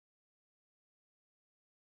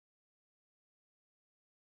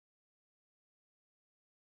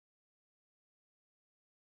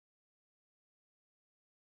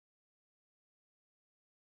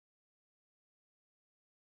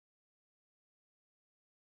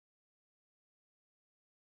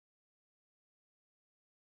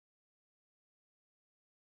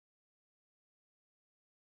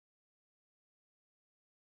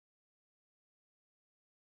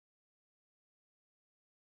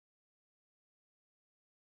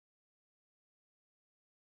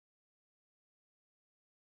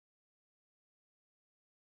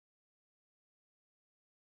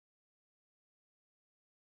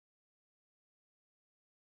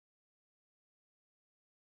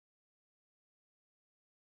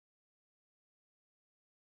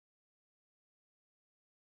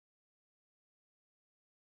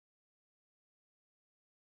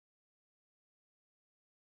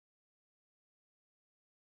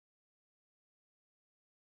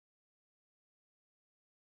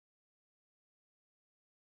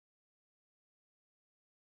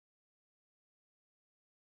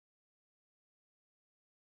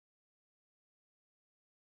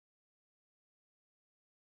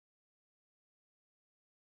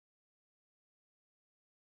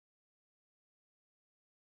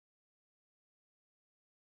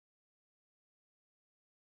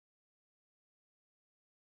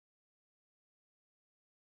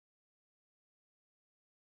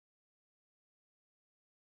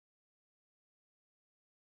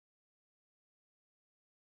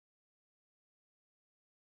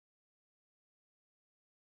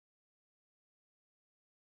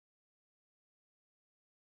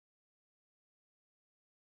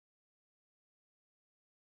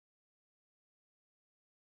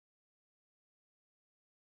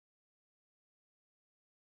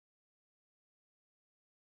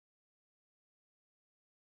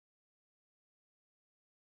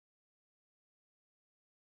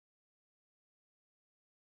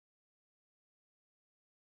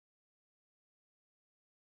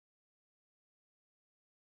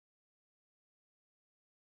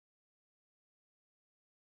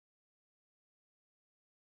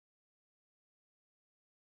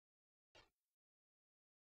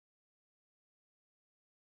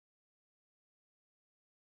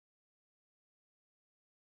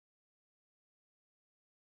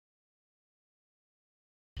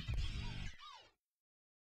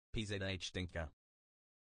PZH Stinker.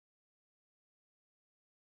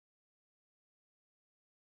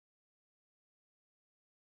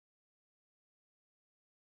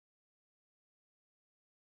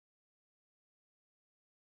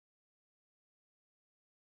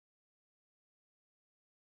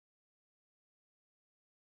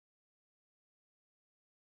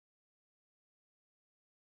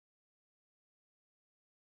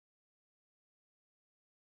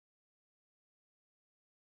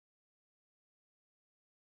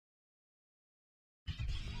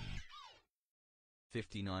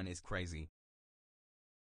 $59 is crazy.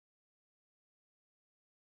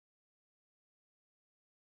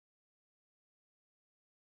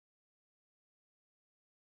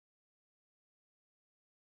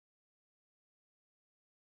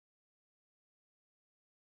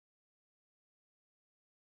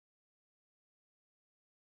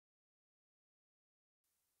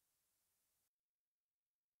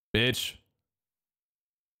 Bitch.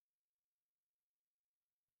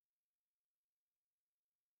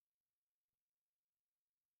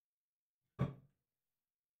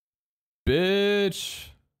 Bitch.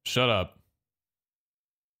 Shut up.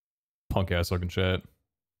 Punk ass looking chat.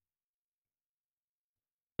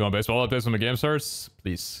 You want baseball updates when the game starts?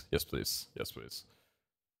 Please. Yes, please. Yes, please.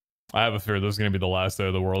 I have a fear this is going to be the last day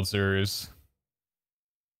of the World Series.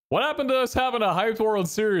 What happened to us having a hyped World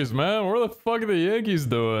Series, man? Where the fuck are the Yankees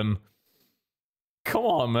doing? Come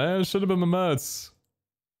on, man. It should have been the Mets.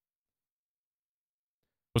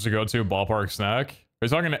 What's your go-to ballpark snack? Are you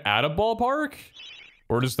talking at a ballpark?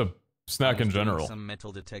 Or just a snack in general? Some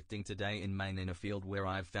metal detecting today in Maine in a field where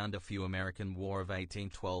I've found a few American War of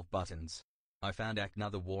 1812 buttons. I found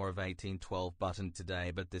another War of 1812 button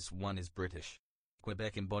today, but this one is British.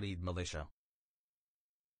 Quebec embodied militia.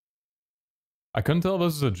 I couldn't tell if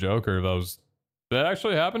this was a joke or if that was... Did that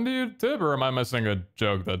actually happen to you, Tib? Or am I missing a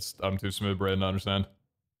joke that's... I'm too smooth brain to understand?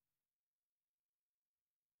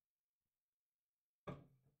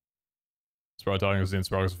 It's probably talking to the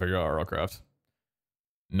Sparks to figure out rlcraft.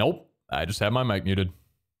 Nope. I just had my mic muted.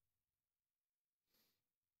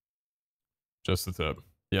 Just the tip.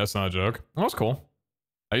 Yeah, it's not a joke. That was cool.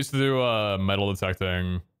 I used to do metal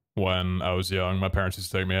detecting when I was young. My parents used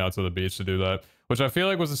to take me out to the beach to do that, which I feel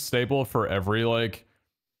like was a staple for every like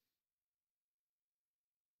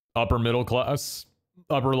upper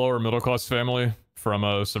lower middle class family from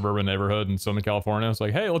a suburban neighborhood in Southern California. It's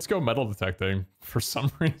like, hey, let's go metal detecting for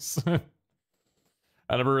some reason.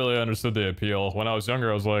 I never really understood the appeal. When I was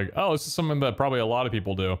younger, I was like, oh, this is something that probably a lot of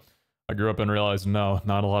people do. I grew up and realized, no,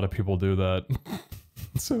 not a lot of people do that.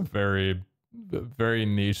 It's a very, very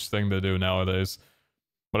niche thing to do nowadays.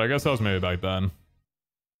 But I guess that was maybe back then.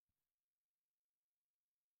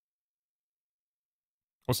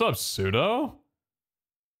 What's up, Pseudo?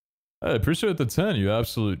 I appreciate the 10, you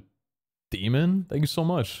absolute demon. Thank you so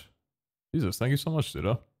much. Jesus, thank you so much,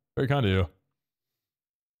 Pseudo. Very kind of you.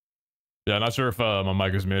 Yeah, not sure if my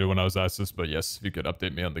mic was muted when I was asked this, but yes, if you could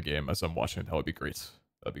update me on the game as I'm watching, that would be great.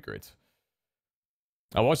 That'd be great.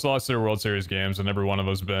 I watched the last 2 World Series games, and every one of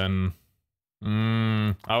them's been...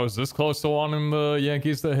 I was this close to wanting the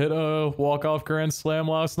Yankees to hit a walk-off grand slam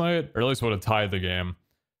last night, or at least would have tied the game.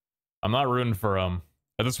 I'm not rooting for them.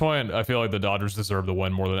 At this point, I feel like the Dodgers deserve to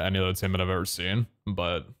win more than any other team that I've ever seen,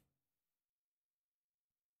 but...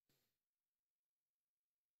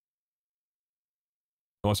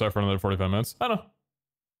 You want to start for another 45 minutes? I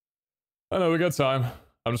know, we got time.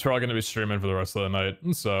 I'm just probably going to be streaming for the rest of the night,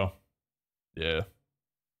 so... Yeah.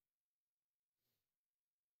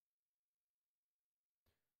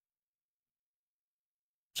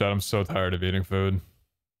 Chad, I'm so tired of eating food.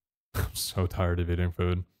 I'm so tired of eating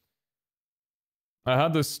food. I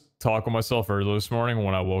had this talk with myself earlier this morning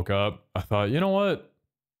when I woke up. I thought, you know what?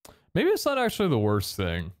 Maybe it's not actually the worst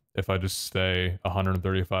thing if I just stay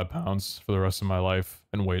 135 pounds for the rest of my life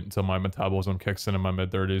and wait until my metabolism kicks in my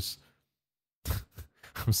mid-30s.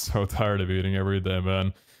 I'm so tired of eating every day,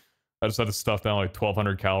 man. I just had to stuff down like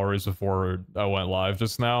 1,200 calories before I went live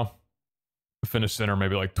just now. I finished dinner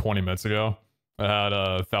maybe like 20 minutes ago. I had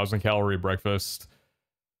a 1,000-calorie breakfast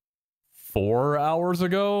 4 hours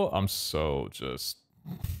ago. I'm so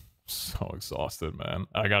exhausted, man.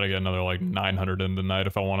 I gotta get another like 900 in tonight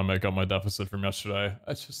if I want to make up my deficit from yesterday.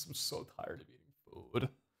 I'm so tired of eating food.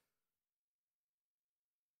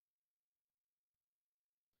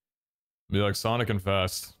 Be like Sonic and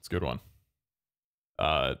Fast. It's a good one.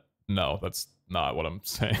 No, that's not what I'm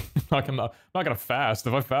saying. I'm not gonna fast.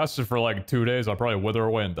 If I fasted for like 2 days, I'll probably wither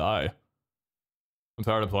away and die. I'm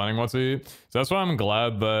tired of planning what to eat. So that's why I'm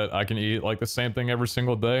glad that I can eat like the same thing every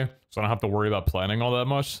single day. So I don't have to worry about planning all that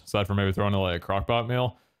much. Aside from maybe throwing in like a crockpot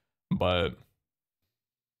meal. But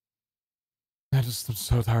I'm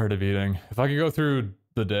so tired of eating. If I could go through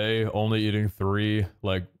the day only eating 3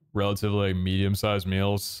 like relatively medium-sized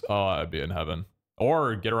meals, oh, I'd be in heaven.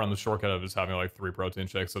 Or get around the shortcut of just having like 3 protein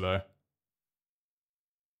shakes a day.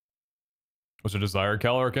 What's your desired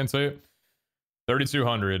caloric intake?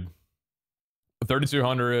 3,200.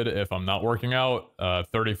 3,200 if I'm not working out.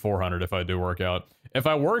 3,400 if I do work out. If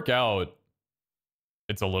I work out,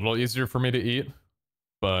 it's a little easier for me to eat.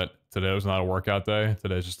 But today was not a workout day.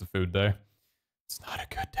 Today's just a food day. It's not a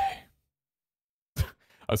good day.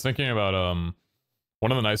 I was thinking about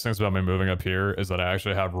one of the nice things about me moving up here is that I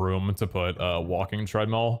actually have room to put a walking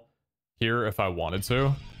treadmill here if I wanted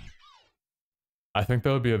to. I think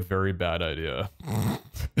that would be a very bad idea.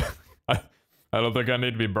 I don't think I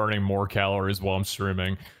need to be burning more calories while I'm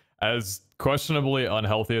streaming. As questionably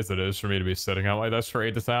unhealthy as it is for me to be sitting at my desk for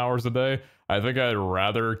 8 to 10 hours a day, I think I'd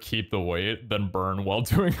rather keep the weight than burn while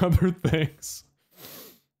doing other things.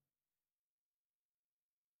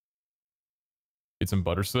 Eat some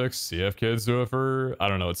butter sticks. CF kids do it for... I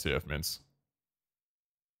don't know what CF means.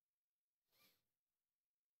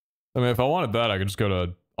 I mean, if I wanted that, I could just go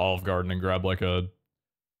to Olive Garden and grab like a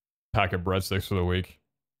pack of breadsticks for the week.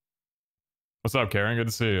 What's up, Karen? Good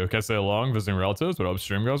to see you. Can't stay along visiting relatives, but hope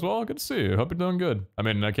stream goes well. Good to see you. Hope you're doing good. I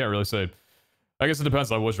mean, I can't really say. I guess it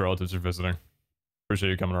depends on which relatives you're visiting.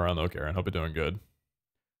 Appreciate you coming around though, Karen. Hope you're doing good.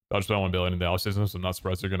 Dodgers don't win billion in the offseason, so I'm not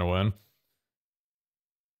surprised they're gonna win.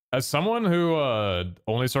 As someone who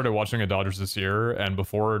only started watching the Dodgers this year and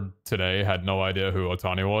before today had no idea who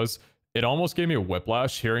Ohtani was, it almost gave me a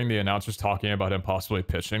whiplash hearing the announcers talking about him possibly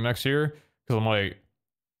pitching next year. Because I'm like,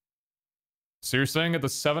 so you're saying that the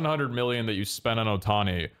 $700 million that you spent on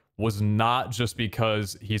Ohtani was not just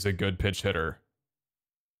because he's a good pitch hitter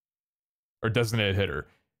or designated hitter.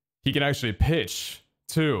 He can actually pitch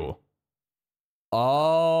too.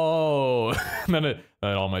 Oh, then that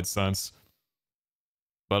all made sense.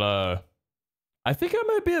 But I think I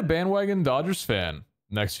might be a bandwagon Dodgers fan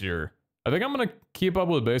next year. I think I'm gonna keep up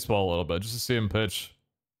with baseball a little bit just to see him pitch.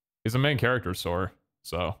 He's a main character, so.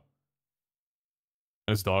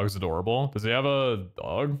 His dog's adorable. Does he have a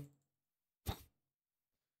dog? I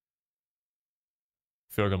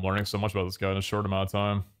feel like I'm learning so much about this guy in a short amount of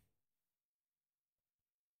time.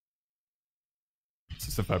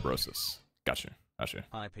 Cystic fibrosis. Gotcha.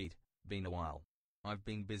 Hi, Pete. Been a while. I've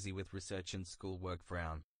been busy with research and schoolwork.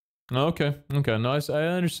 Frown. Okay. No, I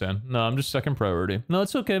understand. No, I'm just second priority. No,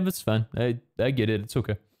 it's okay. It's fine. I get it. It's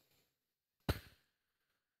okay.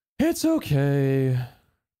 It's okay.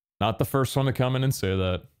 Not the first one to come in and say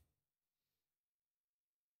that.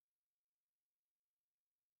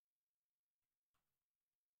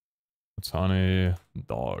 Ohtani,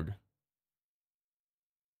 dog.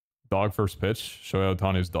 Dog first pitch. Shohei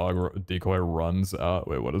Ohtani's dog decoy runs out.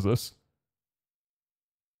 Wait, what is this?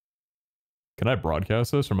 Can I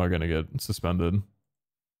broadcast this or am I going to get suspended?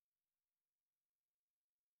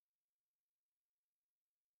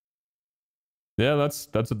 Yeah, that's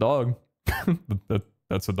a dog.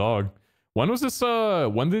 That's a dog. When was this?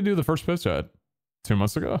 When did they do the first pitch at? 2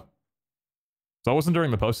 months ago? So that wasn't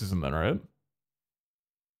during the postseason then, right?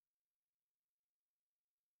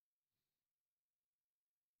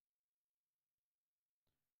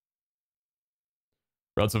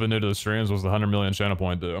 Relatively new to the streams was the 100 million channel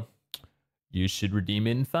point due. You should redeem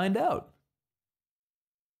it and find out.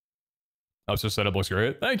 So setup looks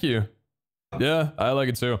great. Thank you. Yeah, I like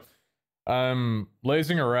it too. I'm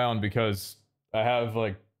lazing around because I have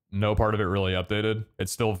like no part of it really updated.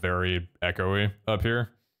 It's still very echoey up here.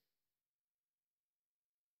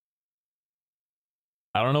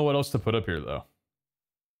 I don't know what else to put up here though.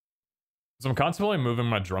 So I'm constantly moving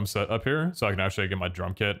my drum set up here so I can actually get my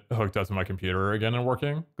drum kit hooked up to my computer again and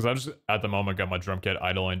working. Because I just, at the moment, got my drum kit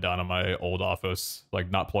idling down in my old office, like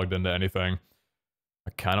not plugged into anything.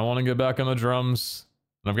 I kind of want to get back on the drums.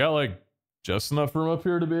 And I've got like just enough room up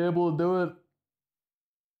here to be able to do it.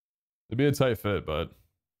 It'd be a tight fit, but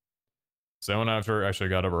someone after actually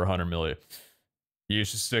got over 100 million. You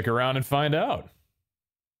should stick around and find out.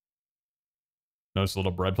 Notice a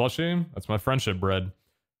little bread plushie? That's my friendship bread.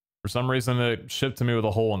 For some reason, it shipped to me with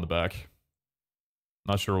a hole in the back.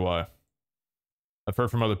 Not sure why. I've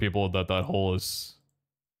heard from other people that that hole is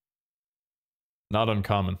not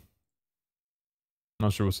uncommon.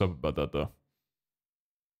 Not sure what's up about that, though.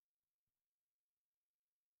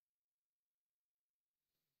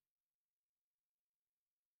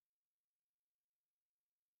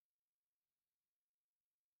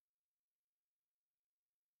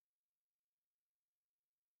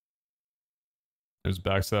 He was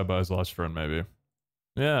backstabbed by his lost friend, maybe.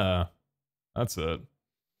 Yeah, that's it.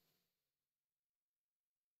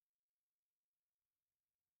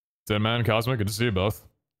 Tin Man, Cosmic, good to see you both.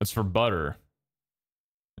 It's for butter.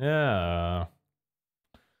 Yeah.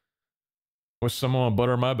 Wish someone would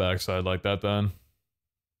butter my backside like that then.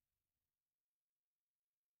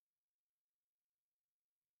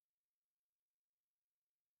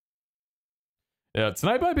 Yeah,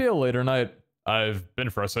 tonight might be a later night. I've been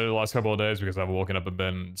frustrated the last couple of days because I've woken up and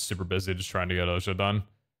been super busy just trying to get OSHA done.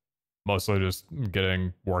 Mostly just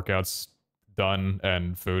getting workouts done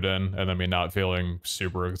and food in, and then me not feeling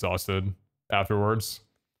super exhausted afterwards.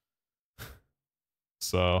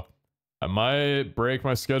 So I might break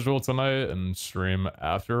my schedule tonight and stream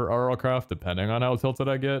after rlcraft, depending on how tilted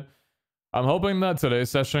I get. I'm hoping that today's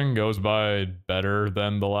session goes by better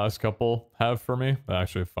than the last couple have for me. I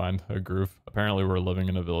actually find a groove. Apparently we're living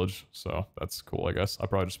in a village, so that's cool, I guess. I'll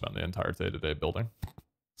probably just spend the entire day today building.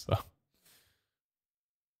 So.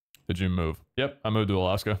 Did you move? Yep, I moved to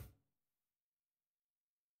Alaska.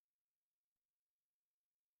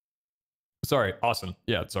 Sorry, Austin.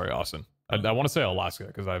 Yeah, sorry, Austin. I want to say Alaska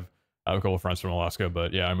because I have a couple of friends from Alaska,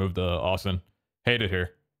 but yeah, I moved to Austin. Hate it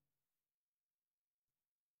here.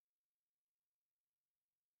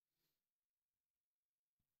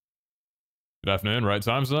 Good afternoon, right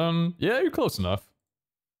time zone? Yeah, you're close enough.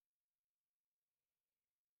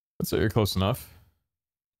 I'd say you're close enough.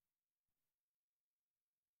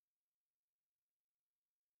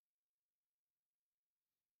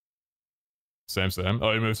 Same.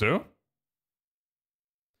 Oh, you moved too?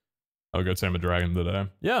 I'll go tame a dragon today.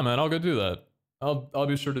 Yeah, man, I'll go do that. I'll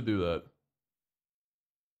be sure to do that.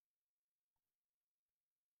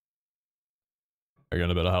 Are you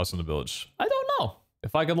gonna build a house in the village? I don't know.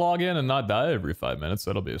 If I could log in and not die every 5 minutes,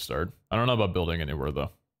 that'll be a start. I don't know about building anywhere though.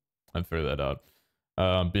 I'd figure that out.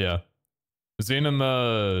 But yeah. Zine and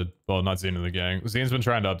the... Well, not Zine and the gang. Zine's been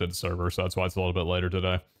trying to update the server, so that's why it's a little bit later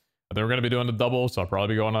today. I think we're going to be doing the double, so I'll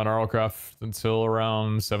probably be going on rlcraft until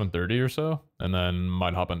around 7:30 or so, and then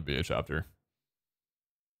might hop on BH after.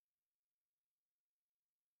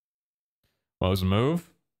 What was the move?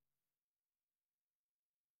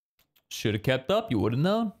 Should have kept up, you would have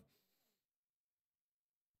known.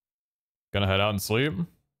 Gonna head out and sleep.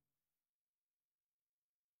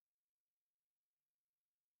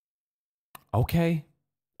 Okay.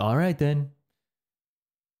 All right then.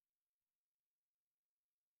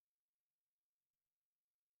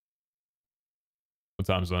 What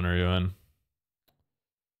time zone are you in?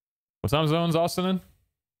 What time zone's Austin in?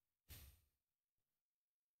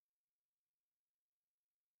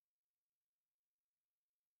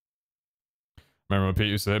 Remember when Pete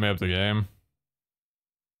used to hit me up the game?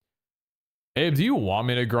 Abe, do you want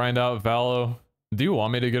me to grind out Valo? Do you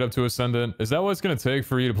want me to get up to Ascendant? Is that what it's going to take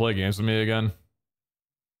for you to play games with me again?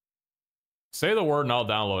 Say the word and I'll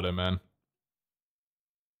download it, man.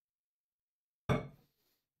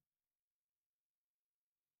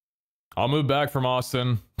 I'll move back from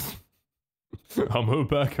Austin. I'll move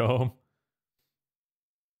back home.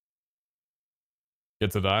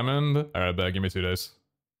 Get to Diamond? Alright, bet. Give me 2 days.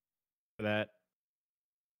 For that.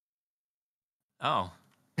 Oh,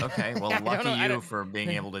 okay. Well, lucky you for being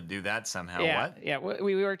able to do that somehow. Yeah, What? yeah.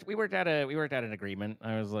 We worked out an agreement.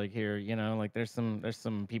 I was like, here, you know, like there's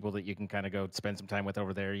some people that you can kind of go spend some time with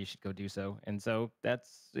over there. You should go do so. And so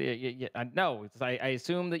that's yeah. No, I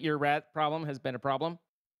assume that your rat problem has been a problem.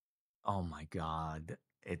 Oh my God,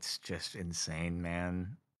 it's just insane,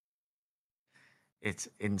 man.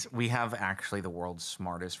 We have actually the world's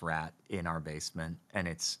smartest rat in our basement, and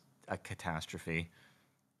it's a catastrophe.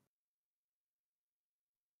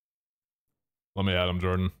 Let me add him,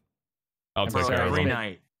 Jordan. I'll take care of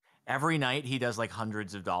him. Every night he does like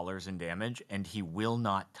hundreds of dollars in damage, and he will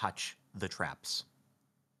not touch the traps.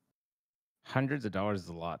 Hundreds of dollars is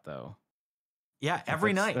a lot, though. Yeah,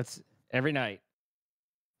 every night. That's every night.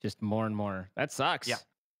 Just more and more. That sucks. Yeah.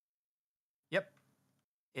 Yep.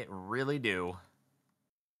 It really do.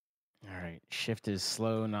 All right. Shift is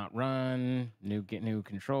slow, not run. New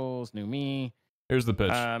controls. New me. Here's the pitch.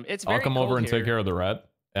 I'll come over and take care of the rat,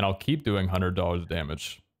 and I'll keep doing $100 of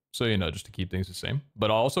damage. So, you know, just to keep things the same. But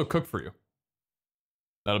I'll also cook for you.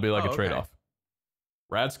 That'll be like a trade-off.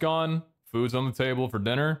 Rat's gone. Food's on the table for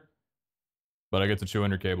dinner. But I get to chew on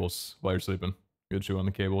your cables while you're sleeping. You chew on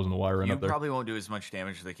the cables and the wiring up there. You probably won't do as much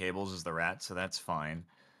damage to the cables as the rat, so that's fine.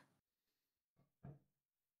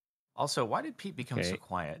 Also, why did Pete become so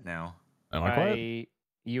quiet now? Am I quiet?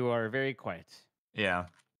 You are very quiet. Yeah.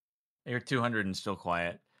 You're 200 and still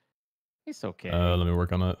quiet. It's okay. Let me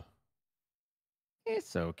work on that.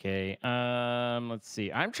 It's okay. Let's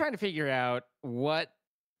see. I'm trying to figure out what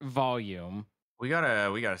volume We got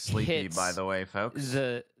a sleepy, by hits the way, folks.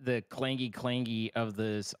 the clangy of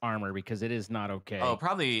this armor because it is not okay. Oh,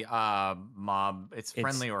 probably mob. It's It's-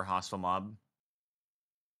 friendly or hostile mob.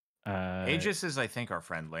 Aegises, I think, are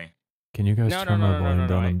friendly. Can you guys No, turn no, my no, no, volume no,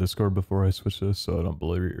 down no, on Discord before I switch this so I don't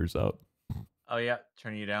blow your ears out? Oh yeah,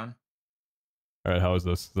 turning you down. All right, how is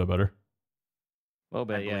this? Is that better? a little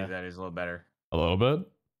bit, I believe yeah. that is a little better. A little bit?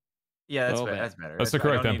 Yeah, that's Little better. bit. That's better. That's the I don't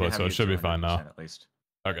correct need to input, have so you it should be fine now. 200% At least.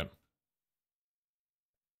 Okay.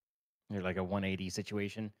 You're like a 180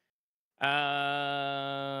 situation.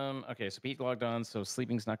 Okay, so Pete logged on, so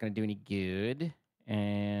sleeping's not going to do any good.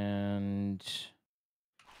 And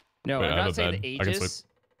no, Wait, I'm I have not a saying bed. the I can sleep. Aegis.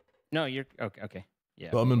 No, you're okay. Okay, yeah.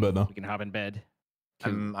 Well, I'm in bed now. We can hop in bed.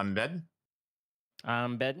 Cool. I'm in bed.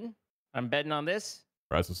 I'm bedding. I'm betting on this.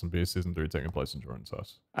 Rise of some Beast season 3 taking place in Jordan's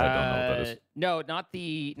house. I don't know what that is. No, not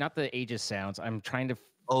the Aegis sounds. I'm trying to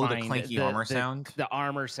Oh, the find clanky armor sound. The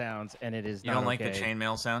armor sounds, and it is You not don't like okay. the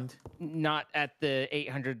chainmail sound? Not at the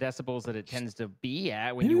 800 decibels that it tends to be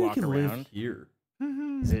at when Maybe you we walk can live around. here.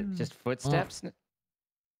 Is it just footsteps?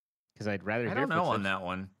 Because I'd rather I hear don't know on footsteps. that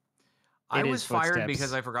one. It I is was fired footsteps.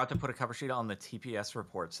 because I forgot to put a cover sheet on the TPS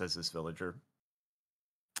report, says this villager.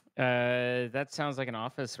 That sounds like an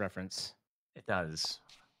Office reference. It does.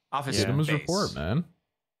 Office Get him his space. report, man.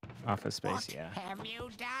 Office Space, What yeah. have you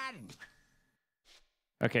done?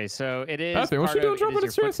 Okay, so it is. Matthew, what part you doing of- dropping it to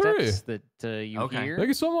is your tier 3? footsteps that you Okay. hear. Thank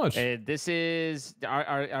you so much. This is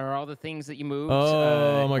are all the things that you moved.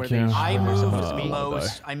 Oh, my where they camera. I were supposed to moved be?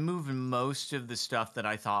 most. I moved most of the stuff that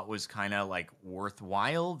I thought was kind of like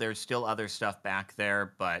worthwhile. There's still other stuff back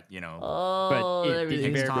there, but you know. But did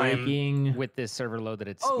you verify breaking. with this server load that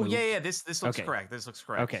it's Oh moved? yeah. This looks Okay. correct. This looks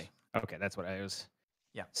correct. Okay, that's what I was.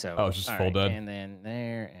 Yeah. So Oh, it's just all full right, dead. and then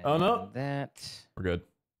there. And Oh, no. that. We're good.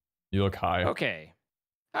 You look high. Okay.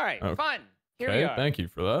 All right. Okay. Fun. Here we are. Thank you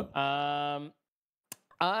for that.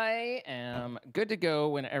 I am good to go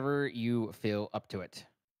whenever you feel up to it.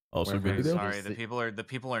 Also wherever good to it go. is. Sorry, the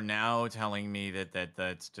people are now telling me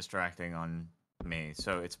that's distracting on me.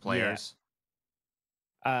 So it's players.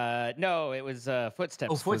 No, it was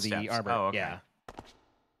footsteps, Oh, for the footsteps. arbor. Oh, okay. Yeah.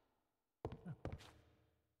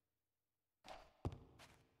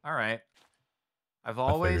 All right. I've figured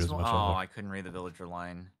always. as much, Oh, Oliver. I couldn't read the villager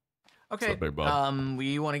line. Okay. up, Big Bob?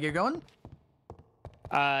 We want to get going?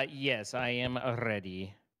 Yes, I am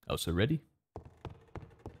ready. Also ready?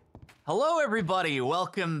 Hello, everybody.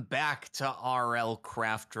 Welcome back to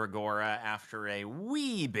rlcraft Dragora after a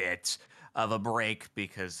wee bit of a break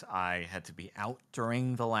because I had to be out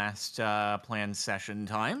during the last planned session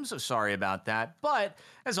time, so sorry about that. But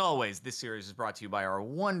as always, this series is brought to you by our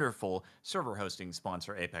wonderful server hosting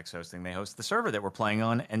sponsor, Apex Hosting. They host the server that we're playing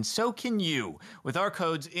on, and so can you. With our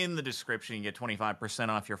codes in the description, you get 25%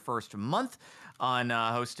 off your first month on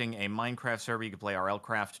hosting a Minecraft server. You can play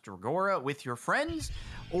rlcraft Dragora with your friends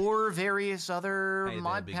or various other Hey there,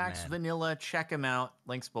 mod big packs, man. vanilla. Check them out.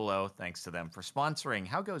 Links below. Thanks to them for sponsoring.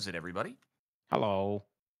 How goes it, everybody? Hello.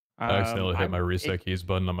 I accidentally hit my I'm- reset keys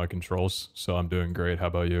button on my controls, so I'm doing great. How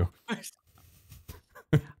about you?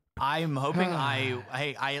 I'm hoping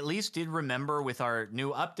I at least did remember with our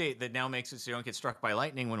new update that now makes it so you don't get struck by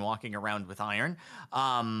lightning when walking around with iron.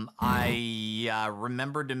 I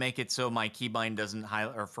remembered to make it so my keybind doesn't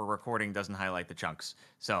highlight, or for recording doesn't highlight the chunks.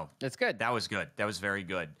 So That's good. that was good. That was very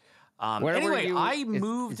good. Where were Anyway, you- I is-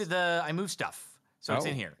 moved is- I moved stuff, so it's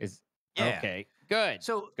in Oh, here. Yeah. Okay. Good.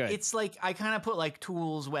 So Good. it's like I kind of put like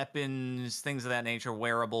tools, weapons, things of that nature,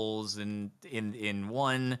 wearables, and in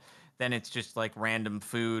one. Then it's just like random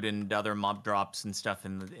food and other mob drops and stuff.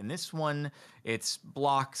 In this one, it's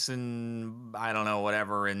blocks and I don't know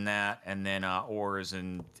whatever in that, and then ores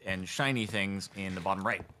and shiny things in the bottom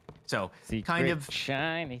right. So kind Secret of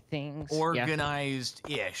shiny things. Yeah,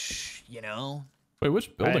 organized-ish, you know. Wait,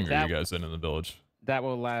 which building are that- you guys in the village? that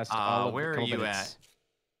will last all of where a are couple you minutes.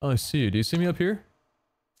 Oh, I see you. Do you see me up here?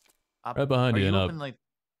 Up, Right behind are you and up up. in, like,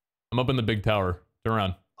 I'm up in the big tower. Turn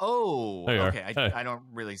around. oh, There you are. okay. Hey. I don't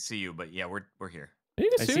really see you, but yeah, we're here. You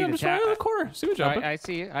can I see see me. I'm the just right chat. in the corner. See me jumping. I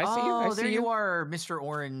see you. I see you. I Oh, see there you. you are, Mr.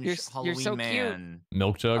 Orange You're Halloween so cute. man.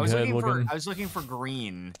 Milk I jug was head looking looking. for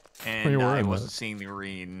green, you and I wearing wasn't that? seeing the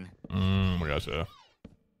green. We gotcha.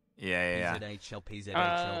 Yeah. PZHL, PZHL,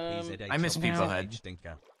 Um, PZHL, I miss People Head. PZH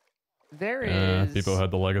Stinker. There Yeah, is. people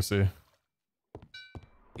had the legacy.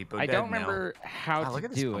 People I dead don't now. remember how Wow, to look at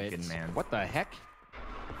this do pumpkin it. man. What the heck?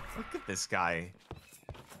 Look at this guy.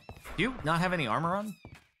 Do you not have any armor on?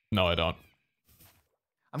 No, I don't.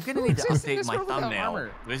 I'm gonna Who need to exists in update this my world without thumbnail.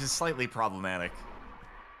 armor? This is slightly problematic.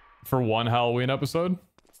 For one Halloween episode?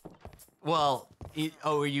 Well,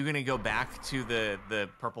 are you gonna go back to the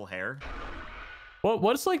purple hair?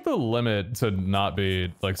 What's like the limit to not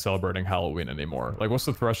be like celebrating Halloween anymore? Like, what's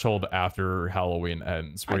the threshold after Halloween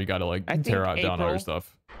ends where you gotta like I tear think out down all your April.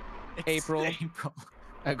 stuff? It's April. April.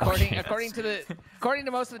 According Okay. according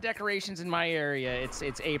to most of the decorations in my area,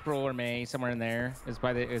 it's April or May, somewhere in there is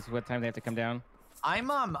what time they have to come down.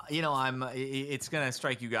 It's gonna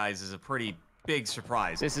strike you guys as a pretty big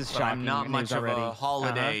surprise. This is but shocking I'm not much news of a already.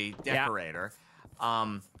 holiday Yeah. decorator.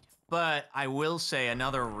 But I will say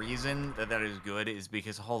another reason that is good is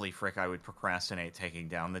because holy frick, I would procrastinate taking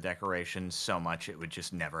down the decorations so much it would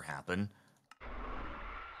just never happen.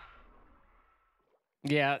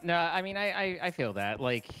 Yeah, no, I mean, I feel that.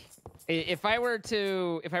 Like, if I were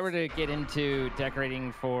to get into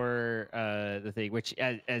decorating for the thing, which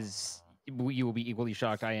as you will be equally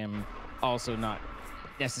shocked, I am also not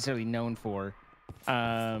necessarily known for.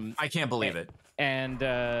 I can't believe it. And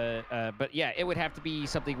but yeah, it would have to be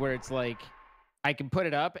something where it's like I can put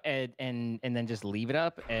it up and then just leave it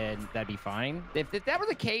up, and that'd be fine. If that were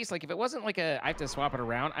the case, like if it wasn't like I have to swap it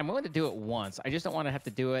around, I'm willing to do it once. I just don't want to have to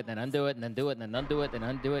do it and then undo it and then do it and then undo it and then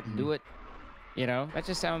undo it and do it. You know, that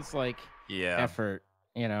just sounds like effort.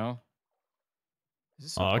 You know.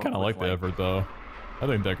 I kind of like the effort though. I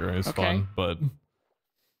think decorating is fun, but.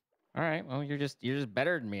 All right, well, you're just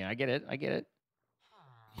better than me. I get it.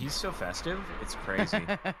 He's so festive, it's crazy.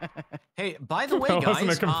 Hey, by the way, That guys,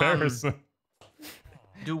 wasn't a comparison.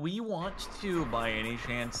 Do we want to, by any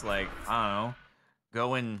chance, like, I don't know,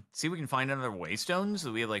 go and see if we can find other waystones?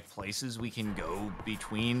 Do we have, like, places we can go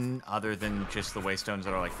between other than just the waystones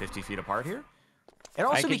that are, like, 50 feet apart here? It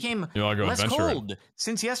also became less cold.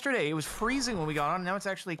 Since yesterday, it was freezing when we got on, and now it's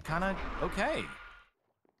actually kind of okay.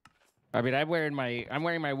 I mean, I'm wearing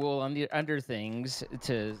my wool under things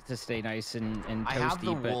to stay nice and toasty. I have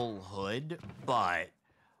the wool hood, but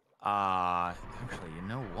actually, you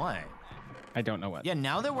know what? I don't know what. Yeah,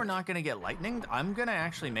 now that we're not gonna get lightning, I'm gonna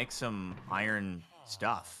actually make some iron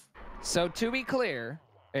stuff. So to be clear,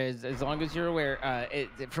 as long as you're aware,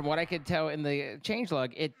 from what I could tell in the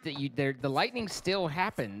changelog, the lightning still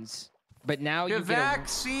happens, but now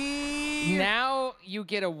you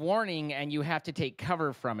get a warning and you have to take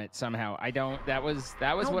cover from it somehow. That was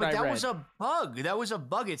what I read. That was a bug. That was a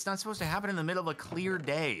bug. It's not supposed to happen in the middle of a clear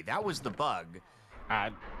day. That was the bug.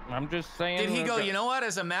 I'm just saying. Did he go, you know what?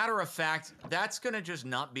 As a matter of fact, that's going to just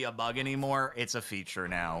not be a bug anymore. It's a feature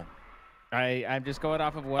now. I'm just going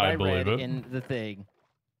off of what I read in the thing.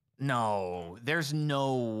 No, there's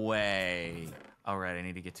no way. All right, I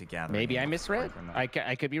need to get together. Maybe I misread. I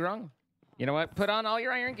could be wrong. You know what? Put on all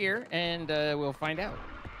your iron gear, and we'll find out.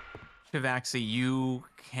 Shivaxi, you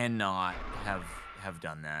cannot have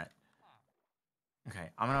done that. Okay,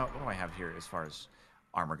 what do I have here as far as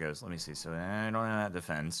armor goes? Let me see. So I don't have that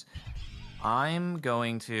defense. I'm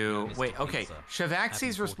going to wait. Okay,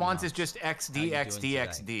 Shivaxi's response is just XD, XD,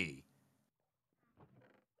 XD.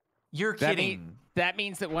 You're kidding. That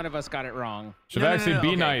means that one of us got it wrong. Shivaxi,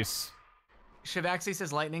 be nice. Shivaxi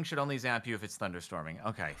says lightning should only zap you if it's thunderstorming.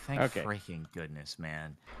 Okay, thank freaking goodness,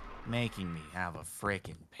 man. Making me have a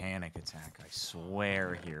freaking panic attack, I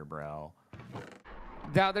swear here, bro.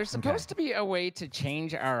 Now, there's supposed to be a way to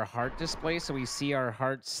change our heart display so we see our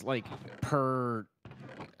hearts like per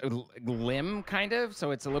limb, kind of,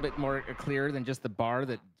 so it's a little bit more clear than just the bar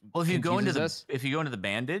that. Well, if you go into the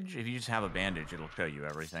bandage, if you just have a bandage, it'll show you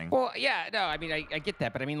everything. Well, yeah, no, I mean, I get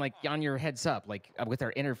that, but I mean, like on your heads up, like with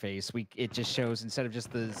our interface, it just shows instead of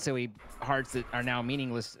just the silly hearts that are now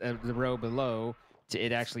meaningless, the row below,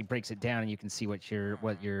 it actually breaks it down and you can see what your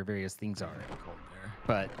various things are.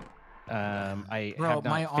 But I have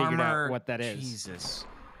not figured out what that is. Jesus.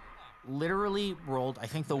 Literally rolled, I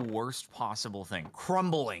think, the worst possible thing.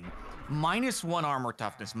 Crumbling. -1 armor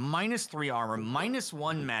toughness, -3 armor,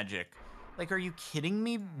 -1 magic. Like, are you kidding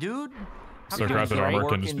me, dude? So crafted armor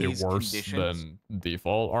can just be worse than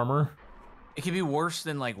default armor? It can be worse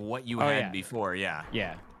than, like, what you had before, yeah.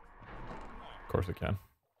 Yeah. Of course it can.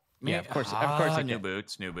 Yeah, of course it can. New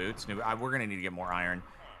boots. We're gonna need to get more iron.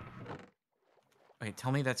 Okay,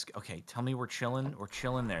 tell me that's... Okay, tell me we're chilling. We're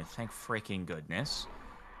chilling there. Thank freaking goodness.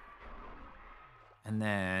 And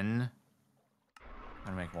then...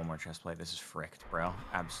 I'm gonna make one more chest plate. This is fricked, bro.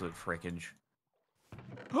 Absolute frickage.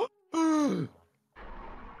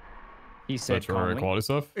 He said Terraria quality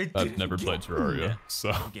stuff? I've never played Terraria,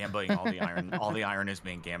 so... Gambling all the iron. All the iron is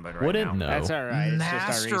being gambled right Wouldn't now. know. That's all right. It's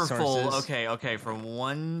Masterful. Just our okay. From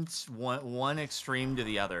one extreme to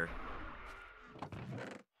the other.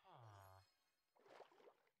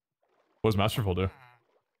 What does Masterful do?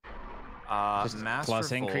 Masterful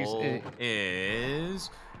plus increase is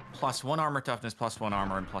 +1 armor toughness, +1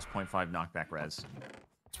 armor, and +0.5 knockback res.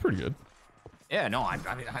 It's pretty good. Yeah, no, I'm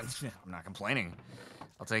not complaining.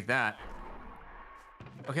 I'll take that.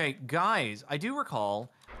 Okay, guys, I do recall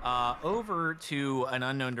over to an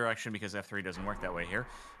unknown direction because F3 doesn't work that way here.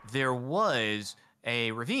 There was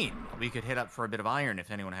a ravine we could hit up for a bit of iron if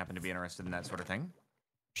anyone happened to be interested in that sort of thing.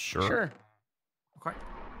 Sure. Okay.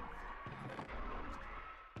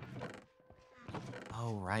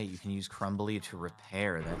 Oh, right. You can use Crumbly to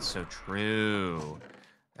repair. That's so true.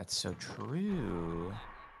 That's so true.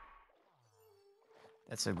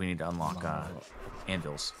 That's it. We need to unlock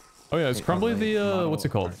anvils. Oh yeah, is Crumbly the what's it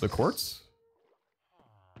called? The quartz?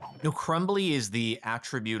 No, Crumbly is the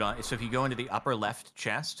attribute on. So if you go into the upper left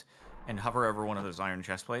chest and hover over one of those iron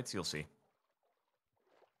chest plates, you'll see.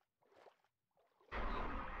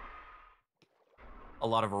 A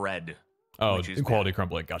lot of red. Oh, quality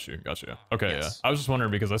crumbling. Got you. Okay, Yes. yeah. I was just wondering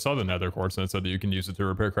because I saw the nether quartz and it said that you can use it to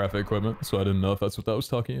repair craft equipment, so I didn't know if that's what that was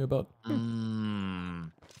talking about.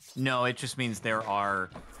 No, it just means there are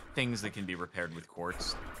things that can be repaired with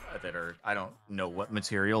quartz that are, I don't know what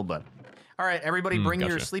material, but... All right, everybody bring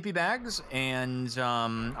your sleepy bags, and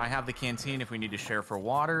I have the canteen if we need to share for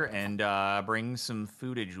water, and bring some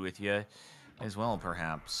foodage with you as well,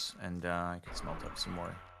 perhaps. And I could smelt up some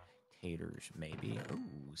more taters, maybe.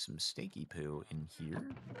 Ooh, some steaky poo in here.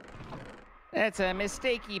 That's a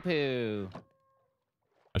mistakey poo.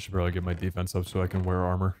 I should probably get my defense up so I can wear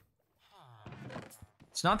armor.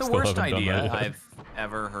 It's not the Still worst haven't done that idea yet. I've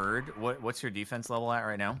ever heard. What's your defense level at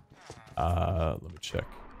right now? Let me check.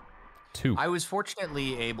 2. I was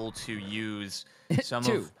fortunately able to use some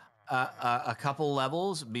 2. of a couple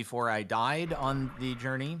levels before I died on the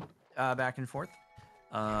journey back and forth.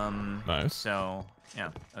 Nice. So yeah,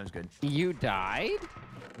 that was good. You died?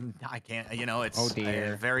 I can't. You know, it's Oh,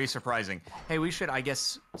 dear. Very surprising. Hey, we should, I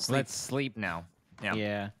guess, sleep. Let's sleep. now.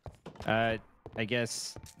 Yeah. Yeah. I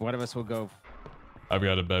guess one of us will go I've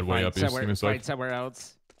got a bed way up east. Give me a sec. find somewhere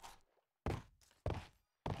else.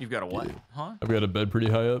 You've got a what? Huh? I've got a bed pretty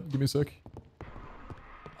high up. Give me a sec.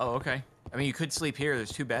 Oh, okay. I mean, you could sleep here.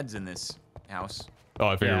 There's 2 beds in this house. Oh,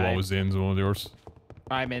 I figured Yeah, one was Zane's and one was yours.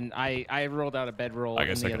 I rolled out a bedroll I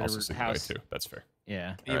guess in I the can other also sleep house. too. That's fair.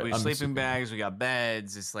 Yeah. Yeah, Alright, we have I'm sleeping sleeping. bags. We got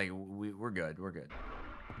beds. It's like we're good. We're good.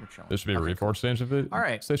 We're chilling. There should be a Okay, reforge station if it. All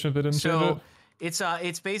right. Station if it didn't change So it.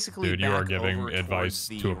 it's basically Dude, you are back giving over advice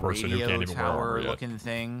towards to the a person who can't radio even wear armor tower yet. looking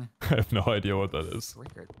thing. I have no idea what that is.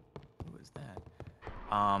 Fricker, who is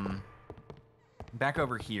that? Back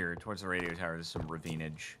over here towards the radio tower, there's some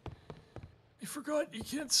ravinage. I forgot you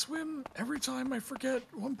can't swim. Every time I forget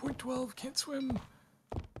 1.12 can't swim.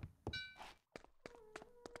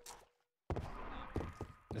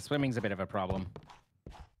 The swimming's a bit of a problem.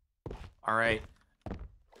 All right,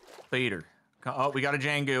 Peter. Oh, we got a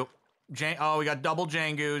Jangu. Oh, we got double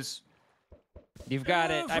Jangus. You've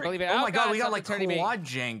got it. I believe it. Oh my God, we got something's like hurting me. quad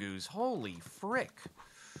Jangus. Holy frick!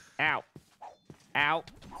 Ow. Ow.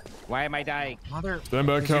 Why am I dying? Mother. Stand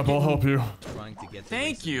back, Cap. I'll help you. Trying to get the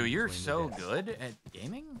Thank reason you. You're between so the beds. good at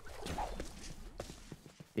gaming.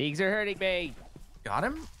 Things are hurting me. Got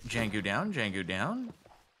him. Jangu down. Jangu down.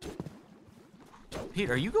 Pete,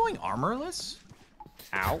 are you going armorless?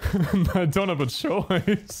 Ow. I don't have a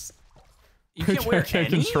choice. You can't wear I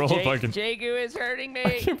can't any? control if I can. Jagu is hurting I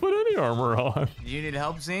me. can't put any armor on. Do you need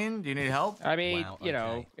help, Zane? Do you need help? I mean, Wow, you know,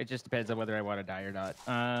 okay. it just depends on whether I want to die or not.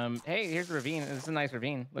 Hey, here's a ravine. This is a nice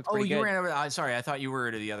ravine. Looks Oh, pretty you good. ran over. Sorry, I thought you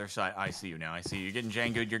were to the other side. I see you now. I see you. You're getting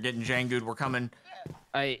Jangu'd. You're getting Jangu'd. We're coming.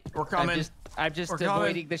 We're coming. I'm just We're coming.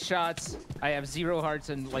 avoiding the shots. I have 0 hearts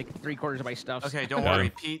and like 3/4 of my stuff. Okay, don't Got worry.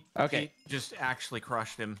 him. Pete. Okay. Pete just actually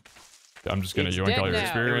crushed him. I'm just gonna It's yoink dead all your now.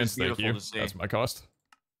 experience. It was Thank you. beautiful to see. That's my cost.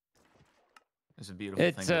 It's a beautiful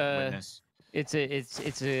It's, thing to witness.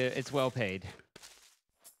 It's well paid.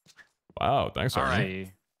 Wow, thanks, All Arnie.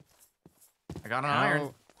 right. I got an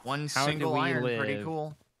iron. One how do single we iron. Pretty live?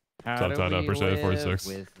 cool. How Top do tied up, we percentage live 46.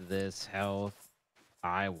 with this health?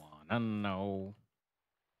 I wanna know.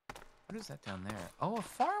 What is that down there? Oh, a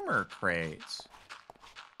farmer crate.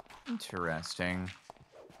 Interesting.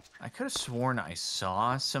 I could have sworn I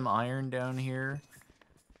saw some iron down here,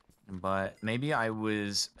 but maybe I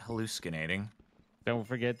was hallucinating. Don't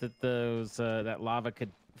forget that that lava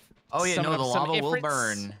could. Oh yeah, summon no, the up some lava will ifrits.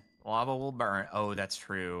 burn. Lava will burn. Oh, that's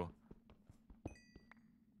true. I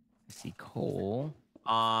see coal.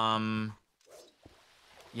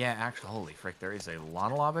 Yeah, actually, holy frick, there is a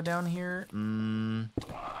lot of lava down here.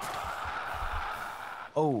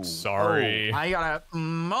 Oh, Sorry. oh, I got a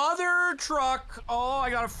mother truck. Oh, I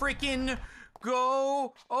gotta freaking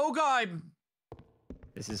go. Oh god.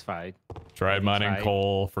 This is fine. Tried mining Right.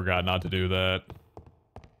 coal. Forgot not to do that.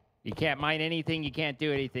 You can't mine anything. You can't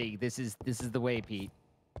do anything. This is the way, Pete.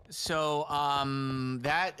 So,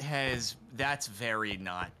 that's very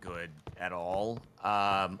not good at all.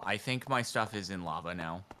 I think my stuff is in lava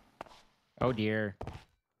now. Oh dear.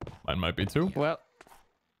 Mine might be too. Well,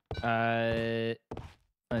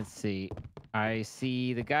 let's see. I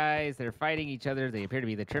see the guys that are fighting each other. They appear to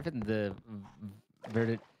be the Triffid and the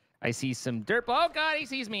Verdant. I see some dirt. Oh God, he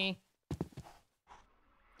sees me.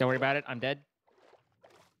 Don't worry about it. I'm dead.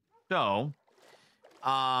 So,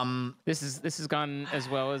 This is gone as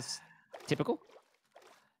well as typical.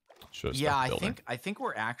 yeah, I think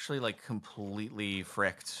we're actually like completely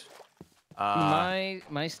fricked.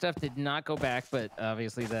 My stuff did not go back, but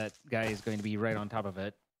obviously that guy is going to be right on top of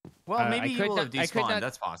it. Well, maybe I he could will have not- I could despawned. not-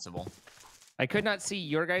 That's possible. I could not see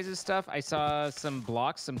your guys' stuff. I saw some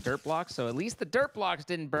blocks, some dirt blocks. So at least the dirt blocks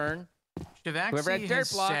didn't burn. Whoever had Shivaxi dirt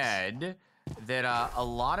has blocks- said that a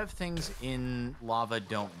lot of things in lava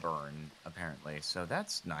don't burn, apparently. So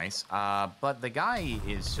that's nice. But the guy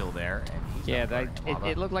is still there, and he's Yeah, not burning lava.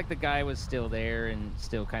 it looked like the guy was still there and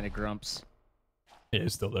still kind of grumps. Yeah,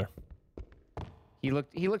 he's still there. He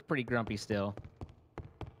looked pretty grumpy still.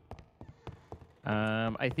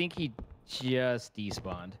 I think he just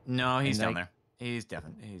despawned. No, he's And down I- there. He's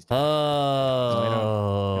definitely. He's I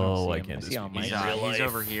Oh, don't I see him. can't I see all my display shit. real he's life.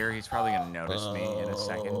 over here. He's probably gonna notice me in a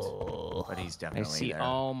second, but he's I definitely see there.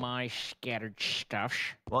 all my scattered stuff.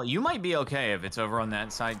 Well, you might be okay if it's over on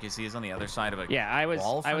that side because he is on the other side of a Yeah, I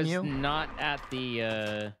wall from was you. not at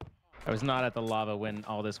the lava when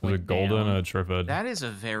all this Was went it golden down. or Triffid? That is a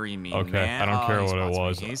very mean Okay, man. I don't care he what it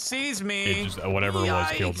spots me. was. He sees me. It just- whatever it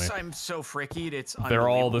was killed me. Yikes, I'm so frickied. It's They're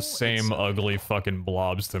all unbelievable. the same ugly fucking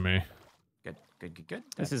blobs to me. Good, good, good, good.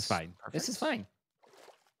 This is That's fine. This is perfect. fine.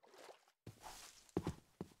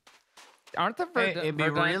 Aren't the Hey, it'd be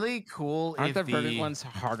verdant, really cool aren't if the verdant ones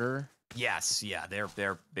harder? Yes, yeah,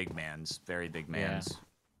 they're big mans, very big Yeah. mans.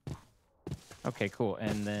 Okay, cool.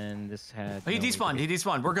 And then this had. Oh, he no way to despawned. be- He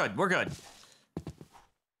despawned. We're good. We're good.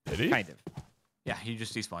 Did he? Kind of. Yeah, he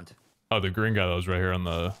just despawned. Oh, the green guy that was right here on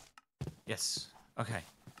the. Yes. Okay.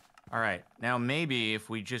 All right. Now maybe if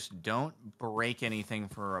we just don't break anything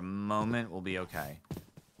for a moment, we'll be okay.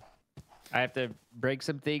 I have to break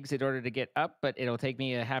some things in order to get up, but it'll take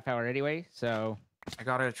me a half hour anyway. So, I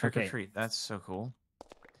got a trick or Okay. treat. That's so cool.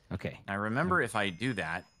 okay. Now remember, if I do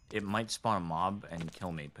that, it might spawn a mob and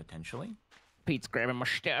kill me potentially. Pete's grabbing my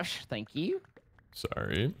stuff. Thank you.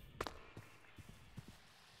 Sorry.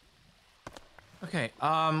 Okay.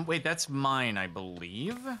 Wait, that's mine, I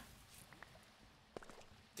believe.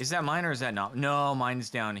 Is that mine or is that not? No, mine's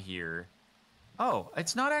down here. Oh,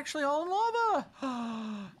 it's not actually all in lava.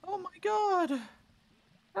 Oh my god.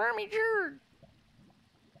 Army Jerd.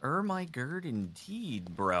 My gird indeed,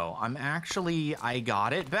 bro. I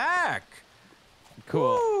got it back.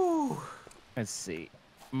 Cool. Woo! Let's see.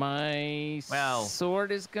 My Well-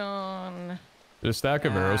 sword is gone. Did a stack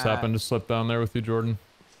of arrows happen to slip down there with you, Jordan?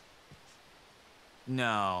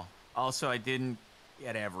 No. Also, I didn't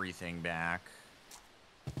get everything back.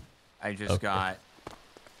 I just Okay. got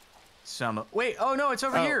some. Wait. Oh no, it's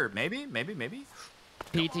over Oh. here. Maybe.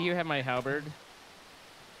 Pete, do you have my halberd?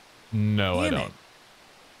 No, I Damn don't. it.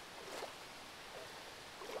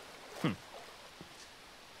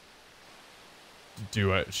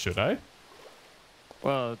 Do I? Should I?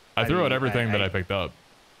 Well, I threw out mean, everything that I picked up.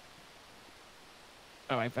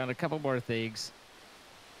 Oh, I found a couple more things.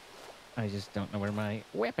 I just don't know where my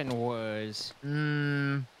weapon was. I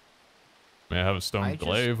mean, I have a stone I just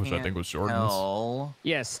glaive, which I can't think was Jordan's. tell.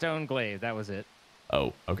 Yes, stone glaive. That was it.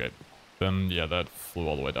 Oh, okay. Then yeah, that flew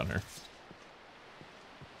all the way down here.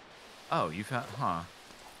 Oh, you found? Huh.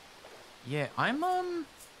 Yeah, I'm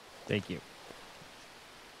Thank you.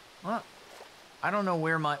 Well, I don't know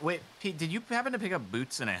where my. Wait, Pete, did you happen to pick up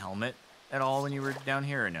boots and a helmet at all when you were down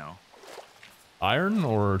here, or no? Iron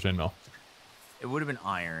or chainmail? It would have been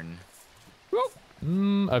iron.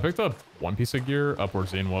 I picked up one piece of gear up where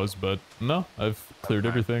Zane was, but no, I've cleared Okay.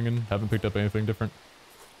 everything and haven't picked up anything different.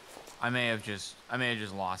 I may have just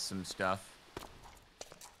lost some stuff.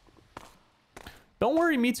 Don't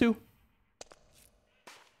worry, me too.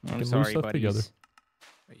 I'm can lose sorry, stuff buddies. together.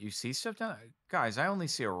 Wait, you see stuff down? Guys, I only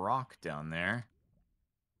see a rock down there.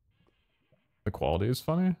 The quality is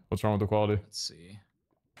funny. What's wrong with the quality? Let's see.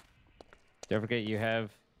 Don't forget you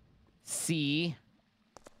have C.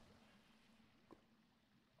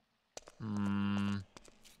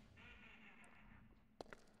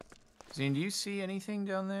 Zane, do you see anything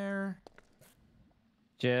down there?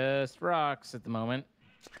 Just rocks at the moment.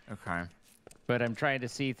 Okay. But I'm trying to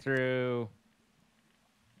see through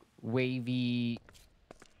wavy.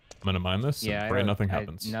 I'm gonna mine this. Yeah, and I pray don't- nothing I-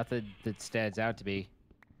 happens. nothing that stands out to be.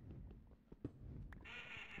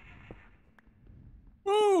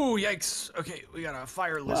 Ooh, yikes. Okay, we got a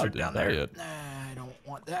fire lizard didn't down die there. yet. Nah, I don't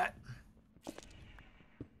want that.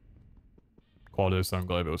 Quality of sound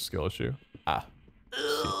glaive was skill issue. Ah.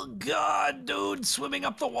 Oh, God, dude. Swimming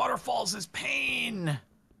up the waterfalls is pain. I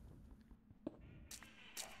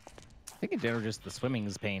think in general, just the swimming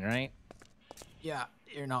is pain, right? Yeah,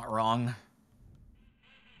 you're not wrong.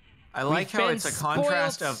 I like how it's a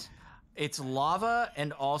contrast of it's lava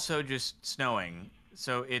and also just snowing.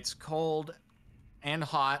 So it's cold and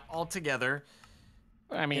hot all together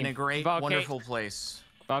I mean, in a great, wonderful place.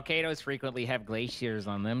 Volcanoes frequently have glaciers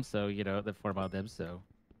on them, so you know the form of them. So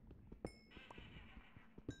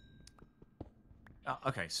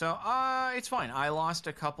Okay, so it's fine. I lost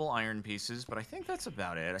a couple iron pieces, but I think that's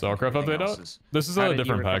about it. So Craft update out? This is a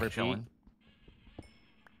different pack.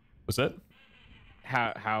 What's it?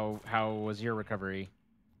 How was your recovery?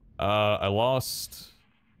 I lost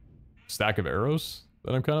a stack of arrows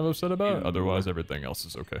that I'm kind of upset about. Otherwise, everything else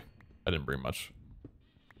is okay. I didn't bring much.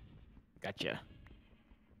 Gotcha.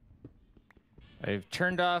 I've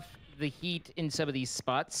turned off the heat in some of these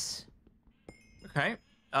spots. Okay.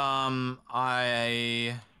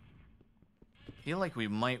 I feel like we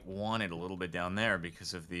might want it a little bit down there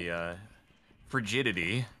because of the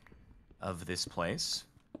frigidity of this place.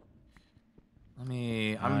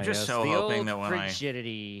 I'm just so hoping that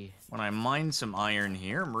when I mine some iron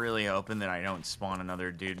here, I'm really hoping that I don't spawn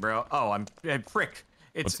another dude, bro. Oh, frick.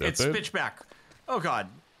 It's Spitchback. Oh God.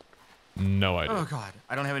 No idea. Oh God.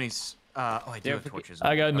 I don't have any. I do have torches.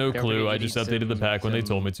 I got no clue. I just updated the pack when they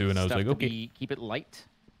told me to, and I was like, okay. Keep it light.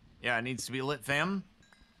 Yeah, it needs to be lit, fam.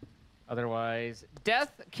 Otherwise,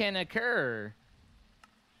 death can occur.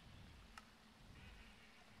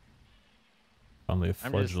 Only a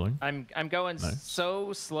fledgling. I'm going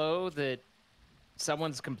so slow that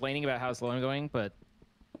someone's complaining about how slow I'm going, but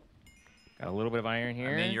got a little bit of iron here.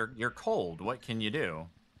 I mean, you're cold. What can you do?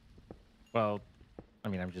 Well, I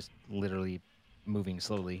mean, I'm just literally moving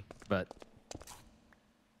slowly, but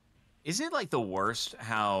is it like the worst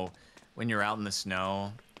how when you're out in the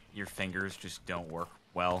snow, your fingers just don't work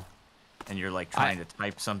well, and you're like trying to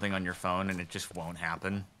type something on your phone and it just won't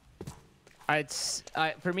happen?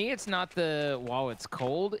 For me, it's not the while it's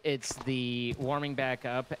cold. It's the warming back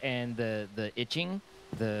up and the itching,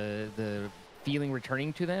 the feeling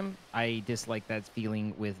returning to them. I dislike that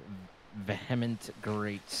feeling with vehement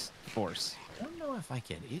great force. I don't know if I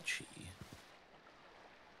get itchy.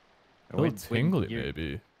 Oh, tingly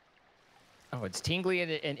maybe. Oh, it's tingly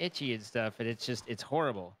and itchy and stuff, and it's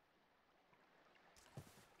horrible.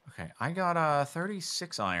 Okay, I got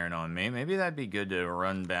 36 iron on me. Maybe that'd be good to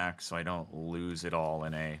run back so I don't lose it all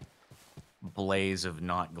in a blaze of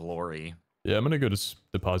not glory. Yeah, I'm gonna go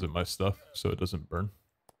deposit my stuff so it doesn't burn.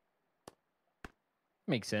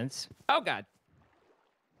 Makes sense. Oh God.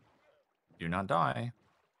 Do not die.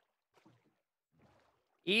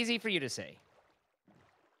 Easy for you to say.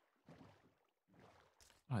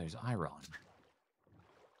 Oh, there's iron.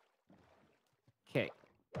 Okay.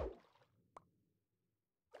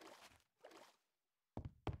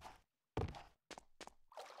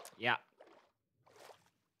 Yeah.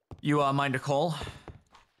 You mined a coal?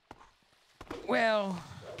 Well,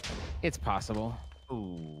 it's possible.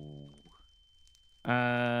 Ooh.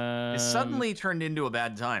 It suddenly turned into a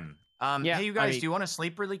bad time. Yeah, hey, you guys, do you want to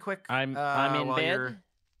sleep really quick? I'm in while bed.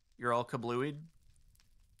 You're all kablooied.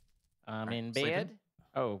 I'm in bed. Sleeping?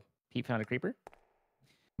 Oh, Pete found a creeper?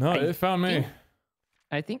 No, it found me.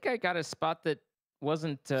 I think I got a spot that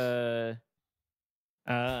wasn't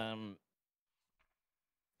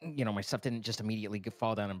you know, my stuff didn't just immediately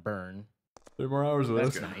fall down and burn. 3 more hours of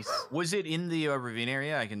That's this. nice. Was it in the ravine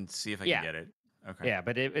area? I can see if I can get it. Okay. Yeah,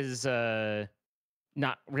 but it was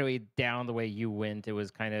not really down the way you went. It was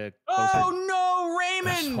kind of closer. Oh no, I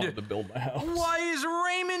just Raymond! wanted to build my house. Why is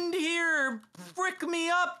Raymond here? Frick me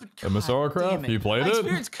up! rlcraft, you played I it?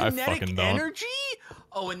 experienced kinetic I fucking don't. energy?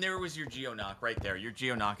 Oh, and there was your geonock right there. Your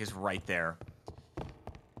geonock is right there.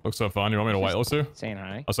 Looks so fun. You want me to whitelist you? Saying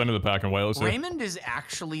hi. I'll send you the pack and whitelist you. Raymond is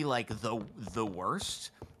actually like the worst.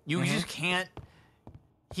 You just can't.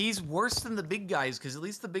 He's worse than the big guys because at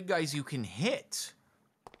least the big guys you can hit.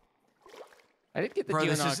 I did get the Bro,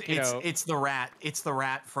 geonock. it's the rat. It's the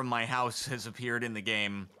rat from my house has appeared in the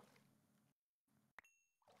game.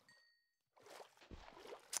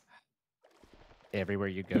 Everywhere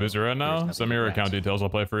you go. You busy right now? Send me your account details. I'll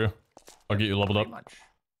play for you. I'll get you leveled up.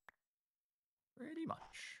 Pretty much.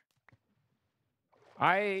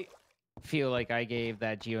 I feel like I gave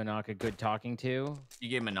that geonock a good talking to. You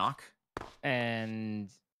gave him a knock? And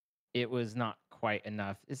it was not quite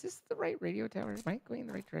enough. Is this the right radio tower? Am I going in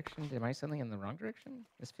the right direction? Am I suddenly in the wrong direction?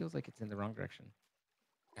 This feels like it's in the wrong direction.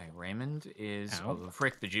 Okay, Raymond is... Ow. Oh,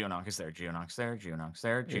 frick, the Geonock is there. Geonock's there. Geonock's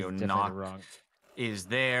there. It's definitely Geonock wrong. is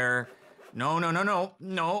there. No, no, no, no.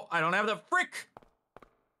 No, I don't have the frick.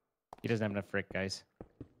 He doesn't have enough frick, guys.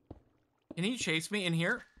 Can he chase me in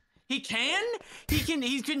here? He can? He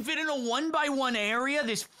can fit in a 1x1 area,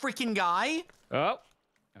 this freaking guy? Oh.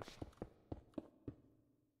 Okay.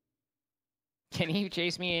 Can you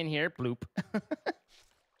chase me in here? Bloop.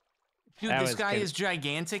 Dude, That this was guy good. is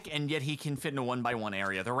gigantic, and yet he can fit in a 1x1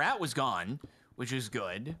 area. The rat was gone, which is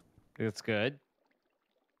good. That's good.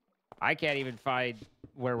 I can't even find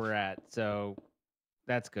where we're at, so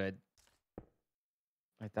that's good.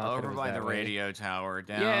 I thought that it Over was by that the way. radio tower,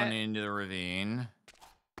 down Yeah. into the ravine.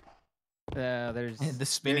 There's The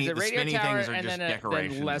spinny, there's a the radio spinny tower things are and just then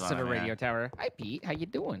decorations. then less on of a it, yeah. radio tower. Hi, Pete. How you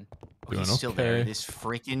doing? Oh, he's Doing still there. okay. This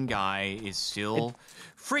freaking guy is still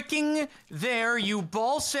freaking there, you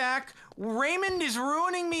ballsack. Raymond is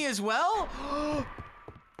ruining me as well?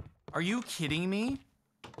 Are you kidding me?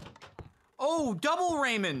 Oh, double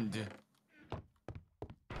Raymond.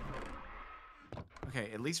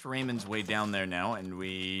 Okay, at least Raymond's way down there now, and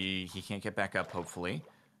he can't get back up, hopefully.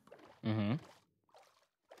 Mm-hmm.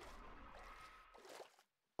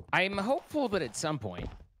 I'm hopeful that at some point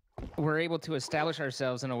we're able to establish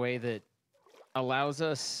ourselves in a way that allows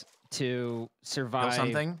us to survive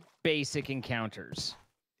something? basic encounters.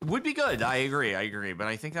 Would be good, I agree, but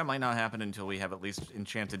I think that might not happen until we have at least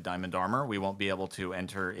enchanted diamond armor. We won't be able to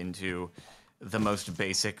enter into the most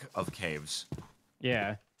basic of caves.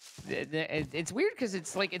 Yeah. It's weird because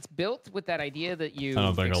it's like it's built with that idea that you I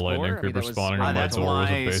don't think a lightning creeper spawning on my That's door was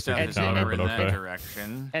a why basic stuff is encounter, over in but that okay.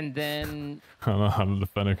 direction. And then I don't know how to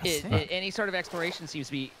defend against that. any sort of exploration seems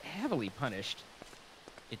to be heavily punished.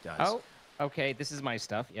 It does. Oh, okay. This is my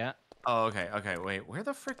stuff. Yeah. Oh, okay, wait. Where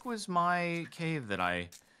the frick was my cave that I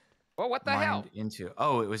Well, what the hell? mined into?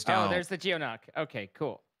 Oh, it was down. Oh, there's the Geonock. Okay,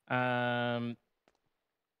 cool.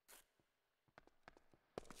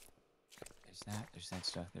 There's that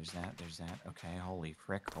stuff, there's that. Okay, holy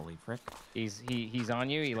frick. He's on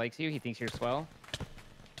you. He likes you. He thinks you're swell.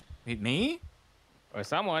 Wait, me? Or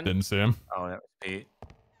someone. Didn't see him. Oh, that was Pete.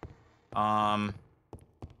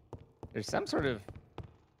 There's some sort of.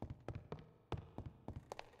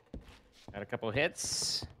 Got a couple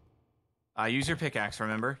hits. Use your pickaxe,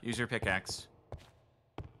 remember? Use your pickaxe.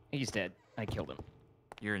 He's dead. I killed him.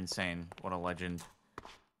 You're insane. What a legend.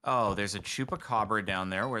 Oh, there's a chupacabra down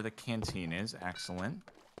there where the canteen is. Excellent.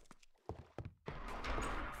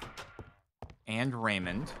 And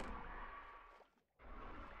Raymond.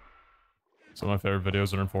 Some of my favorite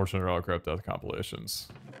videos are unfortunate rlcraft death compilations.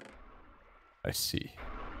 I see.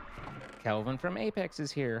 Kelvin from Apex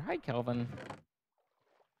is here. Hi, Kelvin.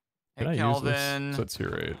 Hey, Can I Kelvin. use this? It's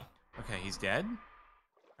tier 8. Okay, he's dead.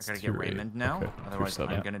 I gotta Tier get 8. Raymond now. Okay, tier Otherwise,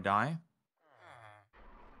 7. I'm gonna die.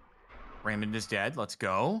 Raymond is dead. Let's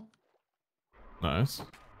go. Nice. Okay.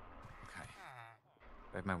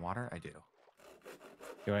 Do I have my water? I do.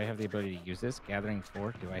 Do I have the ability to use this? Gathering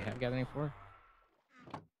 4? Do I have Gathering 4?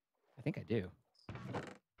 I think I do.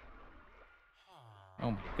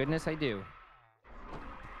 Oh my goodness, I do.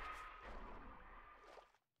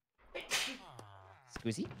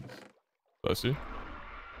 Squeezy? Bless you.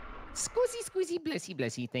 Squeezy, blessy,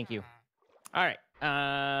 blessy. Thank you. All right.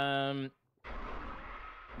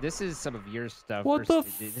 This is some of your stuff. What the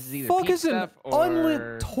This is either fuck Pete's is an stuff or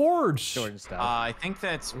unlit torch? Jordan's stuff. I think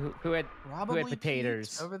that's Who had probably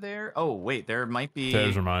potatoes? Pete over there. Oh, wait, there might be...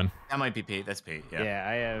 Potatoes are mine. That might be Pete. That's Pete, yeah. Yeah,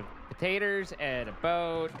 I have potatoes and a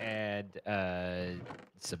boat and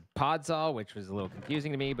some PeteZahHutt, which was a little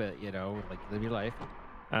confusing to me, but you know, like live your life.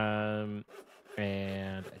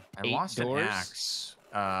 And I 8 lost doors. an axe.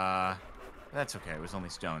 That's okay. It was only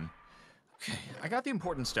stone. Okay, I got the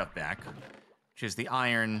important stuff back, which is the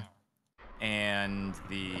iron and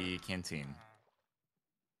the canteen.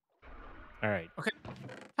 All right. Okay,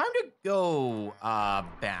 time to go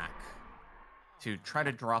back to try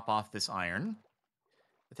to drop off this iron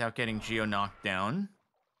without getting Geo knocked down.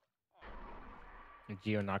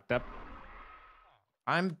 Geo knocked up.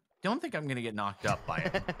 Don't think I'm gonna get knocked up by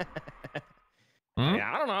him. Hmm?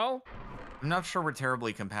 Yeah, I don't know. I'm not sure we're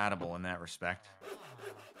terribly compatible in that respect.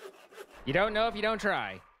 You don't know if you don't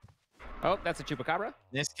try. Oh, that's a chupacabra. In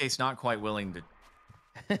this case, not quite willing to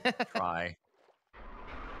try.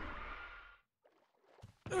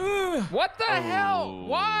 What the hell? Oh.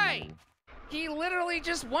 Why? He literally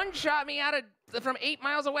just one-shot me out of from 8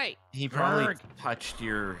 miles away. He probably Arrgh. touched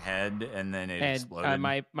your head and then it And exploded.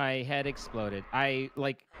 my head exploded.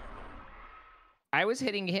 I was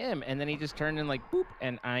hitting him, and then he just turned and like boop,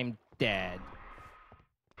 and I'm dead.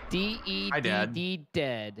 Hi, Dad. D-E-D-D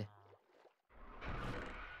dead.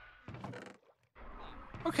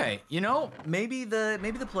 Okay, you know, maybe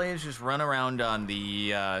the players just run around on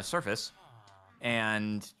the surface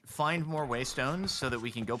and find more waystones so that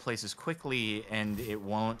we can go places quickly and it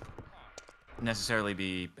won't necessarily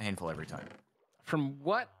be painful every time. From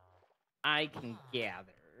what I can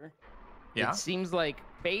gather, Yeah. it seems like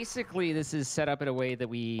basically this is set up in a way that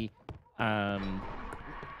we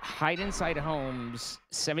hide inside homes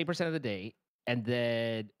 70% of the day and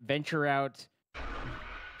then venture out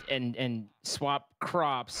and swap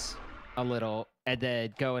crops a little and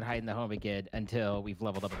then go and hide in the home again until we've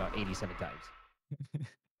leveled up about 87 times.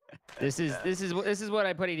 This is what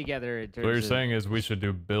I'm putting together in terms What you're of, saying is we should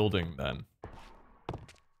do building then.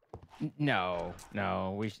 No,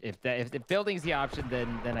 if building's the option,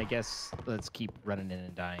 then I guess let's keep running in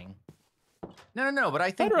and dying. No, but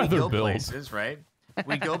I think we rather go build. places, right?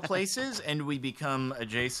 We go places and we become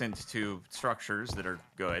adjacent to structures that are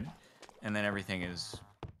good, and then everything is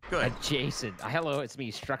good. Adjacent. Hello, it's me,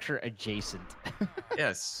 structure adjacent.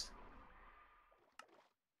 Yes.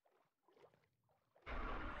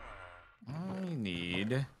 I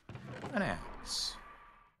need an axe.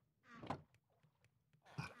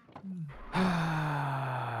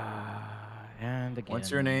 And again.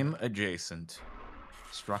 What's your name? Adjacent.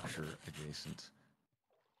 Structure adjacent.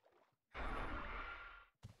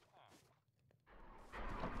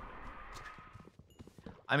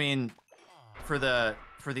 I mean, for the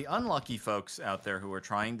unlucky folks out there who are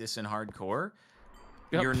trying this in hardcore,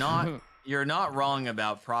 Yep. you're not wrong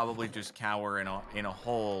about probably just cower in a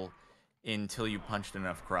hole until you punched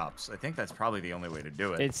enough crops. I think that's probably the only way to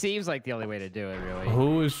do it. It seems like the only way to do it, really.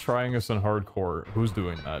 Who is trying us in hardcore? Who's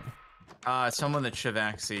doing that? Someone that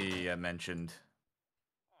Shivaxi mentioned.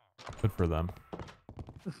 Good for them.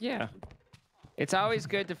 Yeah. It's always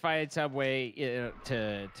good to find some way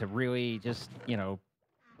to really just,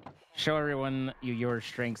 show everyone your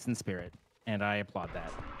strengths and spirit. And I applaud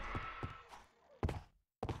that.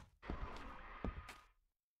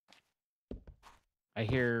 I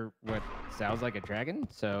hear what sounds like a dragon,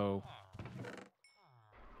 so...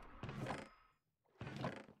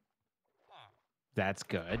 That's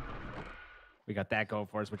good. We got that going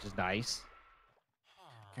for us, which is nice.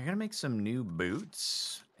 I gotta make some new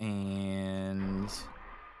boots, and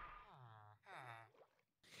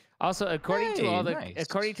Also, according nice.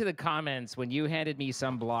 to the comments, when you handed me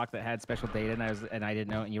some block that had special data, and I didn't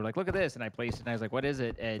know, and you were like, "Look at this," and I placed it, and I was like, "What is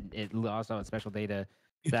it?" And it lost all its special data.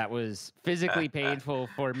 That was physically painful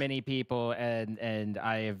for many people, and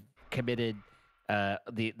I have committed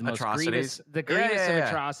the most grievous Atrocities? the grievous Yeah. of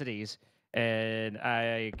atrocities, and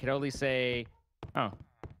I can only say, oh,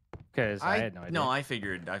 because I had no idea. No, I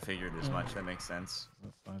figured as much. That makes sense.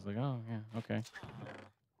 I was like, oh yeah, okay.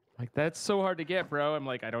 Like, that's so hard to get, bro. I'm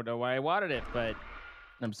like, I don't know why I wanted it, but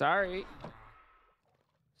I'm sorry. Still All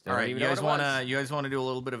don't right, you even know guys what it wanna do a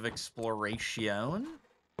little bit of exploration?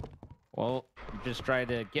 Well, I'm just trying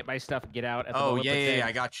to get my stuff and get out. At the Oh moment, but yeah, then-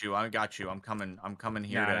 I got you. I'm coming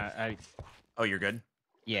here Nah, to. Oh, you're good.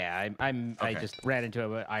 Yeah, I Okay. just ran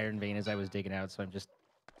into an iron vein as I was digging out, so I'm just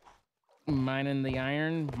mining the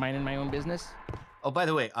iron, minding my own business. Oh, by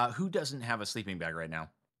the way, who doesn't have a sleeping bag right now?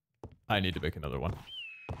 I need to make another one.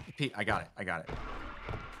 Pete, I got it.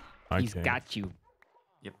 He's got you.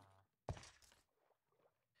 Yep.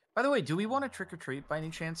 By the way, do we want to trick or treat by any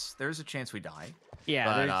chance? There's a chance we die. Yeah,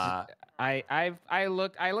 but, I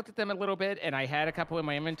looked at them a little bit, and I had a couple in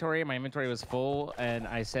my inventory. My inventory was full, and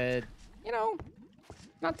I said,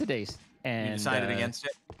 not today. And you decided against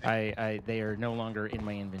it. They are no longer in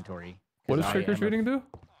my inventory. What does trick or treating do?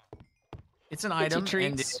 It's an item.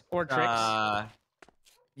 Treats and or tricks.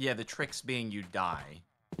 Yeah, the tricks being you die.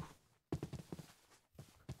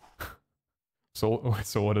 So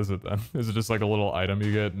what is it then? Is it just like a little item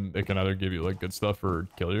you get, and it can either give you like good stuff or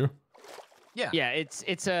kill you? Yeah. Yeah,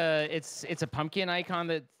 it's a pumpkin icon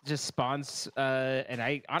that just spawns, and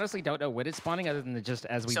I honestly don't know when it's spawning, other than just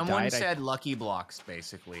as we Someone died. said lucky blocks,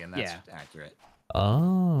 basically, and that's accurate.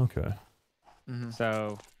 Oh, okay. Mm-hmm.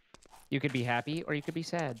 So you could be happy or you could be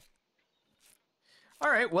sad. All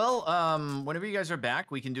right. Well, whenever you guys are back,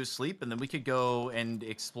 we can do sleep, and then we could go and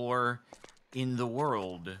explore in the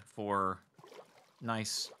world for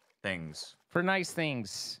nice things. For nice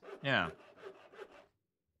things. Yeah.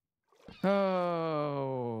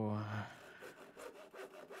 Oh,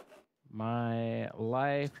 my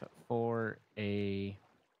life for a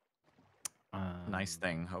Nice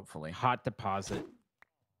thing, hopefully. hot deposit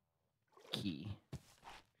key.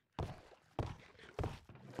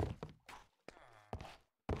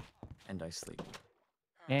 And I sleep.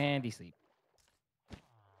 And he sleep.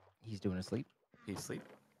 He's doing a sleep. Pete sleep.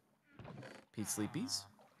 Pete sleepies.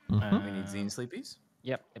 Mhm. We need Zine sleepies.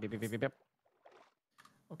 Yep. Yep.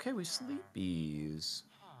 Okay, we sleepies.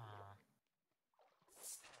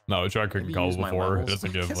 No, which I couldn't Maybe call use my before. It levels. doesn't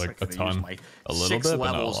I give guess I like a could've used ton. my A little 6 bit, but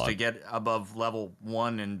not a levels lot. to get above level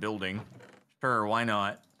 1 in building. Sure, why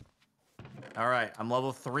not? All right, I'm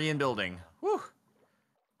level 3 in building. Whew.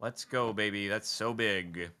 Let's go, baby. That's so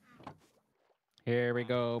big. Here we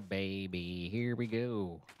go, baby. Here we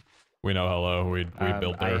go. We know hello. We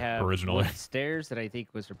built I there have originally. wood stairs that I think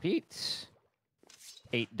was for Pete.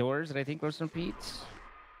 8 doors that I think was from Pete.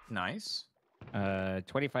 Nice.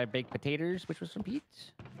 25 baked potatoes, which was from Pete.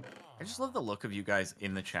 I just love the look of you guys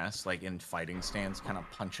in the chest, like in fighting stance, kind of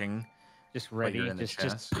punching. Just Like you're ready, in the just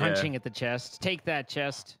chest, yeah. punching at the chest. Take that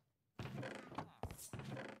chest.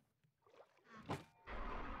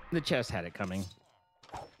 The chest had it coming.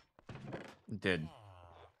 It did.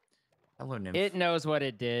 Hello, nymph. It knows what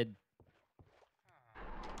it did.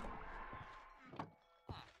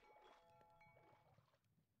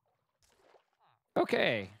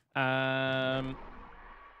 Okay. Am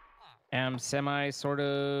semi sort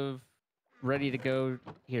of ready to go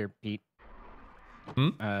here, Pete.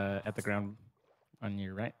 At the ground on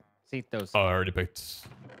your right. See those. Oh, I already picked.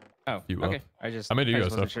 Oh, you okay. up. I just How many do you guys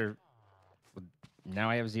wasn't have? sure. Now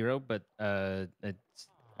I have 0, but I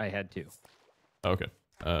had 2. Okay.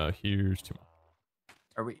 Here's 2 more.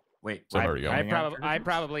 Are we? Wait. So I've already got them. I'm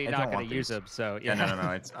probably I not don't going want to use these. them. So Yeah,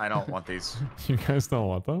 no. I don't want these. You guys don't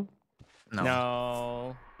want them? No.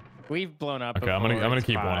 No, we've blown up. Okay, before. I'm gonna It's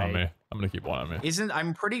keep one on fine. me. I'm gonna keep one on me.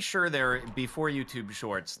 I'm pretty sure there before YouTube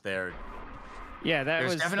Shorts there. Yeah,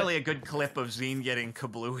 There's definitely a good clip of Zine getting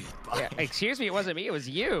kablooied by. Yeah, excuse me, it wasn't me. It was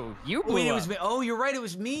you. You blew Wait, it up. was me. Oh, you're right. It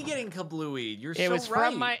was me getting kablooied. You're It so was right.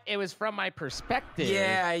 from my. It was from my perspective.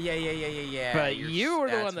 Yeah. But you were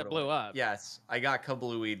the that's one that what it blew was. up. Yes, I got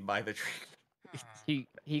kablooied by the tree.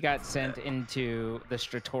 He got sent into the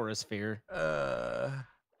stratosphere.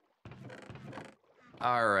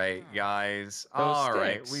 All right, guys. Those All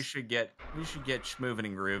right, sticks. we should get schmoovin'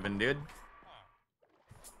 and grooving, dude.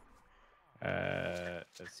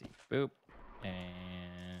 Let's see. Boop. And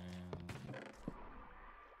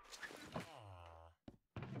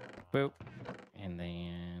boop. And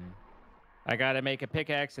then I gotta make a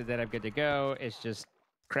pickaxe and then I'm good to go. It's just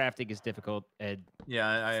crafting is difficult, Ed. Yeah,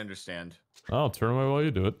 I understand. I'll turn away while you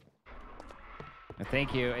do it.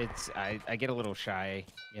 Thank you. It's I get a little shy,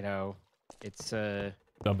 you know. It's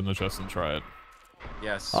Dump in the chest and try it.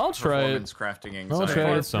 Yes. I'll try it. Performance crafting I'll anxiety.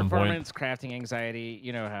 try it at some point. performance crafting anxiety.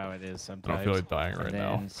 You know how it is I sometimes. don't feel like dying right And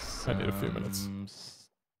now. then I need a few minutes. some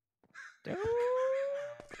stone.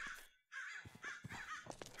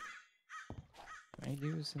 Can I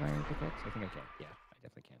use an iron pickaxe? I think I can. Yeah, I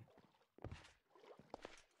definitely can.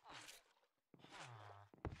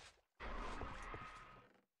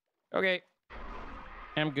 Okay.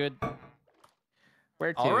 I'm good.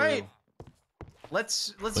 Where to? All right.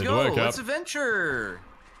 Let's Lead go. the way, Cap. Let's adventure.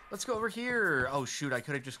 Let's go over here. Oh shoot, I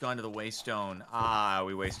could have just gone to the waystone. Ah,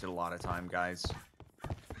 we wasted a lot of time, guys.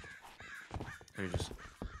 Could have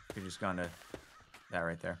just gone to that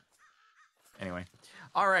right there. Anyway.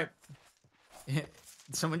 All right.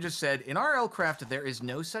 Someone just said, in rlcraft, there is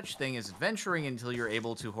no such thing as adventuring until you're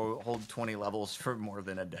able to hold 20 levels for more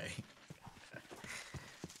than a day.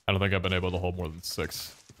 I don't think I've been able to hold more than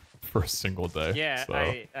 6 for a single day. Yeah, so.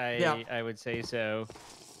 I would say so.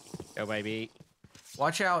 Go, baby.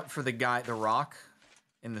 Watch out for the rock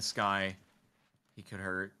in the sky. He could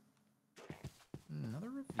hurt. Another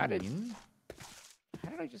ravine. How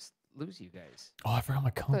did I just lose you guys? Oh, I forgot my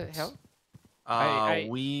compass. What the hell?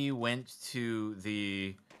 We went to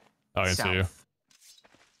the Oh, I can south. see you. Can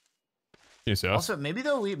you see us? Also, maybe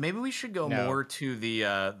we should go No. more to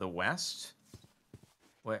the west.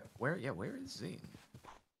 Where is Zine?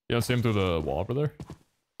 You don't see him through the wall over there?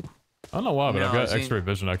 I don't know why, but I've No, got Zine- X-ray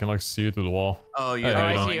vision. I can like see you through the wall. Oh, Hey, you're how Oh, you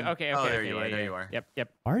I doing? see you. Okay, Oh, okay. there okay, you are. yeah, There yeah. you are.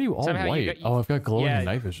 Yep. Why are you all Somehow you white? got- you- Oh, I've got glowing Yeah,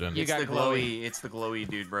 night vision. you It's got the glowy. glowy. It's the glowy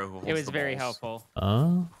dude, bro. Who holds It was the very balls.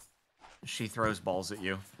 helpful. She throws balls at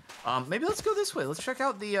you. Maybe let's go this way. Let's check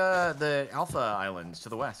out the Alpha Islands to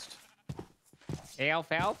the west. Hey,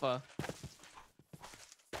 alfalfa.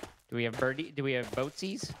 Do we have birdie? Do we have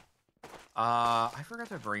boatsies? I forgot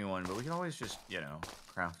to bring one, but we can always just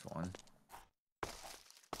craft one.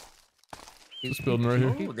 This building right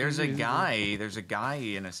here. Oh, there's a guy. There's a guy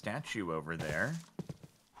in a statue over there.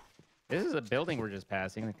 This is a building we're just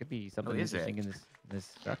passing. There could be something is interesting in this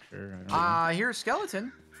structure. I don't know. Here's a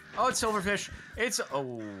skeleton. Oh, it's silverfish. It's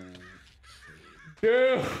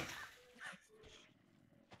Yeah.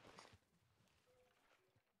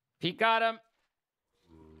 Pete got him.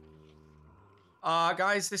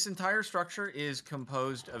 Guys, this entire structure is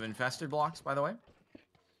composed of infested blocks, by the way.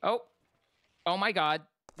 Oh my God.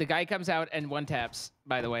 the guy comes out and one taps.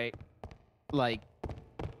 By the way, like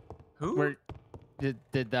Who? we're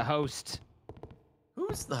the host.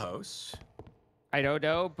 Who's the host? I don't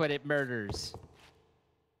know, but it murders.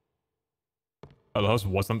 Oh, the host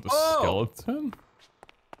wasn't the skeleton?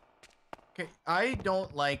 Okay, I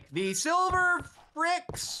don't like the silver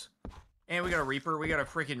bricks. And we got a Reaper. We got a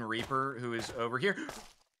freaking Reaper who is over here.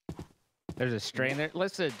 There's a strain there.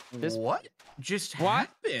 Listen, this What just What?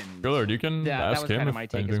 happened? Gillard, you can that ask was him kind of if my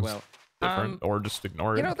take as anything's well. different, or just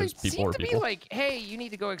ignore You it know, they because people seem are to be people. like, "Hey, you need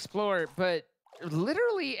to go explore," but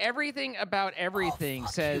literally everything about everything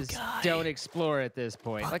says don't explore at this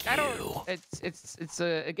point. Like I don't. It's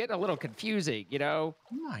getting a little confusing, you know.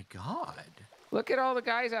 Oh my god. Look at all the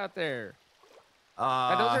guys out there.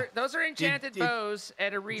 And those are enchanted did- bows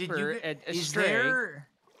and a Did Reaper you and a is stray. there?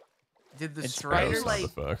 Did the And stray spiders. like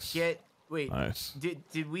Sound effects. get? Wait. Nice.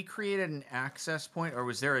 Did we create an access point, or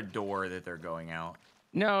was there a door that they're going out?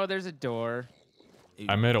 No, there's a door.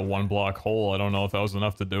 I made a 1-block hole. I don't know if that was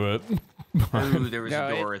enough to do it. Ooh, there was No,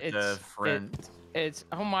 a door at the it's- front. It's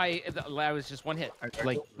oh my! That was just one hit. gotta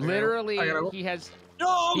Like go, I gotta go, literally, I gotta go. he has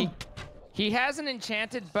No! he has an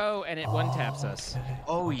enchanted bow and it one taps us.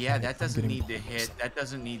 Oh yeah, that doesn't need to hit. That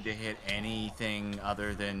doesn't need to hit anything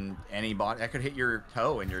other than any bot. That could hit your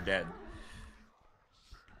toe and you're dead.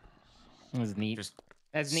 It was neat. Just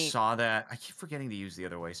That's neat. saw that. I keep forgetting to use the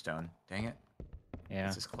other way stone. Dang it. Yeah,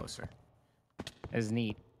 This is closer. it's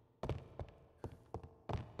neat.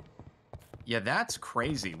 Yeah, that's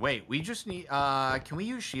crazy. Wait, we just need. Can we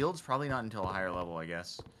use shields? Probably not until a higher level, I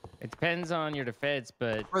guess. It depends on your defense,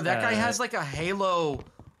 but Bro, that guy has like a halo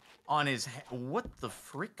on his. What the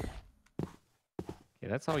frick? yeah,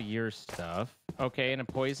 that's all your stuff. Okay, and a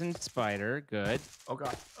poisoned spider. Good. Oh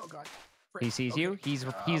god. Oh god. Frick. He sees Okay. you. He's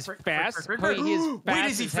Frick, fast. frick, Oh, frick, he is frick. fast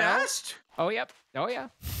Wait, is he as hell. fast? Oh yep. Oh yeah.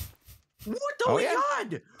 What the Oh, yeah.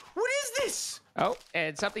 god? What is this? Oh,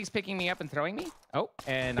 and something's picking me up and throwing me. Oh,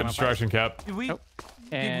 and Good I'm on fire. distraction cap. Did we? Nope.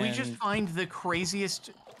 Did we just And, find the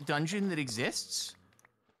craziest dungeon that exists?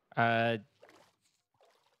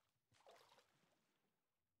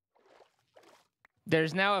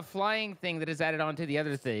 There's now a flying thing that is added onto the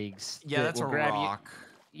other things. Yeah, that that's a will grab you. rock.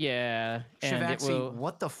 Yeah, and it Shivaxi, will.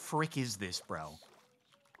 what the frick is this, bro?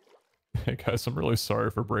 Hey guys, I'm really sorry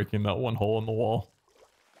for breaking that one hole in the wall.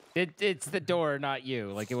 It's the door, not you.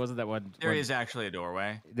 Like it wasn't that one. There is actually a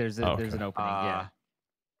doorway. There's Oh, there's an okay. opening. Yeah.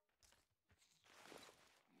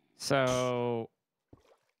 So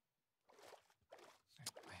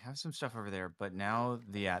I have some stuff over there, but now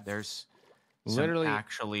there's Literally some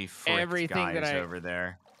actually frick everything guys that over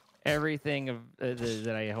there. everything of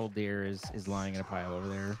that I hold dear is lying in a pile over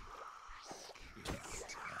there.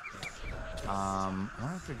 I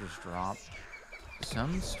wonder if I just drop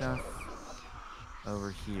some stuff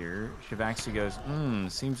over here. Shivaxi goes,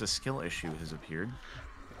 seems a skill issue has appeared.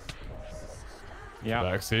 Yeah.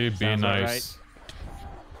 Baxi, be Sounds about nice.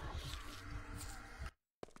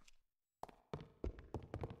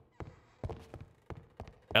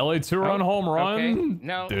 LA2 run home run? okay.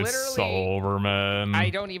 No, It's so literally, over, man. I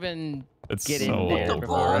don't even It's get so in there over. The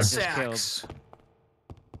before ball I just killed. sacks.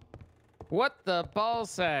 What the ball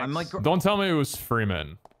sacks? I'm like, Don't tell me it was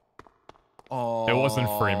Freeman. oh, It wasn't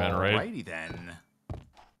Freeman, right? Righty then.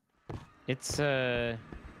 it's the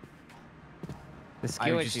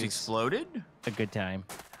skill I just issue's exploded. a good time.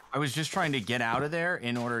 I was just trying to get out of there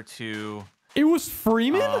in order to, It was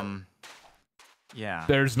Freeman? yeah.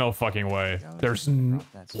 There's no fucking way. Go, There's drop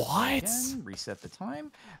that stuff what? again, reset the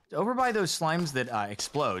time. Over by those slimes that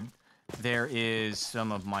explode, there is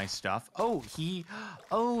some of my stuff. Oh,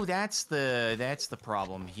 that's the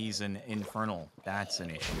problem. He's an infernal. That's an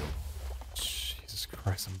issue. Jesus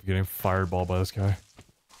Christ, I'm getting fireball by this guy.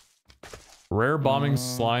 Rare bombing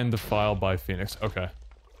slime defiled by Phoenix. Okay.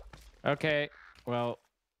 Okay, well,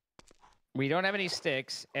 we don't have any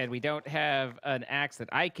sticks, and we don't have an axe that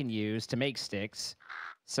I can use to make sticks.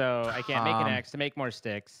 So I can't make an axe to make more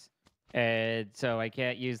sticks. And so I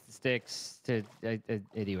can't use the sticks to...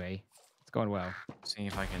 anyway, it's going well. See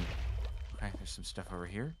if I can. Okay, there's some stuff over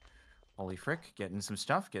here. Holy frick, getting some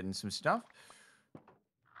stuff.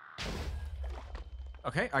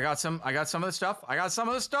 Okay, I got some of the stuff.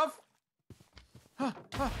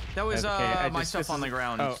 That was Okay, my stuff on the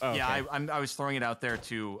ground. Oh, Yeah, okay. I was throwing it out there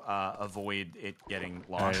to avoid it getting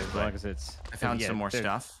All right, lost. as but long as it's... I found yeah, some more there-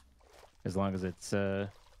 stuff. As long as it's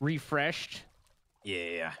refreshed.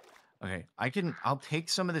 Yeah. Okay, I'll take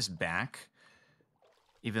some of this back.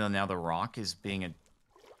 Even though now the rock is being an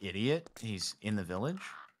idiot. He's in the village.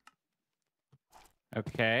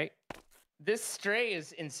 Okay. This stray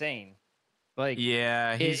is insane. Like,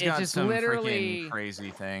 Yeah, he's it's got just some literally- freaking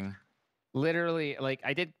crazy thing. Literally, like,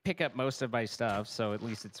 I did pick up most of my stuff, so at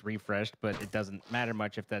least it's refreshed, but it doesn't matter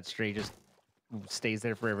much if that stray just stays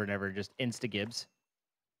there forever and ever, just insta-gibs.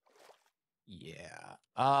 Yeah.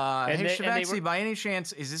 And Hey, they Shavaxi, by any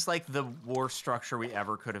chance, is this like the worst structure we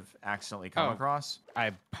ever could have accidentally come Oh. across?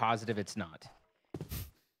 I'm positive it's not.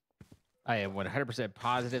 I am 100%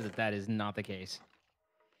 positive that that is not the case.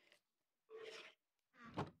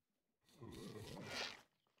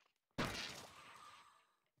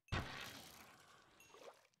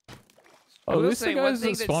 Oh, at least the guys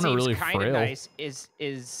that spawn are really kind of frail. nice is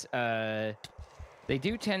they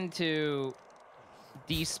do tend to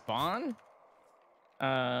despawn.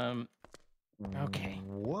 Okay.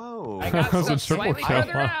 Whoa. I got That was a stuff triple slightly kill.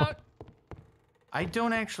 further out. I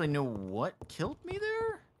don't actually know what killed me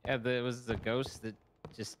there. Yeah, there was the ghost that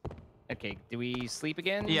just. Okay, do we sleep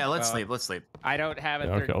again? Yeah, let's sleep. Let's sleep. I don't have a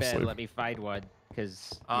Yeah, okay, third I'll bed. sleep. Let me find one,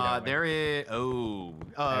 because There is. Oh,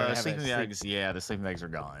 I don't have a sleeping sleep- bags. Yeah, the sleeping bags are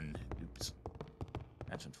gone. Oops.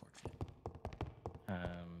 That's unfortunate.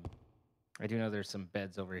 I do know there's some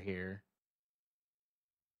beds over here.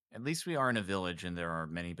 At least we are in a village and there are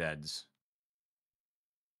many beds.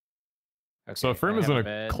 Okay, So Freem is in a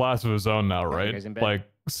bed. class of his own now, you right? guys in bed?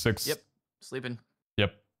 Like 6. Yep. Sleeping.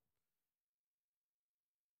 Yep.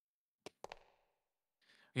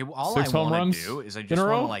 Okay, well, all 6 I home want runs to do is I in just a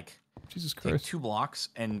want row? to like Jesus take Christ. 2 blocks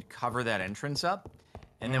and cover that entrance up,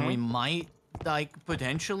 and then we might like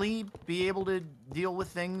potentially be able to deal with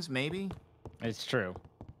things. Maybe. It's true.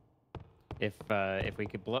 If we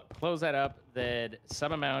could close that up, then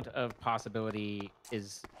some amount of possibility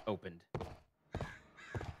is opened. All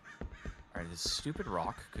right, this stupid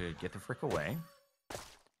rock could get the frick away.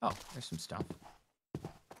 Oh, there's some stuff.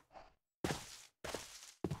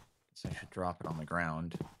 Guess I should drop it on the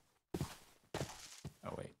ground.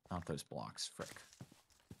 Oh wait, not those blocks, frick.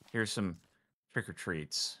 Here's some trick or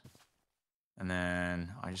treats, and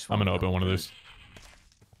then I just. I'm want gonna open one of these.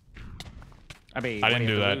 I mean, I didn't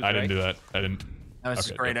do that. lose, I didn't right? do that. I didn't. That was a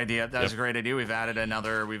Okay, great yep. idea. That was a great idea. We've added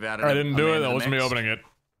another. We've added. I didn't a do man it. in That the wasn't me mix. opening it.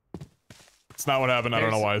 It's not what happened. I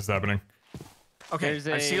don't know There's- why it's happening. Okay, There's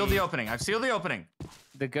I've sealed the opening. I've sealed the opening.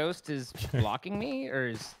 The ghost is blocking me, or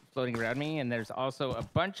is floating around me, and there's also a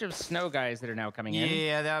bunch of snow guys that are now coming in.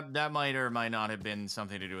 Yeah, that might or might not have been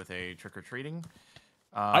something to do with a trick or treating.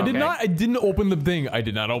 I did not. I didn't open the thing. I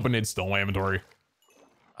did not open it. It's still in my inventory.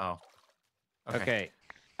 Oh. Okay.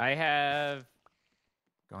 I have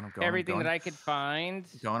Going, I'm going, everything I'm going. that I could find.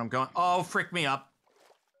 I'm going. Oh, frick me up.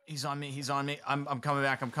 He's on me. He's on me. I'm coming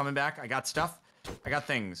back. I'm coming back. I got stuff. I got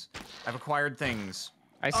things. I've acquired things.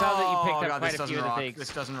 I saw that you picked up God, quite this a few doesn't of the rock. things.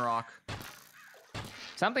 This doesn't rock.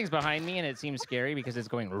 Something's behind me, and it seems scary because it's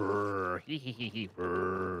going. "Rrrr, hee hee hee hee,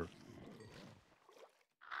 rrrr."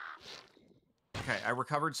 Okay, I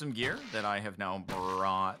recovered some gear that I have now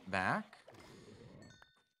brought back.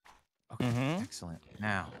 Okay, excellent.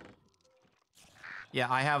 Now,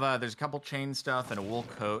 yeah, I have there's a couple chain stuff and a wool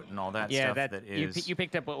coat and all that Yeah, stuff that is. you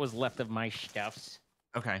picked up what was left of my stuffs.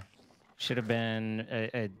 Okay. Should have been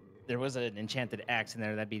there was an enchanted axe in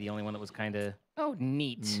there. That'd be the only one that was kind of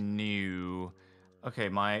neat. New. Okay,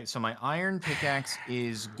 my iron pickaxe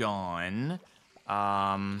is gone.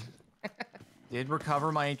 Did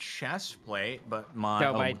recover my chest plate, but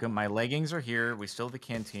my leggings are here. We still have the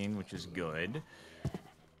canteen, which is good.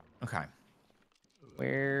 Okay.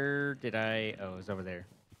 Where did I? Oh, it was over there.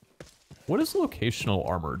 What does locational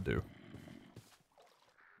armor do?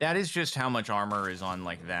 That is just how much armor is on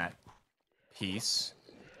like that piece.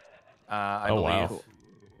 I believe. Wow.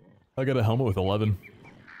 I got a helmet with 11.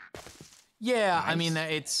 Yeah, I mean,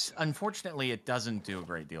 it's unfortunately it doesn't do a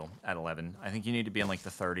great deal at 11. I think you need to be in like the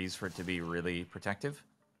 30s for it to be really protective.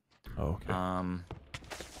 Oh, okay.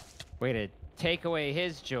 Way to take away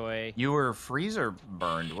his joy. You were freezer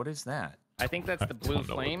burned. What is that? I think that's the blue I don't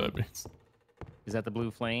know flame. what that means. Is that the blue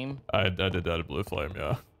flame? I did that at blue flame,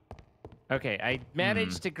 yeah. Okay, I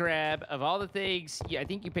managed to grab of all the things. Yeah, I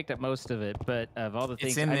think you picked up most of it, but of all the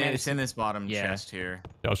things, It's in this bottom chest here.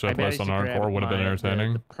 Y'all should have managed less on to our grab core. Would have been the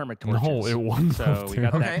entertaining. permatorches. No, it wouldn't So have, we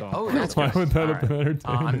got dude. that Okay. going. Oh, that's Why good. would that All have been right.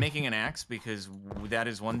 entertaining? I'm making an axe because that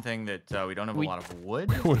is one thing that we don't have a lot of wood.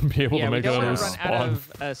 Wouldn't be able Yeah, to we make it don't out want of to the run out spawn.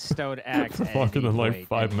 of a stone axe. at Fucking any in, like, point,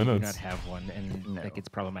 5 and we minutes. do not have one, and that gets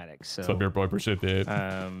problematic. So, What's up, your boy? Appreciate the 8.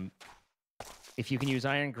 if you can use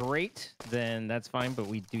iron, great. Then that's fine. But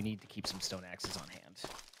we do need to keep some stone axes on hand.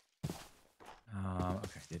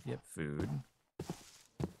 Okay, did get food.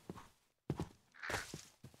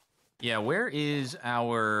 Yeah, where is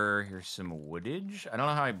our... Here's some woodage. I don't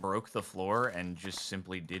know how I broke the floor and just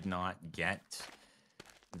simply did not get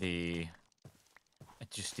the... I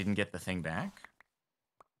just didn't get the thing back.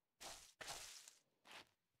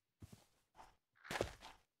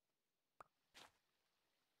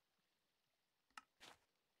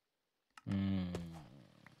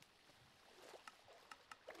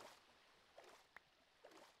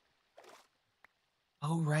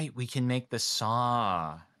 Oh, right. We can make the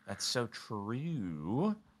saw. That's so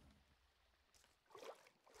true.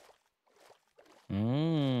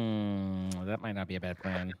 That might not be a bad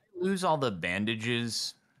plan. Lose all the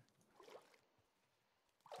bandages.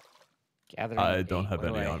 Gathering I don't 8. have What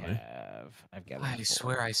do any I on me. have? I've gathered I 4.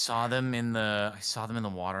 swear I saw them in the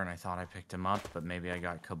water and I thought I picked them up, but maybe I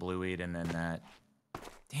got kablooied and then that.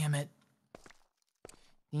 Damn it.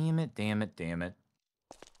 Damn it, damn it, damn it.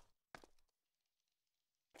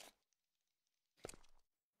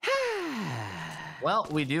 Well,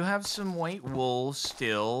 we do have some white wool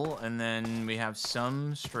still, and then we have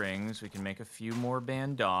some strings. We can make a few more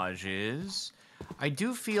bandages. I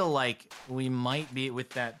do feel like we might be,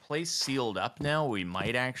 with that place sealed up now, we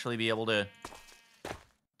might actually be able to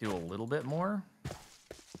do a little bit more.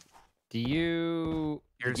 Here's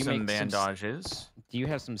some bandages. Do you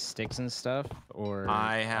have some sticks and stuff, or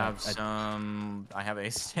I have I have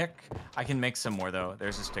a stick. I can make some more though.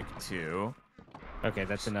 There's a stick too. Okay,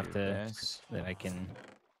 that's enough that I can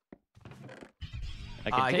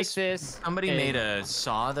take this. Somebody made a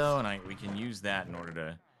saw though, and we can use that in order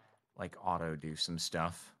to like auto do some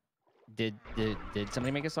stuff. Did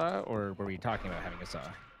somebody make a saw, or were we talking about having a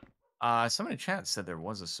saw? Someone in chat said there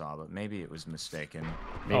was a saw, but maybe it was mistaken.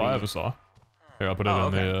 Maybe. Oh, I have a saw. Here, I'll put it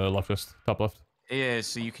in the leftist, top left. Yeah,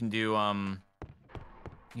 so you can do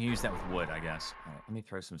you use that with wood, I guess. All right, let me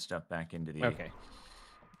throw some stuff back into the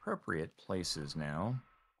appropriate places now.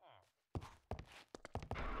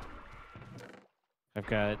 I've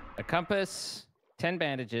got a compass, 10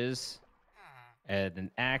 bandages, and an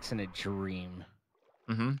axe and a dream.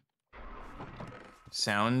 Mm-hmm.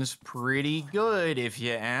 Sounds pretty good if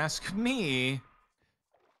you ask me.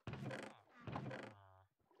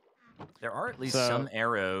 There are at least some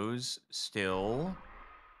arrows still.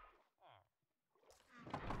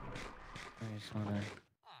 I just wanna...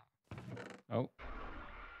 Oh.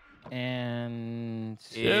 And...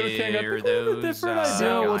 Yeah, we can't get those different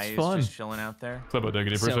idea what's fun. Just chilling out there. What's up,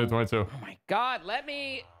 Diggity? Appreciate 22. Oh my god, let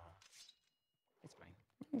me... It's fine.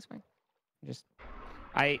 It's fine. Just...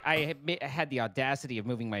 I had the audacity of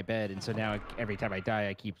moving my bed, and so now every time I die,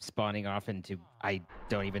 I keep spawning off into... I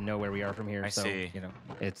don't even know where we are from here. I see. You know,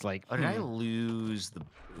 it's like... Oh, did I lose the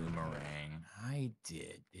boomerang? I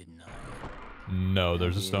did, didn't I? No,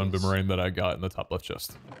 there's a stone boomerang that I got in the top left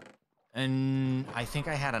chest. And I think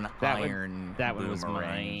I had an iron that one was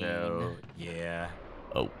boomerang, mine. though. Yeah.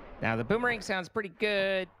 Oh. Now, the boomerang sounds pretty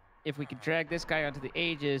good. If we could drag this guy onto the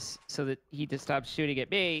Aegis so that he just stops shooting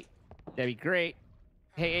at me, that'd be great.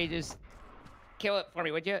 Hey, Aegis, kill it for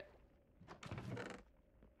me, would you?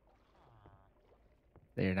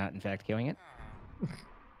 They're not, in fact, killing it.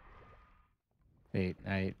 Wait,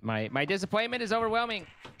 my disappointment is overwhelming.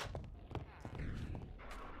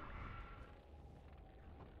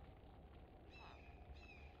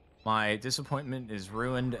 My disappointment is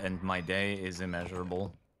ruined, and my day is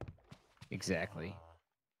immeasurable. Exactly.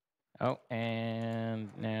 Oh, and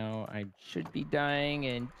now I should be dying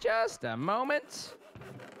in just a moment.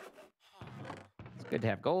 It's good to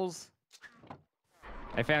have goals.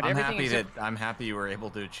 I found everything. I'm happy you were able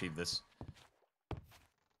to achieve this.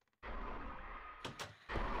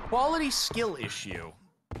 Quality skill issue.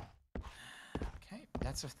 Okay,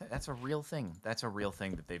 that's a real thing. That's a real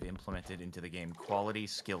thing that they've implemented into the game. Quality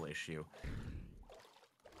skill issue.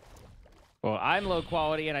 Well, I'm low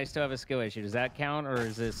quality and I still have a skill issue. Does that count, or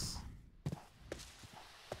is this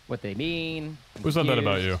what they mean? Who said that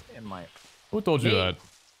about you? Who told you that?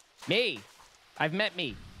 Me. I've met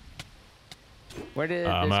me. Where did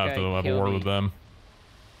I'm this gonna have guy to have a kill war me? with them.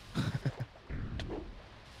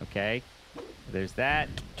 Okay. There's that.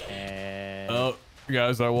 And... Oh,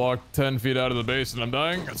 guys, I walked 10 feet out of the base and I'm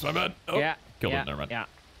dying. That's my bad. Oh, yeah. Killed him. Never mind. Yeah.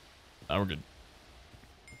 Now we're good.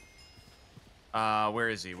 Where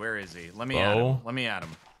is he? Where is he? Let me at him. Let me at him.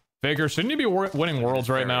 Faker, shouldn't you be winning worlds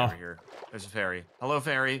right now? Over here. There's a fairy. Hello,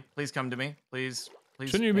 fairy. Please come to me. Please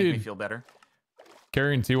Shouldn't you make be me feel better.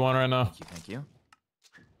 Carrying T1 right now? Thank you.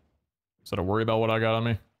 Instead of worry about what I got on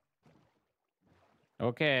me.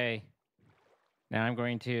 Okay. Now I'm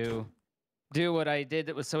going to do what I did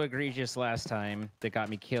that was so egregious last time that got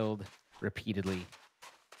me killed repeatedly.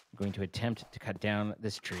 I'm going to attempt to cut down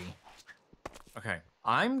this tree. Okay.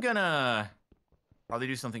 I'm gonna probably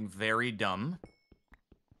do something very dumb.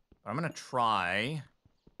 I'm gonna try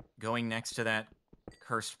going next to that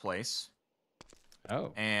cursed place.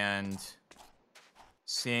 Oh. And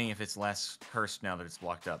seeing if it's less cursed now that it's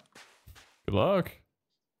blocked up. Good luck.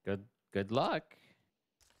 Good luck.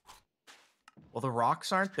 Well, the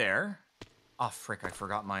rocks aren't there. Oh, frick, I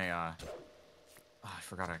forgot my, I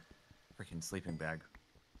forgot a freaking sleeping bag.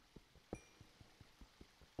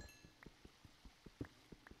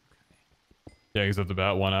 Gangs at the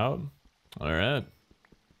bat, one out. All right.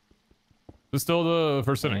 This is still the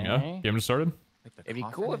first inning, yeah? Okay. Game just started? Like the It'd be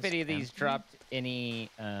coffin cool if is any of these empty? dropped any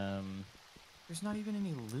There's not even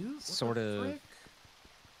any loot? What sort the of- frick?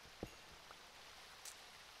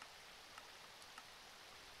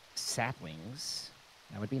 saplings.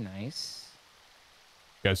 That would be nice.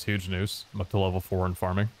 Guys, huge news. I'm up to level 4 in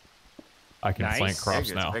farming. I can plant Nice. crops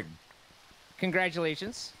Big, it's now. big.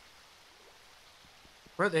 Congratulations.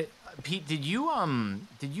 Bro, Pete, did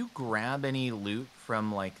you grab any loot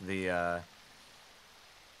from like the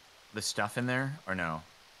stuff in there or no?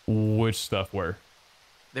 Which stuff where?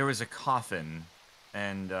 There was a coffin,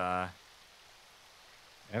 and I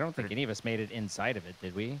don't think any of us made it inside of it,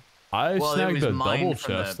 did we? I Well, it snagged was a mined double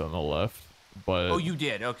from chest the- on the left, but... oh, you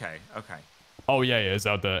did. Okay, okay, Oh, yeah, yeah. Is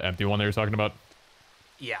that the empty one that you're talking about?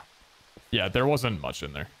 yeah. Yeah, there wasn't much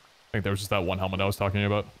in there. I think there was just that one helmet I was talking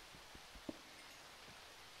about.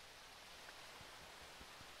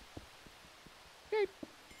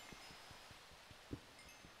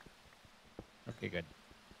 Okay, good.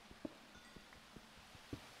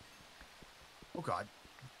 Oh God.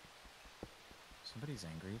 Somebody's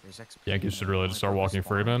angry. There's XP. Yankees in should the really just start Purple walking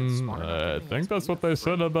Spawn. Freeman. Spawn not I giving think XP, that's what they the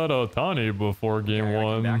said frick? about Otani before game Okay, I come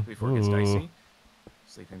one. back before it gets Ooh. dicey.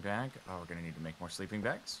 Sleeping bag. Oh, we're gonna need to make more sleeping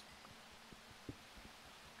bags.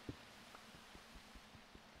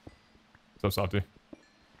 So softy.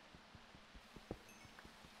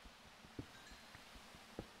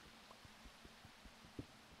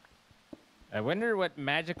 I wonder what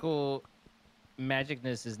magicness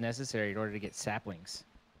is necessary in order to get saplings.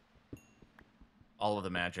 All of the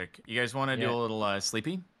magic. You guys want to do Yeah. a little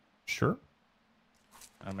sleepy? Sure.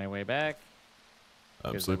 On my way back,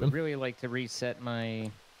 I'm 'cause I sleeping. would really like to reset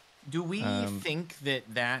my. Do we think that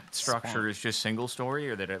that structure spawn. is just single story,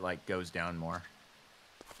 or that it like goes down more?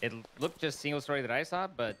 It looked just single story that I saw,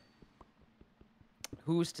 but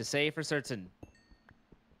who's to say for certain?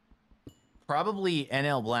 Probably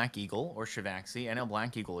NL Black Eagle or Shivaxi. NL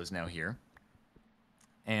Black Eagle is now here,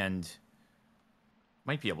 and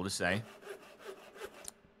might be able to say.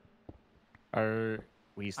 Are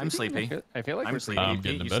we? Sleeping? I'm sleepy. I feel like I'm we're sleepy. sleeping. I'm Pete,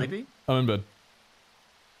 getting you in bed. sleepy? I'm in bed.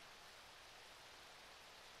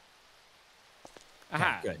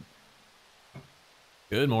 Aha. Good.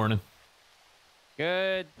 Good morning.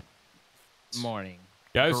 Good morning.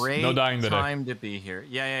 Guys, Great no dying today. time to be here.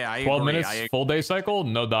 Yeah, I 12 agree. minutes, full day cycle,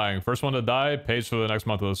 no dying. First one to die pays for the next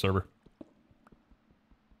month of the server.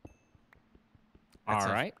 That's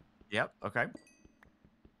All a- right. Yep. Okay.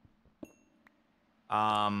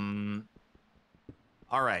 All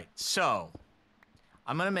right. So,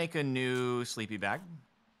 I'm gonna make a new sleepy bag,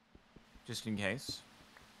 just in case.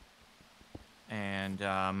 And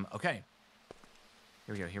okay.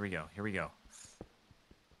 Here we go.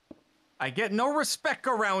 I get no respect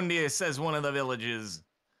around here, says one of the villages.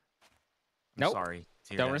 I'm Nope. sorry. to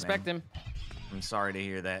hear Don't that, respect man. him. I'm sorry to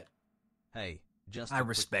hear that. Hey, just I a quick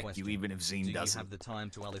respect question. you even if Zine Do you doesn't. have the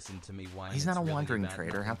time to listen to me whine? He's It's not a really wandering about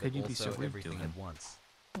trader. nothing, How could but you be so also rude to everything him? at once?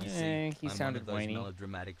 You Eh, see, he I'm one sounded of those whiny.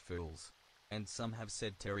 melodramatic fools. And some have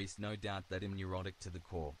said Terry's no doubt that I'm neurotic to the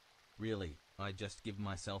core. Really, I just give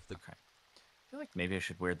myself the I feel like maybe I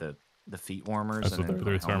should wear the feet warmers That's and what then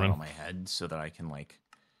they're put a helmet determined. on my head so that I can like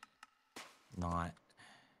not.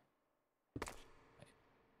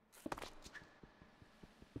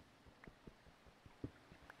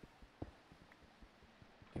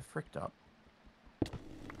 Get fricked up.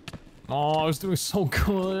 Oh, I was doing so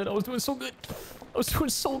good. I was doing so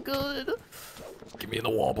good. Get me in the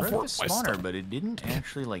wall I read before the my spawner, stuff. but it didn't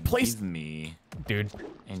actually like Place- give me Dude,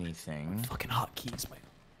 anything. fucking hotkeys, man.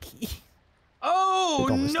 Key. Oh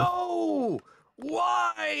Take all this no!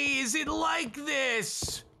 Why is it like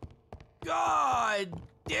this? God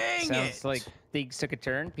dang Sounds it! like things took a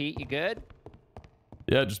turn. Pete, you good?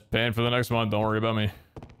 Yeah, just paying for the next one. Don't worry about me.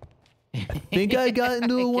 Think I got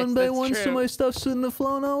into a guess one by that's one, so true. my stuff shouldn't have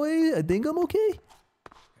flown away. I think I'm okay.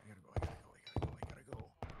 I gotta go.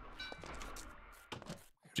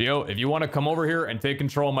 Gio, if you want to come over here and take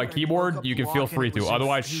control of my keyboard, you can feel free to.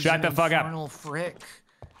 Otherwise, shut the fuck up. Frick.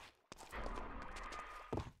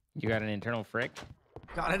 You got an internal frick?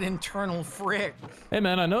 Got an internal frick. Hey,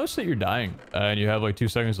 man, I noticed that you're dying, and you have like 2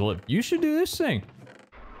 seconds to live. You should do this thing.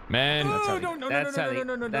 Man, That's how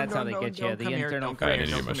they get you. The internal I frick. need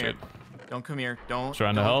to do my Don't come here. shit. Don't come here. Don't.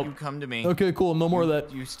 Trying to don't help. You come to me. Okay, cool. No more of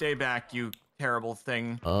that. You stay back. You terrible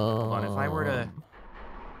thing. Hold on. If I were to.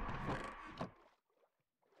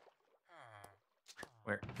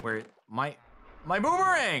 Where my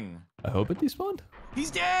boomerang? I hope it despawned.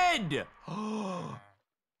 He's dead. Oh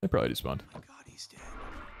They probably despawned. my God, he's dead.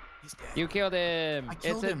 He's dead. You killed him. I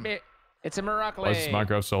killed him. It's a Miracle. Why is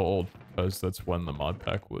Minecraft so old? Because that's when the mod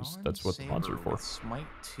pack was. Arm That's what the mods are saber for. with Smite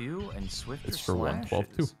 2 and Swifter It's for 1.12 too.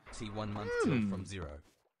 slashes. See 1 month till from 0.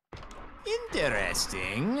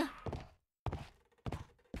 Interesting.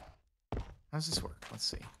 How does this work? Let's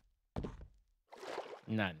see.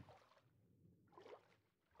 None.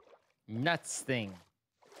 Nuts thing.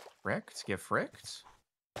 Fricked? Get fricked?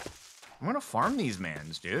 I'm gonna farm these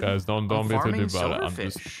mans, dude. Guys, don't be too farming about it.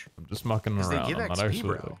 silverfish. I'm just mucking 'Cause they around. give I'm not XP,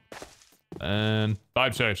 actually. bro. And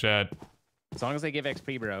vibe check, chat. As long as they give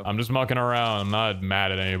XP, bro. I'm just mucking around. I'm not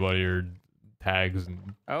mad at anybody or tags.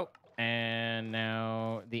 And Oh, and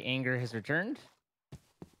now the anger has returned.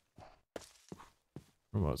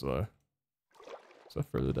 where was I? Is that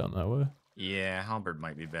further down that way? Yeah, halberd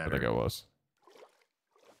might be I better. think I was.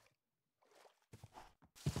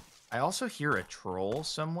 I also hear a troll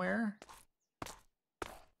somewhere.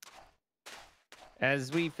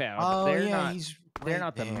 As we found, Oh they're yeah, not. he's They're right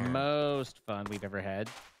not the there. most fun we've ever had.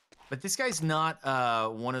 But this guy's not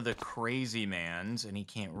one of the crazy mans, and he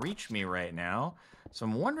can't reach me right now. So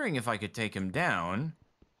I'm wondering if I could take him down.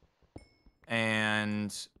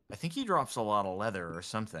 And I think he drops a lot of leather or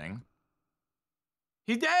something.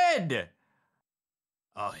 He dead!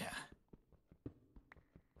 Oh, yeah.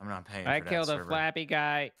 I'm not paying I for that killed a server. flappy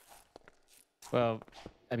guy. Well,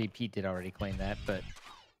 I mean, Pete did already claim that, but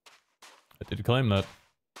I did claim that.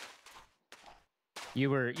 you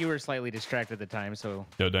were slightly distracted at the time, so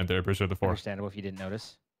Yo, Dante, I appreciate the 4. understandable if you didn't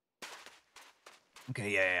notice. Okay,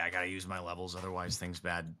 yeah, I gotta use my levels, otherwise things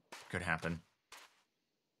bad could happen.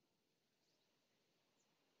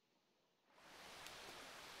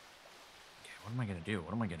 Okay, what am I gonna do?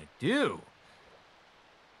 What am I gonna do?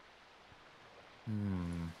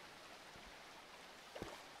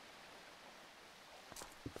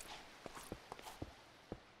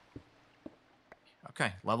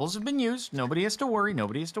 Okay, levels have been used. Nobody has to worry.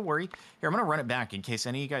 Nobody has to worry. Here, I'm gonna run it back in case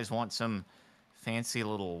any of you guys want some fancy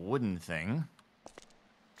little wooden thing.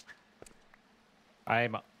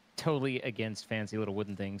 I'm totally against fancy little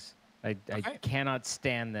wooden things. I Okay. cannot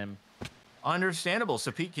stand them. Understandable.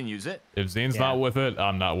 So Pete can use it. If Zine's Yeah. not with it,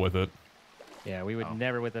 I'm not with it. Yeah, we would Oh.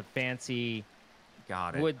 never with a fancy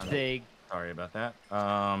Got it. wood I'm thing. sorry about that.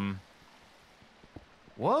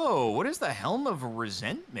 Whoa! What is the Helm of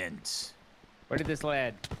Resentment? Where did this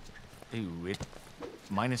lad? Ooh, it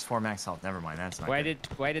 -4 max health. Never mind. That's not Why good.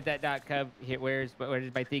 did that dot cub hit? Where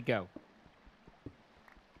did my thing go?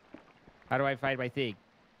 How do I find my thing?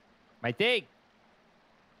 My thing.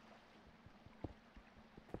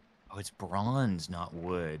 Oh, it's bronze, not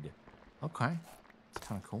wood. Okay, that's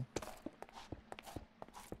kind of cool.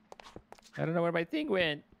 I don't know where my thing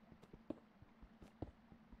went.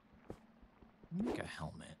 Make a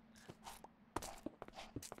helmet.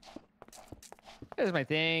 There's my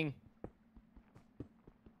thing.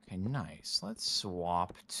 Okay, nice. Let's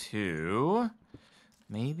swap to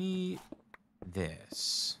maybe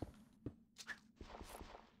this.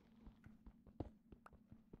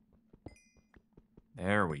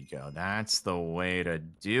 There we go. That's the way to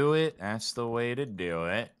do it. That's the way to do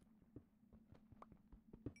it.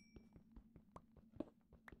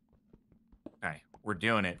 Okay, we're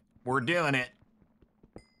doing it. We're doing it.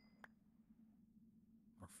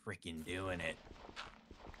 We're freaking doing it.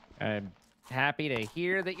 I'm happy to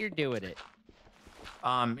hear that you're doing it.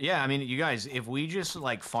 Yeah, I mean, you guys, if we just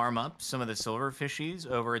like farm up some of the silver fishies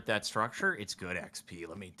over at that structure, it's good XP.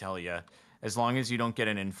 Let me tell you, as long as you don't get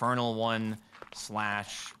an infernal one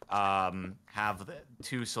slash have the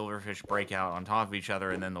 2 silverfish break out on top of each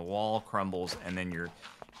other, and then the wall crumbles, and then you're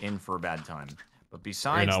in for a bad time. But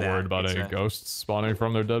besides You're not that, worried about it's any ghosts spawning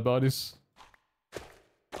from their dead bodies?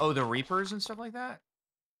 Oh, the reapers and stuff like that.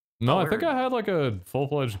 No, Oh, I think where? I had like a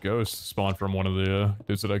full-fledged ghost spawn from one of the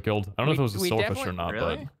dudes that I killed. I don't know if it was a We silverfish or definitely- not,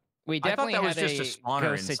 Really? We I thought definitely that was had just a spawner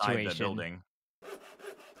ghost inside situation. the building.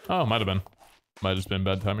 but oh, might have been. Might have just been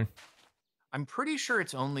bad timing. I'm pretty sure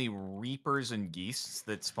it's only reapers and geese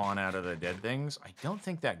that spawn out of the dead things. I don't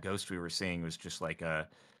think that ghost we were seeing was just like a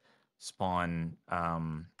spawn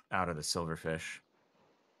out of the silverfish.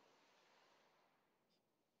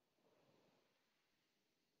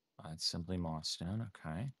 It's simply moss stone.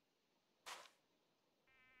 Okay.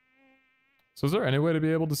 So is there any way to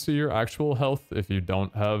be able to see your actual health if you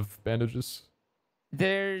don't have bandages?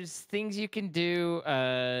 There's things you can do.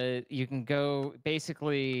 You can go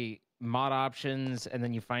basically mod options, and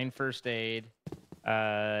then you find first aid,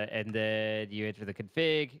 and then you enter the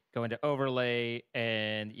config, go into overlay,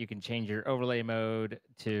 and you can change your overlay mode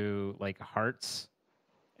to like hearts,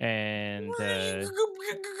 and Oh God.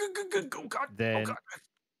 then Oh God.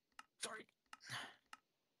 Sorry.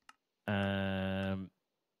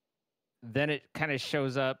 then it kind of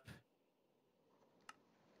shows up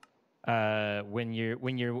when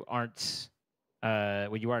you aren't at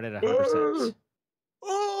 100%.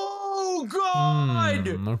 Oh God!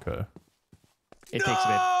 Okay. It takes a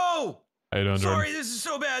bit. No! How you doing, Jordan? Sorry, this is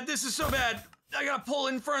so bad. This is so bad. I gotta pull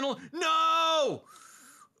infernal. No!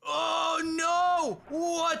 Oh no!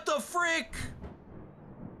 What the frick?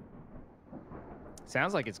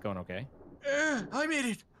 Sounds like it's going okay. I made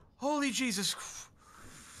it. Holy Jesus.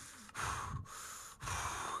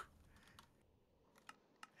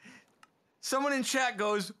 Someone in chat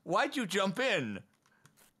goes, "Why'd you jump in?"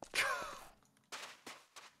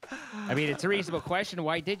 I mean, it's a reasonable question.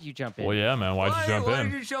 Why did you jump in? Well, yeah, man. Why'd you jump Why in?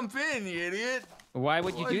 did you jump in, you idiot? Why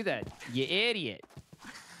would you do that? You idiot.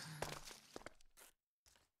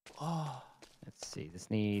 Oh. Let's see. This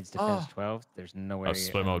needs defense 12. There's nowhere. That's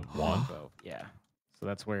split mode 1. 12. Yeah. So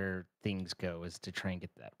that's where things go, is to try and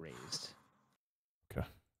get that raised. Okay.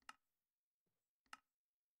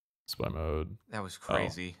 Split mode. That was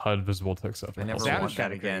crazy. HUD visible text after. I never That want was that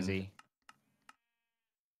kind of again. crazy.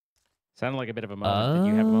 Sounded like a bit of a moment.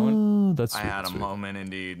 Did you have a moment? That's I sweet, had a sweet. moment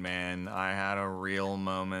indeed, man. I had a real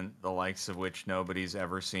moment, the likes of which nobody's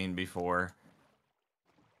ever seen before.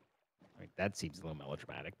 I mean, that seems a little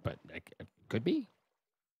melodramatic, but it could be.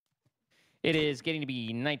 It is getting to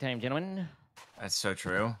be nighttime, gentlemen. That's so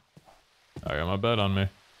true. I got my bed on me.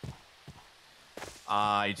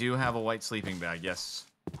 I do have a white sleeping bag, yes.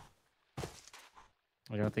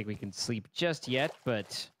 I don't think we can sleep just yet,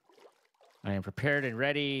 but I am prepared and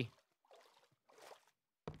ready.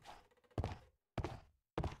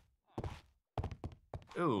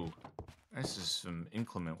 Ooh, this is some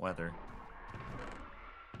inclement weather.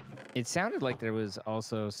 It sounded like there was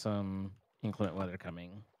also some inclement weather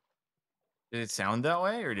coming. Did it sound that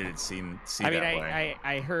way, or did it seem I mean, that way?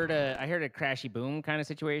 I heard a crashy boom kind of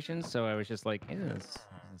situation, so I was just like, this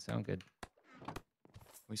doesn't sound good.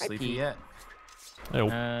 We Hi, sleepy Pete. yet? Hey,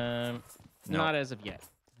 No. Not as of yet,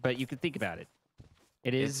 but you could think about it.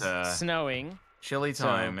 It is It's, snowing. Chilly So-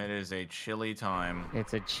 time. It is a chilly time.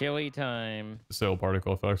 It's a chilly time. Sail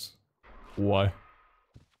particle effects. Why?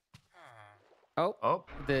 Oh, Oh,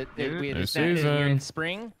 we're in season.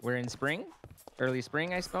 spring. We're in spring, early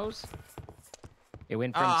spring, I suppose. It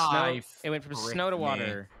went from Ah, snow. you It went from fricked snow to me.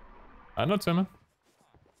 water. I know, Timon.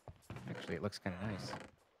 Actually, it looks kind of nice.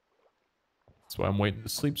 That's why I'm waiting to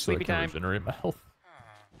sleep so Sleepy I can time. regenerate my health.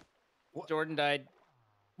 Jordan died.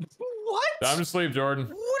 what? Time to sleep, Jordan.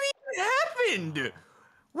 What even happened?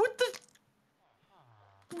 What the?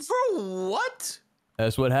 For what?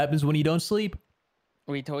 That's what happens when you don't sleep.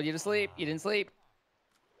 We told you to sleep. You didn't sleep.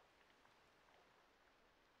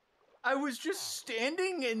 I was just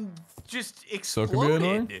standing and just So it can be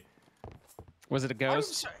annoying? exploded. Was it a I'm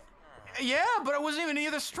ghost? sorry. Yeah, but I wasn't even near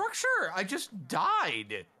the structure. I just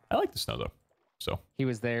died. I like the snow though. So He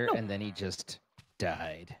was there, and then he just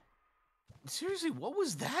died. Seriously, what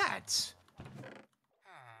was that?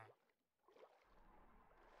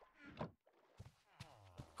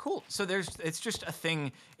 Cool. So it's just a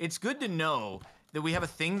thing. It's good to know that we have a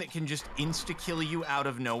thing that can just insta-kill you out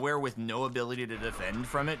of nowhere with no ability to defend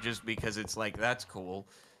from it just because it's like, that's cool.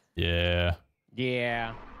 yeah.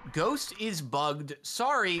 Yeah. Ghost is bugged.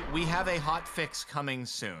 Sorry, we have a hot fix coming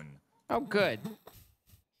soon. Oh, good.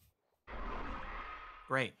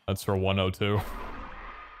 Great. That's for 102.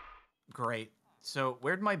 Great. So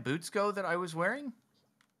where'd my boots go that I was wearing?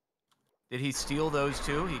 Did he steal those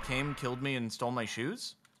too? He came, killed me, and stole my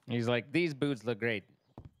shoes? He's like, these boots look great.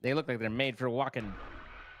 They look like they're made for walking.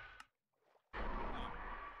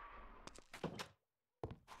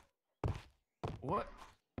 What?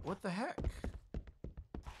 What the heck? That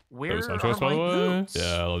Where was are Suntress, by my the way. boots?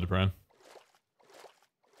 Yeah, I love the brand.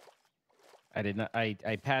 I did not. I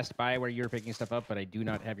passed by where you were picking stuff up, but I do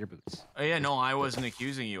not have your boots. Oh, yeah, no, I wasn't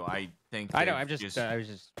accusing you. I think I know. they've I'm just. I was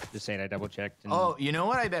just saying. I double checked. Oh, you know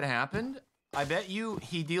what I bet happened? I bet you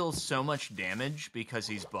he deals so much damage because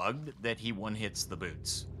he's bugged that he one-hits the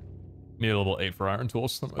boots. Need a level 8 for iron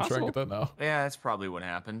tools. I'm gonna try and get that now. Yeah, that's probably what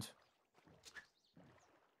happened.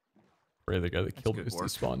 Pray the guy that killed me good is work.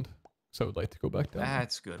 despawned. So I would like to go back down.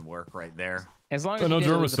 That's good work right there. As long as I know you didn't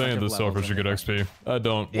Jordan was lose a bunch saying of this server levels should in get it. XP. I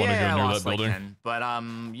don't want to go Yeah, I near lost that like building. 10,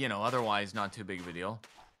 but you know, otherwise not too big of a deal.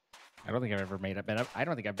 I don't think I've ever been up. I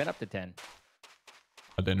don't think I've been up to 10.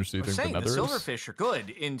 How dangerous do you I was think the saying, the nether is? silverfish are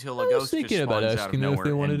good until a I was ghost just thinking about spawns out of asking them if nowhere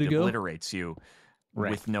they wanted and to go. obliterates you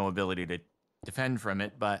Right. with no ability to defend from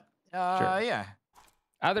it. But Sure. yeah,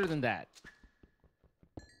 Other than that.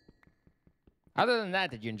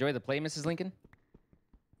 Did you enjoy the play, Mrs. Lincoln?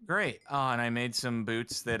 great. Oh, and I made some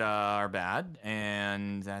boots that are bad,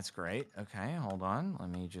 and that's great. Okay, hold on. Let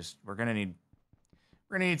me just. We're gonna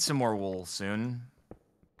need some more wool soon.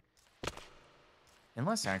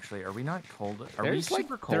 Unless actually, are we not cold? Are we There's like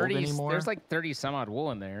super cold 30. anymore? There's like 30 some odd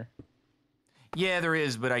wool in there. Yeah, there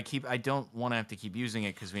is, but I don't want to have to keep using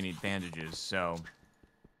it because we need bandages. So.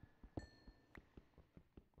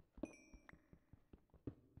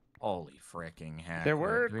 Holy fricking heck! There Right,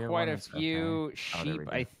 were do we have quite one a that's okay? few Oh, there we sheep,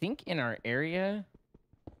 go. I think, in our area.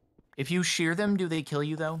 If you shear them, do they kill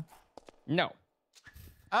you though? No.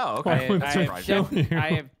 Oh, okay. Why would That's they surprising. kill you? I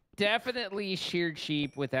have definitely sheared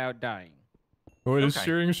sheep without dying. Wait, is Okay.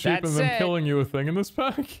 shearing sheep That and then said- killing you a thing in this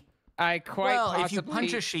pack? I quite Well, possibly... if you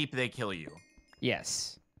punch a sheep, they kill you.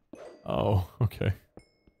 Yes. Oh, okay.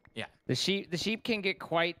 The sheep can get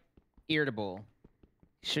quite irritable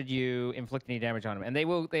should you inflict any damage on them, and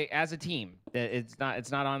they as a team. It's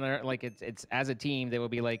not on their like it's as a team they will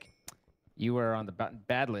be like, you are on the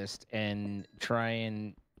bad list, and try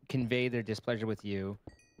and convey their displeasure with you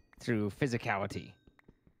through physicality.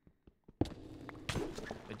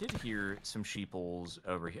 I did hear some sheeples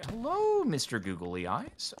over here. Hello, Mr. Googly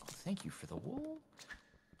Eyes. Oh, thank you for the wool.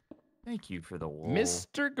 Thank you for the wool.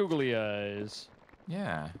 Mr. Googly Eyes.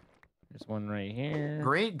 Yeah. There's one right here.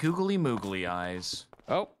 Great googly moogly eyes.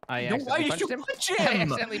 Oh, I No, why accidentally did you punched punch him. I him?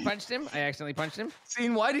 accidentally punched him.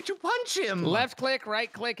 Scene, why did you punch him? Left click,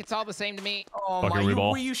 right click. It's all the same to me. Oh Fucking my!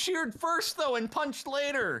 weeball. You sheared first though and punched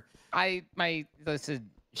later. Listen.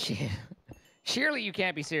 Surely you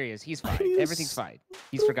can't be serious. He's fine. Everything's fine.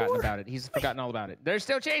 He's forgotten about it. He's forgotten all about it. They're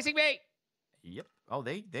still chasing me. Yep. Oh,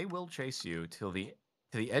 they will chase you to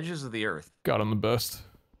the edges of the earth. Got him the best.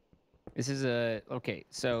 This is okay.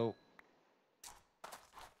 So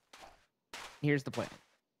here's the plan.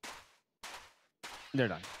 They're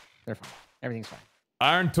done. They're fine. Everything's fine.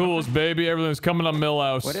 Iron tools, baby. Everything's coming up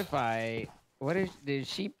Millhouse. What is the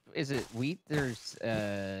sheep? Is it wheat? There's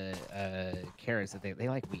carrots that they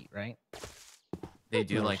like wheat, right? They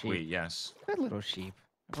do Little like sheep. wheat, yes. Good little sheep.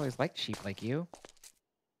 I've always liked sheep like you.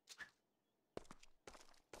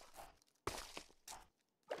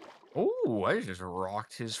 Oh, I just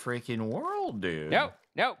rocked his freaking world, dude.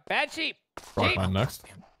 No, bad sheep. Rock Sheep, mine next.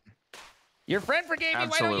 your friend forgave me. Why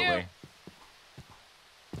Absolutely. don't you?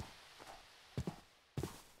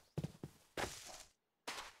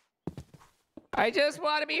 I just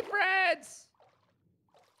want to be friends.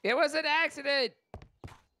 It was an accident.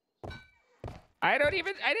 I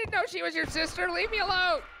didn't know she was your sister. Leave me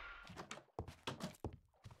alone.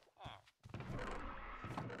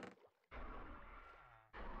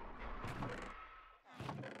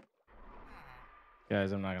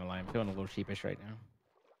 Guys, I'm not gonna lie. I'm feeling a little sheepish right now.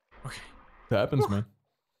 Okay. It happens, man.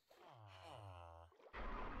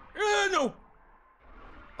 No.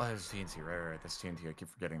 Oh, there's TNT. Right. That's TNT. I keep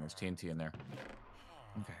forgetting there's TNT in there.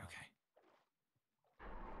 Okay. Okay.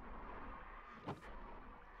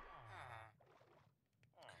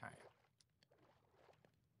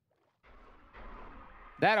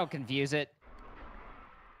 That'll confuse it.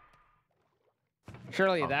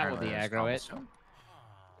 Surely Oh, that will apparently there's de-aggro it. cobblestone.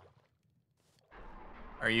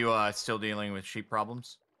 Are you still dealing with sheep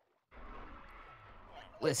problems?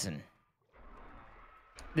 Listen,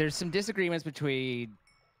 there's some disagreements between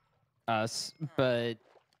us, but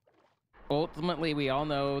ultimately we all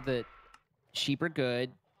know that sheep are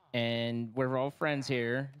good and we're all friends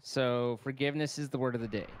here. So forgiveness is the word of the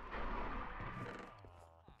day.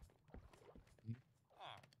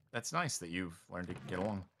 That's nice that you've learned to get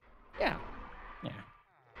along. Yeah.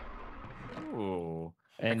 Ooh.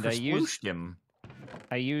 And I used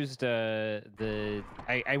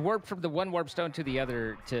I warped from the one warp stone to the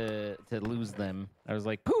other to lose them. I was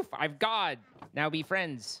like, poof, I've God. Now be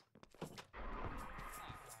friends.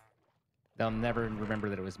 They'll never remember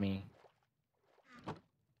that it was me.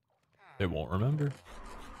 It won't remember.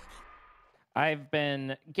 I've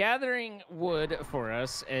been gathering wood for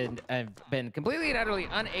us, and I've been completely and utterly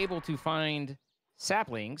unable to find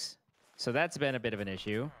saplings, so that's been a bit of an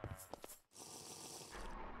issue.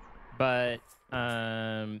 But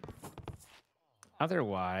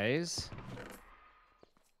otherwise,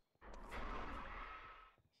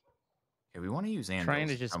 Okay, we want to use anvils trying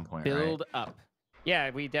to at just some point, build right? up.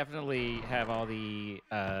 Yeah, we definitely have all the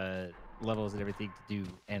levels and everything to do.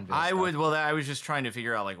 And I was just trying to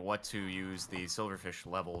figure out like what to use the silverfish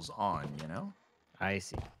levels on, you know? I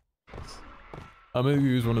see. I'm gonna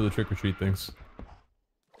use one of the trick or treat things.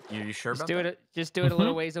 You sure Just about do that? it. Just do it a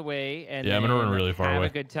little ways away, and Yeah, I'm gonna run then really far have away. a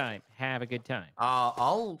good time. Have a good time.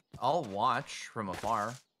 I'll watch from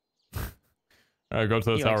afar. All right, go to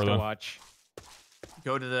the He tower likes to then. watch.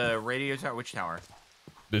 Go to the radio tower. Which tower?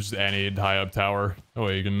 There's any high up tower. Oh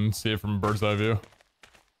wait, you can see it from a bird's eye view.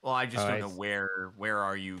 Well, I just Oh, don't I know where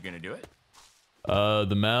are you gonna do it?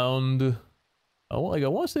 The mound. I want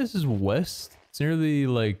to say this is west. It's near the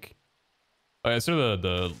like Oh, yeah, it's near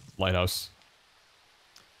the lighthouse.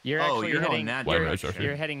 You're Oh, actually you're heading. going that Wait, direction.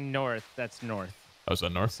 You're heading north. That's north. Oh, is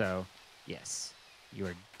that north? So, yes, you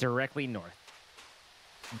are directly north.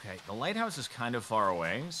 Okay, the lighthouse is kind of far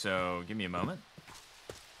away, so give me a moment.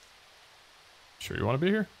 Sure, you want to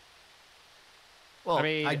be here? Well, I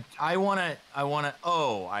mean- I wanna.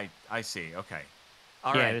 Oh, I see. Okay.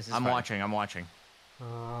 All Yeah, right. this is I'm fine. watching. I'm watching.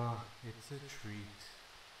 It's a treat.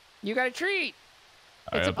 You got a treat.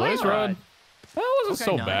 I It's a got blaze blaze rod. rod. That wasn't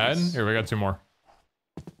Okay, so bad. nice. Here, we got 2 more.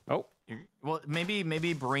 Oh, Well,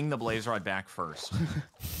 maybe bring the blaze rod back first. I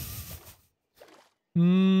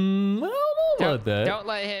don't know about that.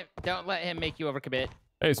 don't let him make you overcommit.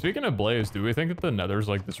 Hey, speaking of blaze, do we think that the nether's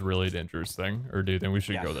like this really dangerous thing? Or do you think we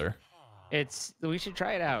should Yes. go there? We should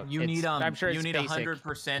try it out. You It's- need I'm sure you it's need basic.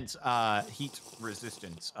 100% heat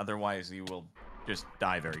resistance. Otherwise, you will just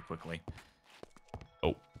die very quickly.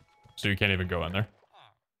 Oh, so you can't even go in there?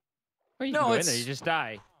 Well, you No, can go in it's- there. You just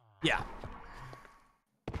die. Yeah.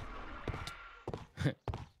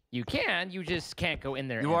 You can. You just can't go in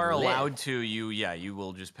there. You and are live. allowed to. You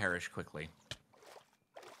will just perish quickly.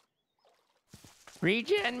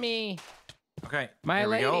 Regen me. Okay. My here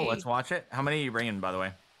we go. lady. Let's watch it. How many are you bringing, by the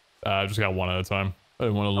way? I just got 1 at a time. I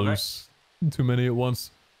didn't want to Okay. lose too many at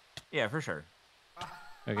once. Yeah, for sure.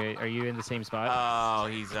 Okay, are you in the same spot? Oh,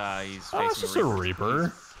 he's facing Oh, it's just a Reaper.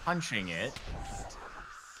 He's punching it.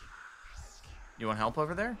 You want help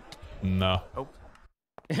over there? No. Oh,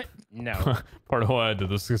 No. Part of why I did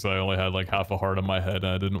this is because I only had like half a heart on my head and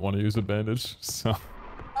I didn't want to use a bandage. So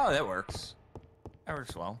oh, that works. That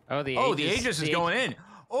works well. Oh, the Oh, the Aegis- Aegis is the going in.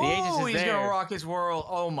 Oh, Aegis is he's gonna there. rock his world.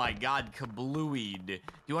 Oh my God, kablooied. Do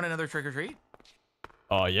you want another trick or treat?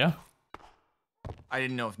 yeah. I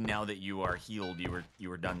didn't know if now that you are healed, you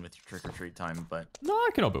were done with your trick or treat time, but No, I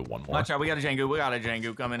can open 1 more. watch out. We got a Jangu. We got a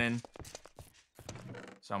Jangu coming in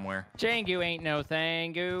somewhere. Jangu ain't no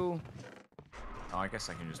thangu. Oh, I guess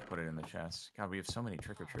I can just put it in the chest. God, we have so many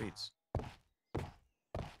trick or treats.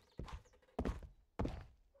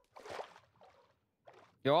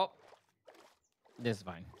 Yup. This is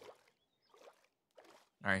fine.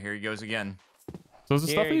 All right, here he goes again. So is the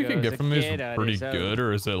stuff Here that you can goes get a from these kid on pretty his own. good,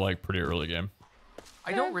 or is it like pretty early game?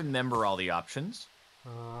 I don't remember all the options.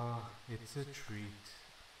 It's a treat.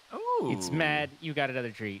 Ooh. It's mad. You got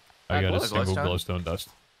another treat. I got a Glowstone? single glowstone dust.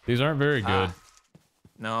 These aren't very good.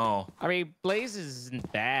 No. I mean, Blaze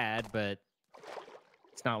isn't bad, but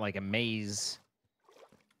it's not like a maze.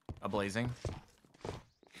 A blazing.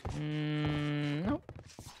 Nope.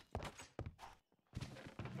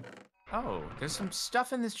 Oh, there's some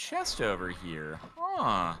stuff in this chest over here.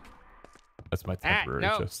 Huh. That's my temporary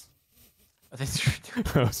no. chest. That's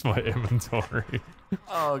That's my inventory.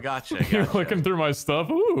 oh, gotcha. You're gotcha. looking through my stuff.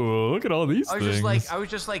 Ooh, look at all these I was things.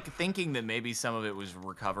 just like thinking that maybe some of it was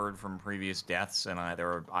recovered from previous deaths, and there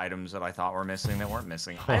were items that I thought were missing that weren't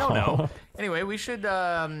missing. I don't know. Anyway, we should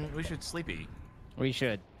sleepy. We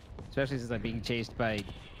should. Especially since I'm being chased by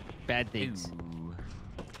bad things. Ooh.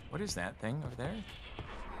 What is that thing over there?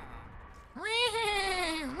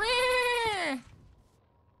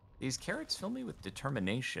 These carrots fill me with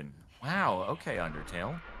determination. Wow. Okay,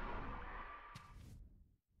 Undertale.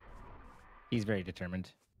 He's very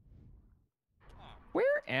determined.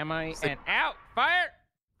 Where am I? And out! Fire!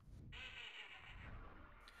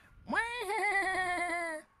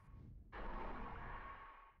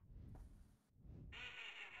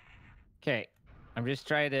 Okay. I'm just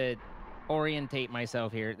trying to orientate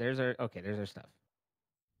myself here. There's our stuff.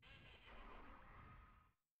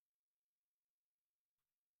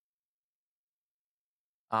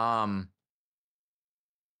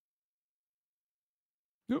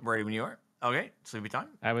 Ready when you are. Okay, sleepy time.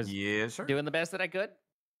 I was yes, sir. doing the best that I could.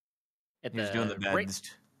 At He's doing the right-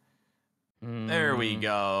 best. There we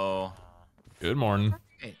go. Good morning.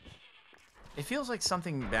 It feels like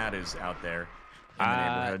something bad is out there in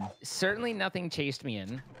the neighborhood. Certainly nothing chased me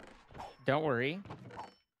in. Don't worry.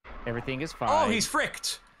 Everything is fine. Oh, he's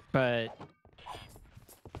fricked. But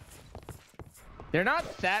they're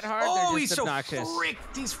not that hard. Oh, they're he's just so obnoxious.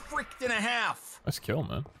 fricked. He's fricked and a half. Nice kill,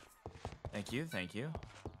 man. Thank you. Thank you.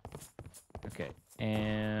 Okay,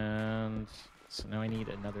 and so now I need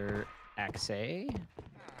another axe.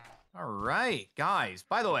 All right, guys.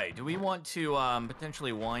 By the way, do we want to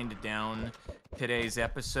potentially wind down today's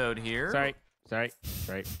episode here? Sorry.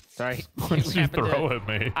 What did you throw at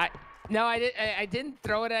me? I didn't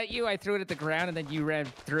throw it at you. I threw it at the ground, and then you ran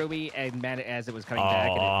through me and met it as it was coming back,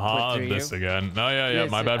 and it flipped through This you. again. No, yeah.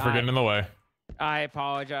 My Listen, bad for getting in the way. I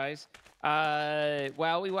apologize.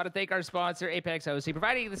 Well, we want to thank our sponsor, Apex Hosting,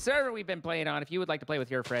 providing the server we've been playing on. If you would like to play with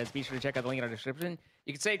your friends, be sure to check out the link in our description.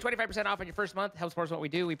 You can save 25% off on your first month. Helps support what we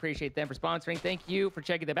do. We appreciate them for sponsoring. Thank you for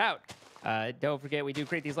checking them out. Don't forget, we do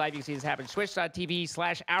create these live. You can see this happen.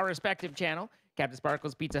 Twitch.tv/our respective channel. Captain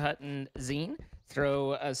Sparkles, PeteZahHutt, and Zine.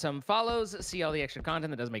 Throw some follows, see all the extra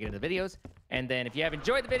content that doesn't make it into the videos. And then if you have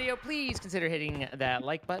enjoyed the video, please consider hitting that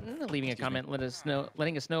like button, leaving a comment,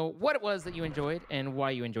 letting us know what it was that you enjoyed and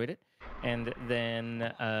why you enjoyed it. And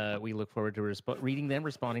then we look forward to reading them,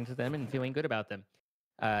 responding to them, and feeling good about them.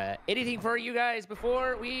 Anything for you guys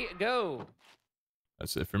before we go?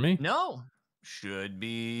 That's it for me. No, should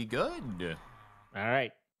be good. All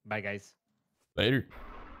right. Bye, guys. Later.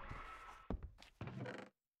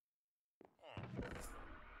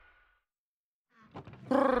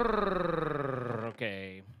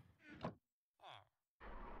 Okay.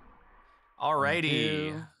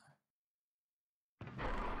 Alrighty.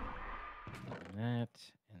 And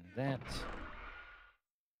that.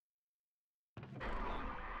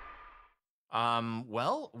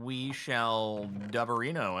 Well, we shall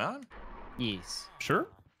dubberino, huh? Yes. Sure.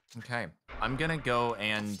 Okay. I'm gonna go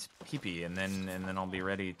and pee-pee, and then I'll be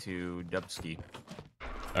ready to dubski.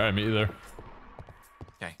 All right, me either.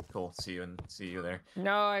 Okay, cool. See you there.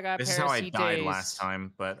 No, I got This is how I parasites. died last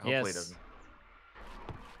time, but hopefully it Yes. doesn't.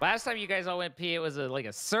 Last time you guys all went pee, it was like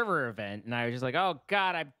a server event, and I was just like, oh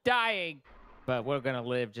god, I'm dying. But we're gonna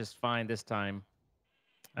live just fine this time.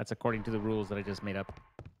 That's according to the rules that I just made up.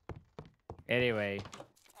 Anyway.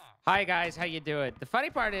 Hi guys, how you doing? The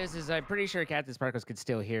funny part is I'm pretty sure Captain Sparkles could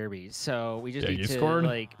still hear me, so we just need to scored?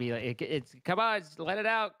 like be like, it's come on, let it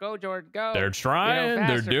out, go Jordan, go. They're trying.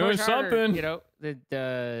 faster, They're doing push harder, something. You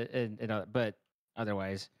know, but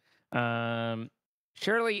otherwise,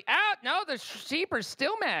 Shirley out. No, the sheep are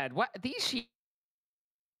still mad. What these sheep?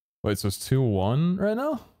 Wait, so it's 2-1 right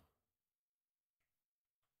now?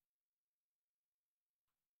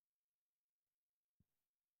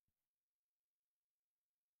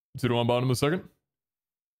 Two to one bottom of the second.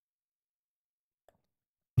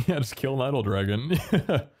 Yeah, just kill an idle dragon.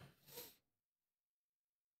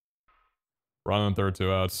 Run on third,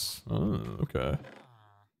 2 outs. Oh, okay.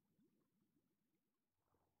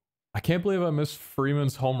 I can't believe I missed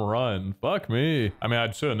Freeman's home run. Fuck me. I mean,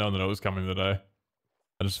 I should have known that it was coming today.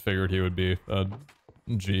 I just figured he would be a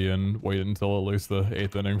G and wait until at least the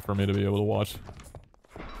 8th inning for me to be able to watch.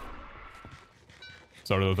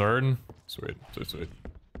 Start of the third. Sweet, so sweet.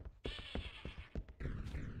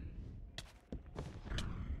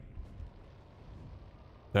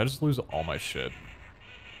 Did I just lose all my shit?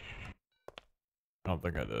 I don't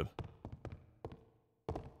think I did.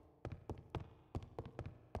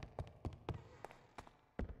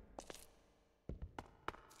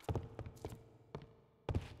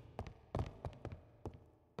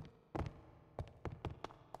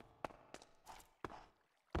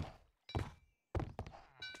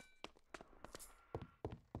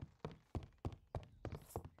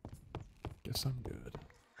 Guess I'm good.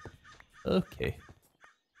 Okay.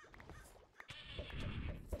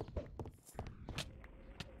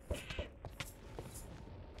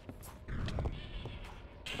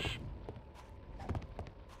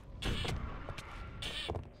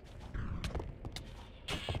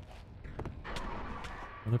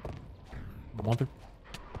 Mother...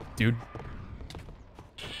 Dude.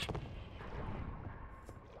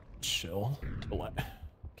 Chill.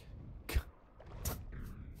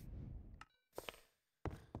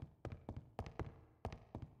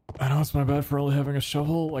 I know it's my bad for only having a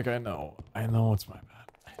shovel. Like, I know it's my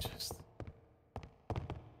bad. I just...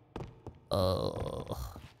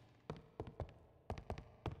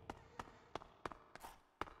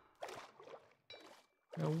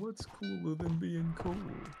 Now what's cooler than being cool?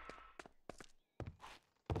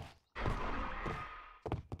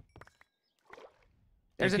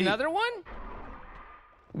 There's Pete. another one?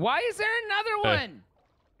 Why is there another one?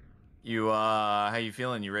 You how you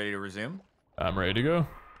feeling? You ready to resume? I'm ready to go.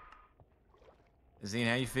 Zine,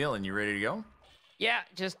 how you feeling? You ready to go? Yeah,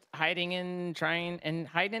 just hiding and trying and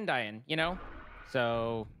hiding and dying, you know?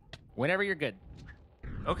 So, whenever you're good.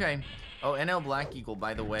 Okay. Oh, NL Black Eagle,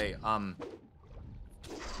 by the way,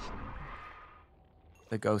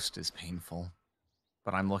 the ghost is painful,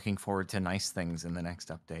 but I'm looking forward to nice things in the next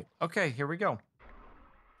update. Okay, here we go.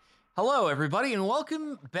 Hello, everybody, and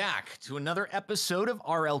welcome back to another episode of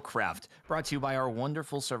rlcraft, brought to you by our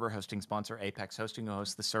wonderful server hosting sponsor, Apex Hosting, who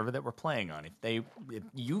hosts the server that we're playing on. If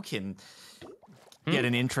you can get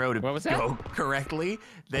an intro to What was that? go correctly,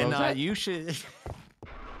 then What was that? you should.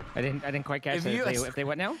 I didn't quite catch If that. you- If they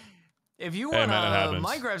what now? If you Hey, want man, it a happens.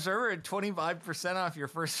 Minecraft server at 25% off your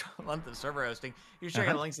first month of server hosting, you should check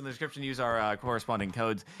out the links in the description. Use our corresponding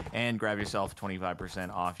codes and grab yourself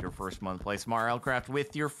 25% off your first month. Play some rlcraft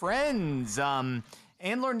with your friends, and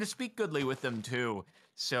learn to speak goodly with them too.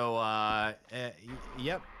 So,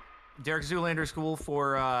 yep. Derek Zoolander School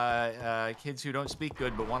for kids who don't speak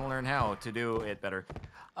good but want to learn how to do it better.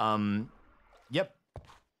 Yep.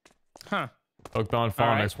 Huh. Hooked on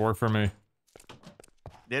phonics worked for me.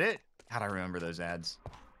 Did it? God, I remember those ads.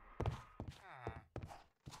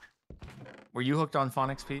 Were you hooked on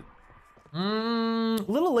phonics, Pete? A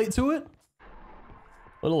little late to it.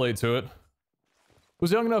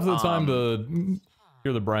 Was young enough at the time to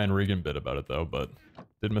hear the Brian Regan bit about it though, but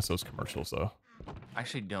did miss those commercials though. I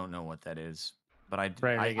actually don't know what that is, but I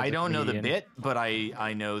Regan's a don't know the comedian. bit, but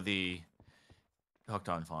I know the hooked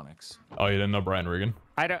on phonics. Oh, you didn't know Brian Regan?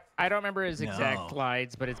 I don't remember his exact No.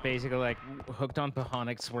 lines, but it's basically like hooked on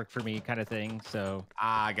phonics work for me kind of thing. So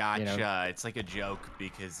Ah, gotcha. You know. It's like a joke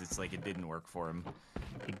because it's like it didn't work for him.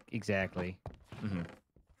 exactly.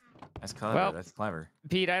 That's clever. Well- That's clever.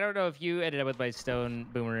 Pete, I don't know if you ended up with my stone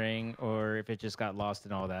boomerang or if it just got lost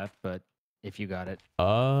and all that, but if you got it,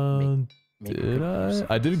 maybe Did I?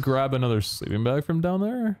 I did grab another sleeping bag from down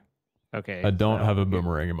there. Okay. I don't well, have a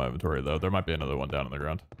boomerang in my inventory though. There might be another one down on the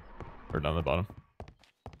ground. Or down the bottom.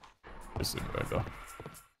 Just sleeping bag though.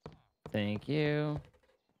 Thank you.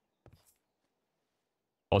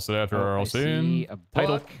 Also after Oh, I RLC see a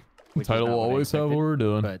title. book, which is Title not will what I always have what expected, we're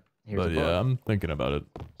doing. But here's a But book. yeah, I'm thinking about it.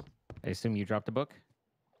 I assume you dropped a book.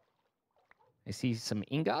 I see some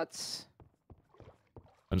ingots.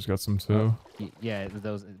 I just got some too. Yeah,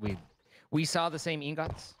 those we saw the same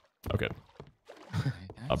ingots. Okay,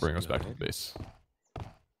 I'll bring us back to the base.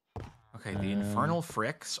 Okay, the infernal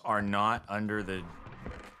fricks are not under the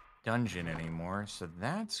dungeon anymore, so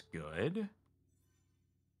that's good.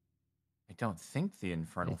 I don't think the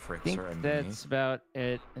infernal I fricks think are underneath. that's about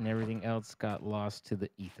it, and everything else got lost to the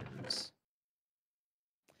ethers.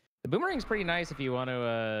 The boomerang's pretty nice if you want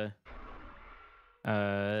to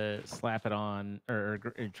slap it on or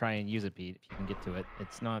try and use it, Pete. If you can get to it,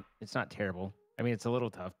 it's not terrible. I mean, it's a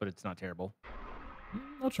little tough, but it's not terrible.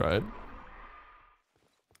 I'll try it.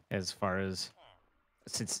 As far as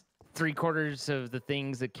since 3/4 of the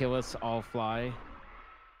things that kill us all fly.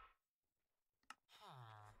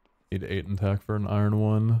 Need 8 in attack for an iron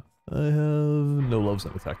one. I have no loves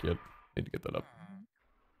in attack yet. Need to get that up.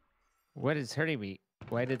 What is hurting me?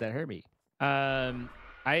 Why did that hurt me? I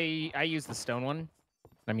used the stone one.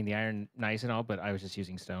 I mean, the iron nice and all, but I was just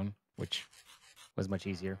using stone, which was much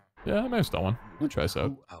easier. Yeah, I may have stolen one. We'll try this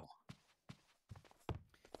out. Oh.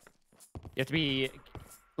 You have to be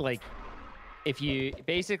like, if you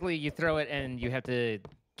basically you throw it and you have to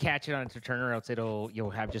catch it on its return, or else you'll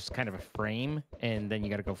have just kind of a frame, and then you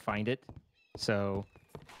got to go find it. So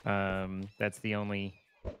that's the only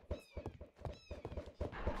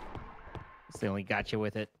gotcha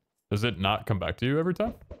with it. Does it not come back to you every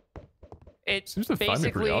time? It Seems to find me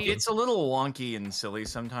pretty basically often. It's a little wonky and silly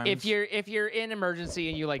sometimes. if you're in emergency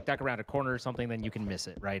and you like duck around a corner or something, then you can miss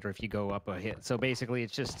it, right? Or if you go up a hit. So basically,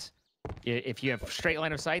 it's just if you have straight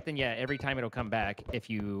line of sight, then yeah, every time it'll come back.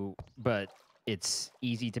 But it's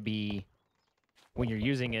easy to be when you're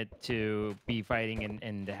using it to be fighting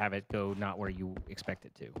and to have it go not where you expect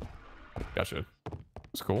it to. Gotcha.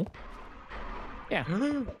 That's cool.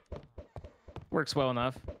 Yeah, works well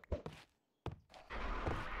enough.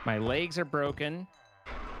 My legs are broken,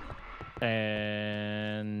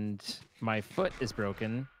 and my foot is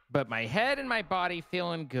broken, but my head and my body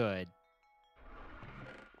feeling good.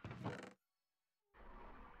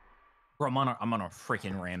 Bro, I'm on a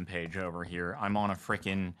freaking rampage over here. I'm on a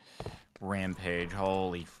freaking rampage.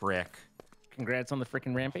 Holy frick. Congrats on the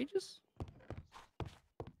freaking rampages.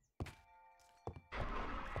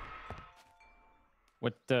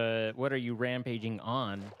 What are you rampaging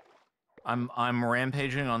on? I'm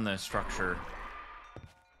rampaging on the structure.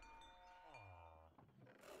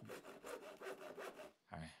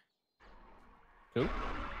 Alright. Who?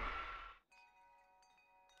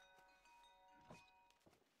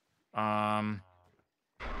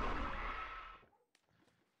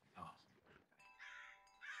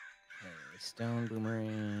 Okay, stone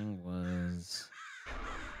boomerang was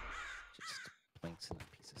just planks and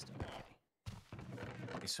a piece of stone.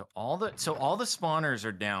 Okay, so all the spawners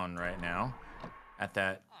are down right now at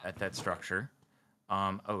that structure.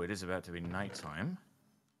 Oh, it is about to be nighttime.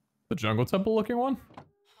 The jungle temple looking one?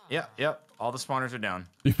 Yep. All the spawners are down.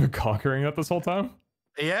 You've been conquering it this whole time?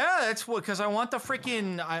 Yeah, that's what, because I want the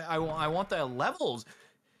freaking I want the levels.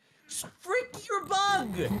 Frick your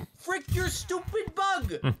bug! Frick your stupid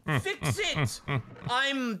bug! Fix it!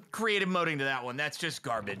 I'm creative moding to that one. That's just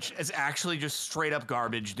garbage. It's actually just straight up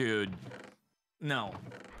garbage, dude. No.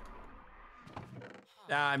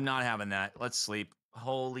 I'm not having that. Let's sleep.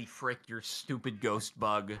 Holy frick, your stupid ghost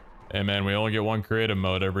bug. Hey man, we only get one creative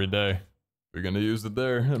mode every day. We're gonna use it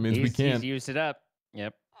there. That means we can't. He's used it up.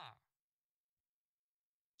 Yep.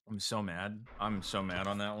 I'm so mad. I'm so mad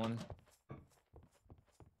on that one.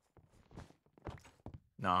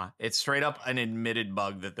 Nah, it's straight up an admitted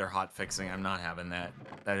bug that they're hot fixing. I'm not having that.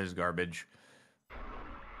 That is garbage.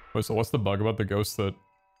 Wait, so what's the bug about the ghost that?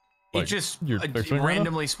 Like, it just you're fixing right now?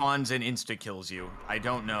 randomly spawns and insta kills you. I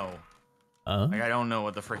don't know. Like I don't know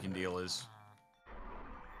what the freaking deal is.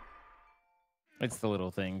 It's the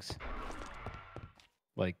little things.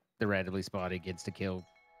 Like the randomly spotted gets to kill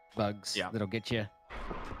bugs that'll get you.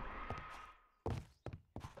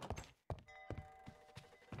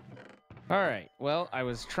 All right. Well, I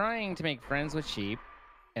was trying to make friends with sheep,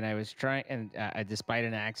 and I was trying, and despite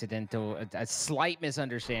an accidental, a slight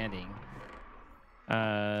misunderstanding,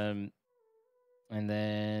 and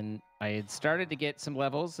then I had started to get some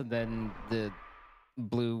levels, and then the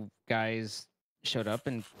blue guys showed up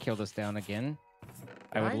and killed us down again.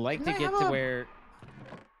 I would like to get to where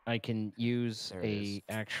I can use a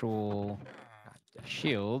actual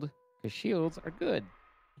shield, because shields are good.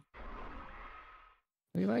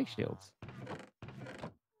 We like shields.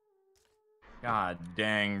 God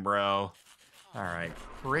dang, bro. All right,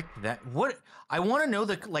 frick that. What? I want to know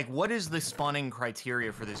what is the spawning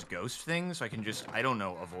criteria for this ghost thing, so I can just, I don't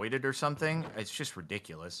know, avoid it or something. It's just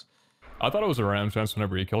ridiculous. I thought it was a random chance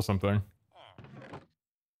whenever you kill something.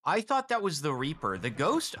 I thought that was the Reaper. The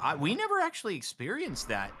ghost, we never actually experienced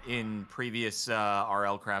that in previous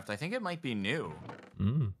rlcraft. I think it might be new.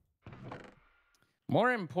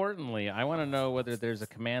 More importantly, I want to know whether there's a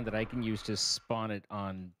command that I can use to spawn it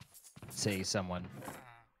on, say, someone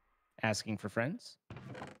asking for friends.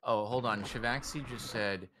 Oh, hold on. Shivaxi just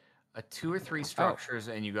said 2 or 3 structures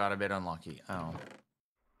and you got a bit unlucky. Oh.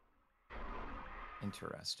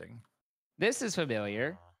 Interesting. This is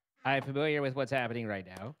familiar. I'm familiar with what's happening right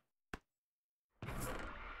now. I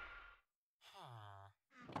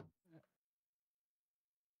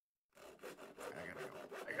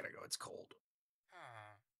gotta go. It's cold.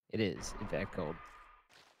 It is, in fact, cold.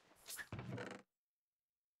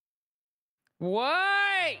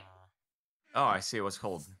 Why? Oh, I see. It was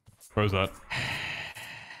cold. Where was that?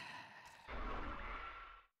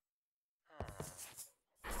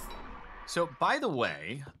 So, by the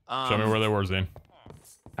way, Show me where they were, Zane.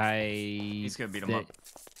 He's gonna beat him up.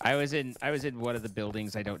 I was in one of the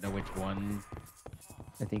buildings. I don't know which one.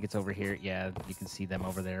 I think it's over here. Yeah, you can see them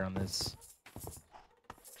over there on this.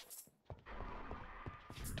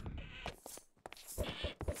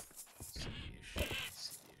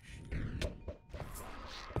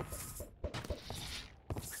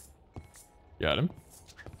 Got him.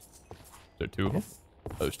 There are 2 of them?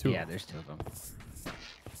 There's 2. Yeah, there's 2 of them.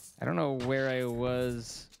 I don't know where I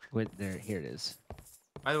was with there. Here it is.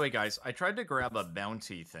 By the way, guys, I tried to grab a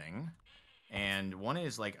bounty thing, and one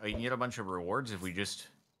is like you can get a bunch of rewards if we just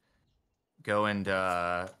go and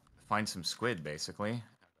find some squid, basically.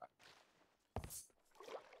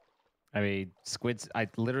 I mean, squid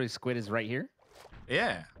is right here.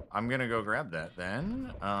 Yeah, I'm gonna go grab that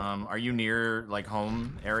then. Are you near like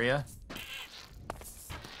home area?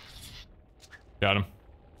 Got him.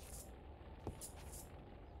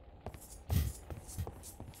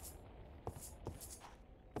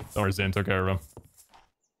 Don't worry, Zane took care of him.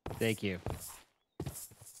 Thank you.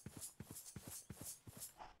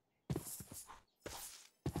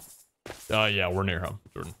 Yeah, we're near home,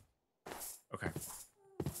 Jordan. Okay.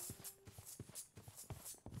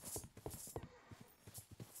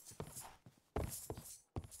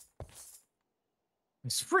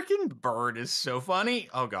 This freaking bird is so funny.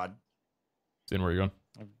 Oh god. Zane, where are you going?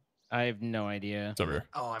 I have no idea. It's over here.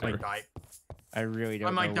 Oh, I might die. I really don't.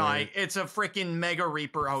 I might know die. It's a freaking mega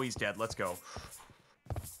reaper. Oh, he's dead. Let's go.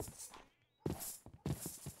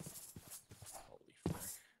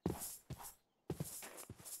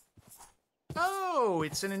 Oh,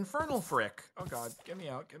 it's an infernal frick. Oh god, get me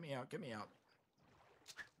out, get me out, get me out.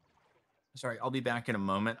 Sorry, I'll be back in a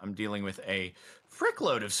moment. I'm dealing with a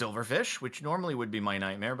frickload of silverfish, which normally would be my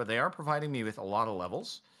nightmare, but they are providing me with a lot of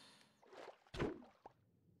levels.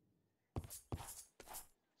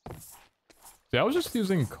 See, I was just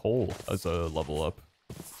using coal as a level up.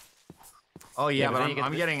 Oh yeah, Yeah, but but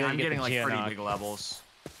I'm getting like pretty Geonock. big levels.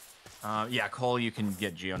 Yeah, coal you can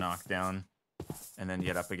get Geonock down and then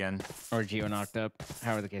get up again. Or Geo knocked up,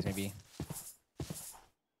 however the case may be.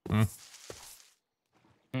 Hmm.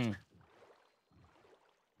 Hmm.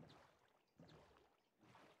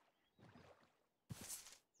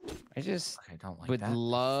 I just Okay, don't like would that.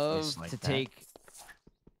 love like to that. take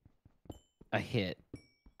a hit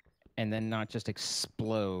and then not just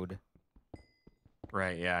explode.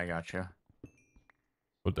 Right, yeah, I got you.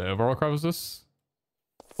 What day of rlcraft was this?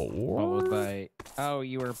 Followed 4? by, oh,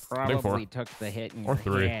 you were think 4. probably took the hit in Or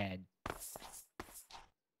your 3. head.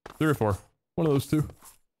 3 or 4. One of those two.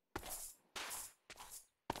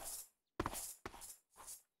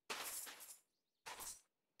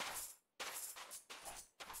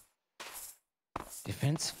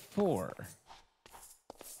 Defense 4. You're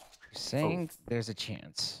saying there's a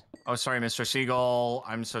chance. Oh, sorry, Mr. Seagull.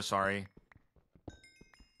 I'm so sorry.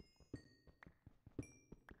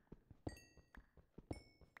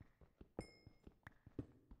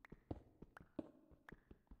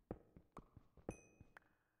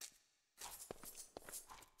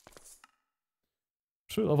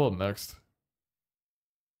 Should we level up next?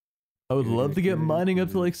 I would love to get mining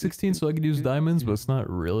up to like 16 so I could use diamonds, but it's not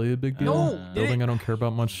really a big deal. No, Building I don't care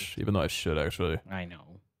about much, even though I should actually. I know.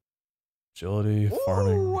 Agility,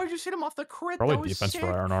 farming. Ooh, I just hit him off the crit. Probably that was defense sick.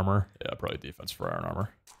 for iron armor. Yeah, probably defense for iron armor.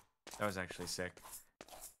 That was actually sick.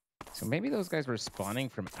 So maybe those guys were spawning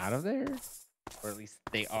from out of there? Or at least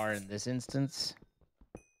they are in this instance.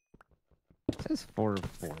 It says 4 of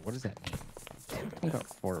 4. What does that mean? Something about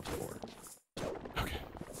 4 of 4. Okay.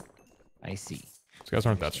 I see. These guys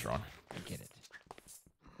aren't that strong. I get it.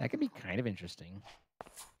 That could be kind of interesting.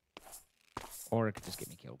 Or it could just get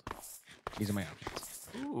me killed. These are my options.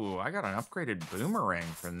 Ooh, I got an upgraded boomerang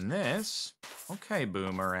from this. Okay,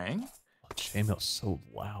 boomerang. Chainmail's so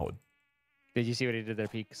loud. Did you see what he did there,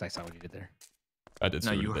 Pete? Because I saw what he did there. I did see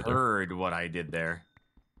No, what you he did there. heard what I did there.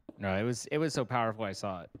 No, it was so powerful I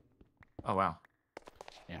saw it. Oh, wow.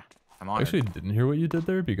 Yeah. I'm I on actually it. didn't hear what you did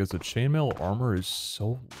there because the chainmail armor is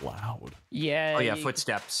so loud. Yeah. Oh, yeah, you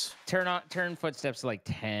footsteps. turn footsteps to like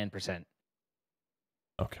 10%.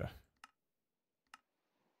 Okay.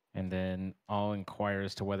 And then I'll inquire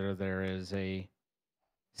as to whether there is a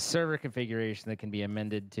server configuration that can be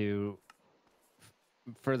amended to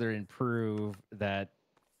further improve that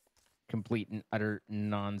complete and utter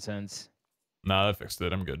nonsense. Nah, that fixed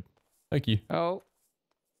it. I'm good. Thank you. Oh,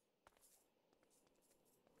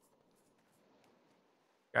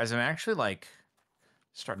 Guys, I'm actually, like,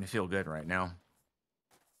 starting to feel good right now.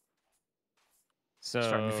 so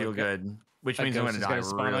Starting to feel good. Which a means I'm ghost going to is die gonna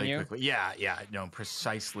spawn on really you? quickly. Yeah, no,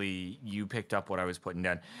 precisely. You picked up what I was putting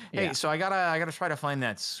down. Hey, Yeah. so I gotta try to find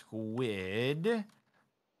that squid.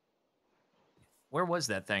 Where was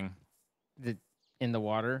that thing? in the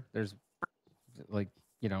water, there's like,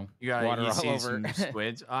 You water all see over. some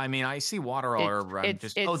squids. I mean, I see water all over. I'm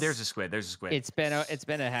just. Oh, there's a squid. There's a squid. It's been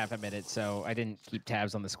a half a minute, so I didn't keep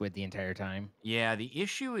tabs on the squid the entire time. Yeah, the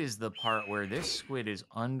issue is the part where this squid is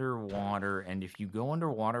underwater, and if you go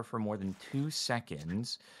underwater for more than 2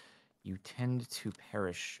 seconds, you tend to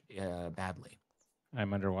perish badly.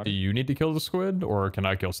 I'm underwater. Do you need to kill the squid, or can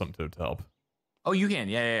I kill something to help? Oh, you can.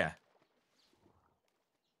 Yeah.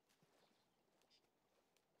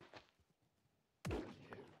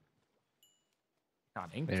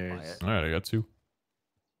 Got inked by There's- it. All right, I got 2.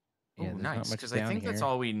 Oh, Yeah, there's not nice. much Because I down think that's here.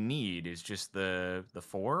 all we need is just the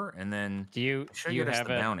 4, and then Do you it should do you get us have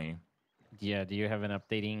the a bounty. yeah? Do you have an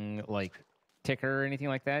updating like ticker or anything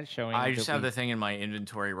like that showing? I just that have we- the thing in my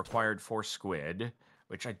inventory required for squid,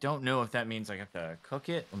 which I don't know if that means I have to cook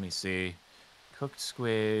it. Let me see. Cooked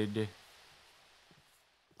squid.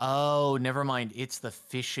 Oh, never mind. It's the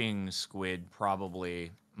fishing squid,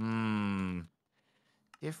 probably.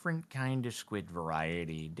 Different kind of squid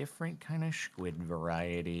variety. Different kind of squid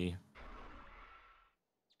variety.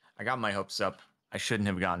 I got my hopes up. I shouldn't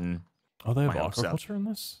have gotten. Oh, they have My hopes up. aquaculture in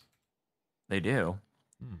this? They do.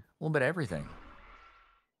 Hmm. A little bit of everything.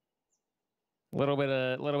 little bit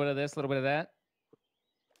of this, a little bit of that.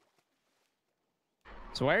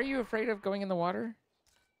 So why are you afraid of going in the water?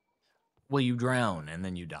 Well, you drown and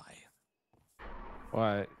then you die.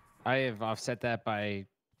 Well, I have offset that by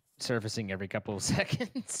surfacing every couple of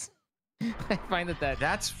seconds. I find that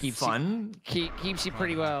That's keeps fun. keeps you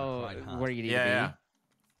pretty well where you need to be. Yeah.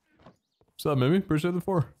 What's up, Mimi? Appreciate the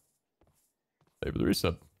 4. Maybe the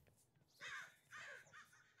reset.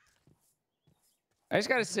 I just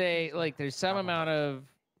gotta say, like, there's some amount of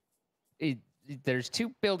there's 2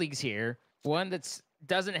 buildings here. One that's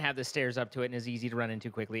doesn't have the stairs up to it and is easy to run into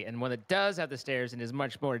quickly, and one that does have the stairs and is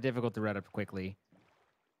much more difficult to run up quickly.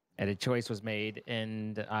 And a choice was made,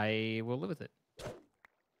 and I will live with it.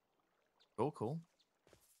 Cool.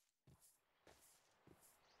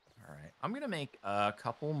 All right. I'm going to make a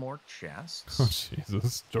couple more chests. Oh,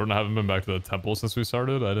 Jesus. Jordan, I haven't been back to the temple since we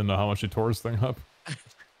started. I didn't know how much he tore his thing up.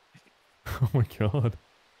 Oh my god.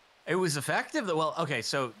 It was effective. Well, okay,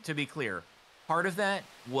 so to be clear, part of that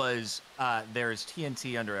was there's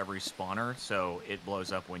TNT under every spawner, so it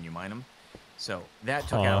blows up when you mine them. So that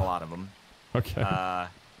took out a lot of them. Okay.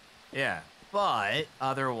 Yeah, but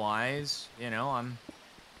otherwise, you know, I'm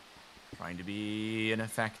trying to be an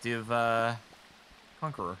effective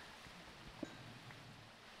conqueror.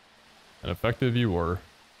 And effective you were.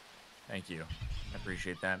 Thank you. I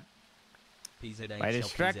appreciate that. My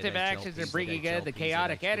destructive actions are bringing in the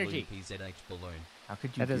chaotic energy. How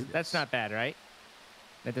could you do this? That's not bad, right?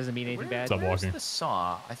 That doesn't mean anything bad. Stop Where's walking. the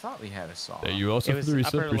saw? I thought we had a saw. Yeah, you also It for was the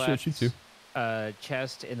reset. upper Appreciate you too. left,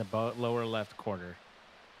 chest in the lower left corner.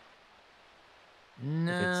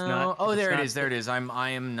 No. it's not- Oh, if it's there it not is. There it is. I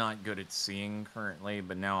am not good at seeing currently,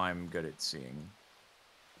 but now I'm good at seeing.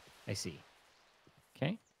 I see.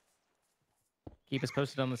 Okay. Keep us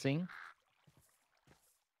posted on the scene.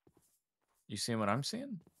 You seeing what I'm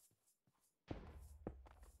seeing?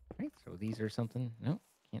 Right. So these are something. No,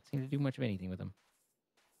 can't seem to do much of anything with them.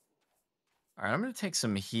 All right, I'm going to take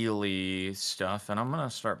some Healy stuff, and I'm going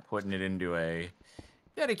to start putting it into a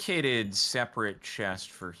dedicated separate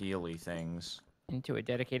chest for Healy things. Into a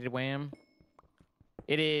dedicated wham.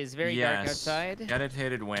 It is very dark outside.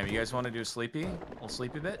 Dedicated wham. You guys want to do a sleepy? A little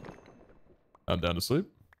sleepy bit? I'm down to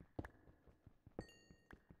sleep.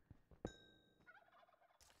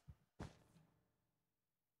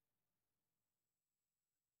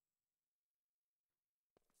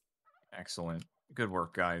 Excellent. Good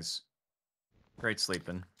work, guys. Great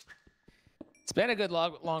sleeping. It's been a good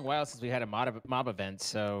long while since we had a mob event,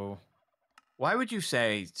 so Why would you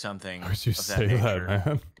say something Why would you of that say nature? that,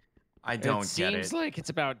 man? I don't it get seems it. like it's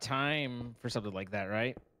about time for something like that,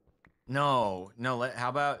 right? No. How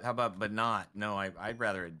about, but not? No, I'd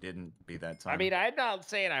rather it didn't be that time. I mean, I'm not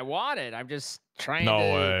saying I want it. I'm just trying No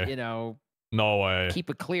to, way. you know, No way. keep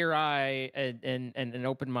a clear eye and an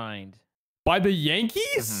open mind. By the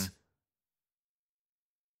Yankees?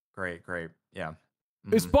 Great. Yeah.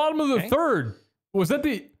 It's bottom of the Okay. third. Was that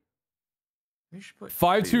the We should put 5-2 food-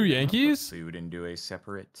 I'm gonna put Yankees? Food into a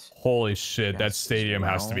separate. Holy shit, that chest as stadium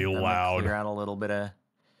has to be well. That might loud. Clear out a little bit of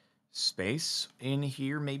space in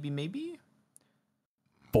here, maybe.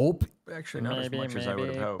 Bulp. Actually, not as much as I would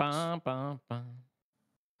have hoped. Bum, bum, bum.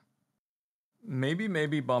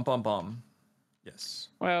 Maybe. Bum. Yes.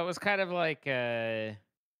 Well, it was kind of like ABBA's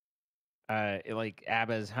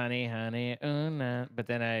 "Honey, Honey, Una," but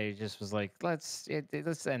then I just was like, let's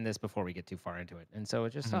end this before we get too far into it, and so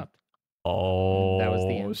it just stopped. Oh, That was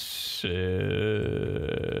the end.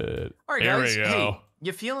 shit. All right, There guys. we go. Hey,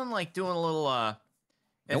 you feeling like doing a little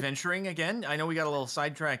adventuring again? I know we got a little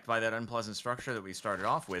sidetracked by that unpleasant structure that we started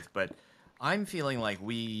off with, but I'm feeling like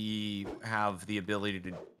we have the ability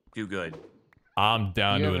to do good. I'm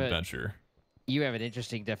down You to have adventure. You have an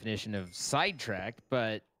interesting definition of sidetracked,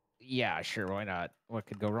 but yeah, sure, why not? What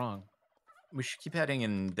could go wrong? We should keep heading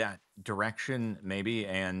in that direction, maybe,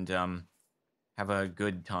 and have a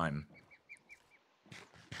good time.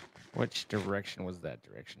 Which direction was that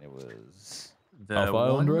direction? It was The Alpha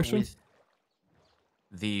Island one direction? with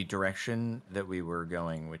the direction that we were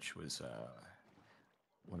going, which was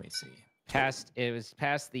let me see. past. It was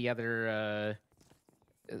past the other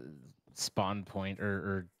spawn point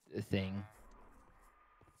or thing.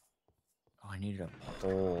 Oh, I needed a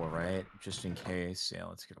pole, right? Just in case. Yeah,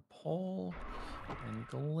 let's get a pole. And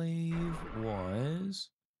glaive was...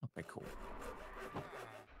 Okay, cool.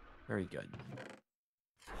 Very good.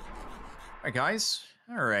 Alright, guys.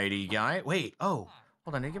 Alrighty, guy. Wait, oh.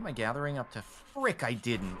 Hold on, did I get my gathering up to... Frick, I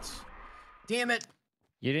didn't. Damn it!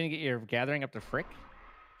 You didn't get your gathering up to Frick?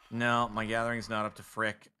 No, my gathering's not up to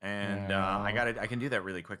frick. And I got it. I can do that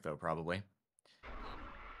really quick, though, probably.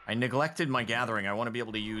 I neglected my gathering. I want to be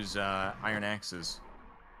able to use iron axes.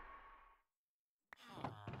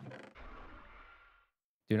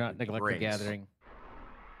 Do not neglect the Great. gathering.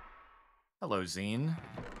 Hello, Zine.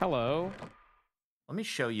 Hello. Let me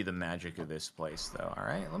show you the magic of this place, though, all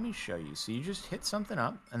right? Let me show you. So you just hit something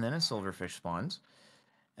up, and then a silverfish spawns.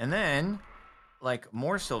 And then, like,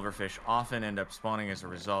 more silverfish often end up spawning as a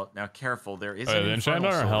result. Now, careful, there is an the infernal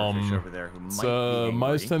enchanter silverfish helm. over there who It's might be angry.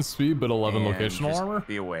 minus 10 speed, but 11 And locational just armor.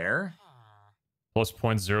 be aware. Plus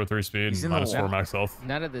 0.03 speed, He's in the minus 4 water. max health.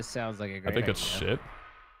 None of this sounds like a great I think idea. it's shit.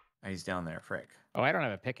 Oh, he's down there, frick. Oh, I don't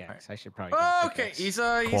have a pickaxe. I should probably. Get Oh, a okay, pickaxe. he's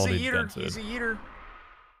a Quality eater. dented. He's a eater.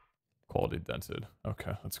 Quality dented.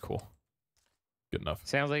 Okay, that's cool. Good enough.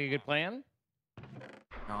 Sounds like a good plan.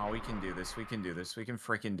 Oh, we can do this. We can do this. We can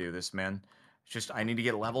freaking do this, man. It's just I need to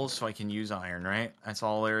get levels so I can use iron, right? That's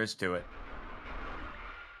all there is to it.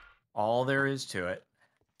 All there is to it.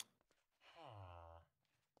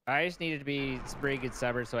 I just needed to be Sprig and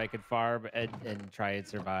Suburb so I could farm and try and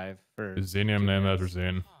survive for Xenium 2 name minutes. after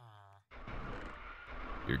Zane.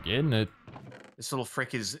 You're getting it. This little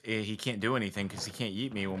frick is he can't do anything because he can't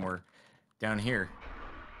eat me when we're down here.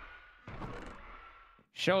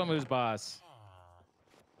 Show him who's boss.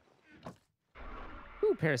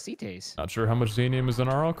 Ooh, Parasites. Not sure how much Xenium is in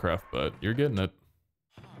rlcraft, but you're getting it.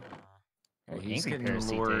 Oh, He's angry getting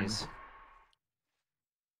lured. Parasites.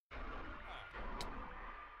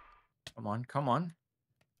 Come on, come on.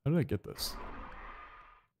 How did I get this?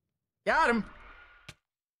 Got him.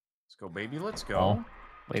 Let's go, baby. Let's go. Oh.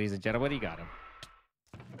 Ladies and gentlemen, you got him.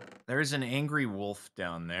 There's an angry wolf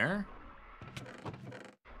down there.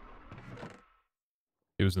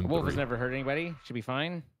 He was in Wolf has 3. never hurt anybody. Should be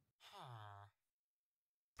fine.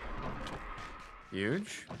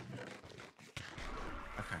 Huge.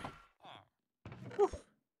 Okay. Okay,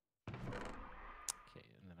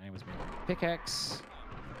 and then I was making a pickaxe.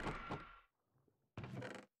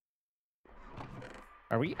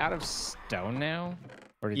 Are we out of stone now?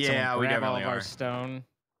 Or did Yeah, someone we grab all definitely of our are. stone?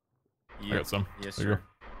 I got some. Yes, There you sir.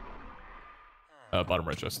 go. Bottom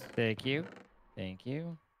right chest. Thank you. Thank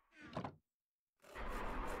you.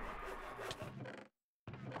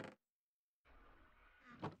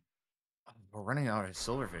 We're running out of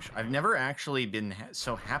silverfish. I've never actually been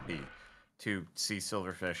so happy to see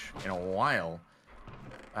silverfish in a while.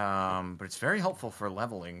 But it's very helpful for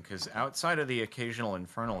leveling, because outside of the occasional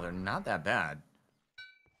infernal, they're not that bad.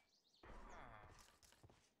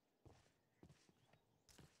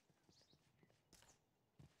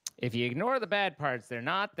 If you ignore the bad parts, they're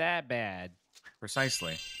not that bad.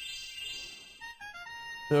 Precisely.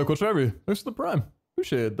 Yeah, Coach Ivy, thanks for the prime.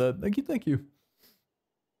 Appreciate that. Thank you, thank you.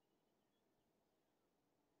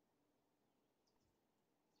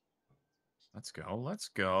 Let's go. Let's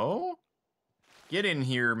go. Get in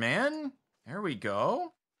here, man. There we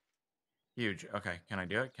go. Huge. Okay. Can I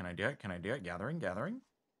do it? Can I do it? Can I do it? Gathering, gathering.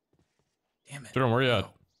 Damn it. Jerome, where you at? Oh.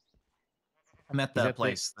 I'm at He's the at the-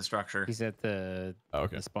 place, the structure. He's at the, Oh,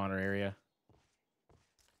 okay. the spawner area.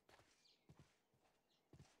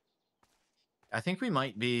 I think we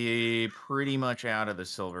might be pretty much out of the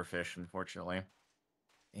silverfish, unfortunately.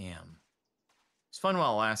 Damn. It's fun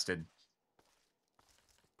while it lasted.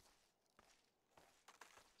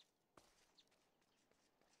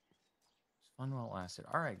 It's fun while it lasted.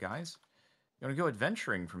 All right, guys. You want to go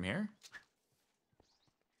adventuring from here?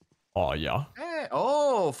 Oh, yeah. Hey,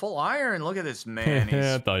 oh, full iron. Look at this man. He's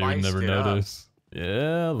I thought you would spiced never it up. notice.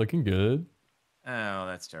 Yeah, looking good. Oh,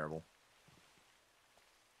 that's terrible.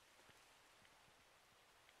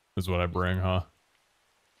 Is what I bring, huh?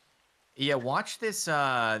 Yeah, watch this.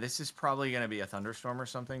 This is probably going to be a thunderstorm or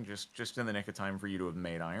something. Just in the nick of time for you to have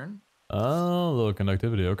made iron. Oh, a little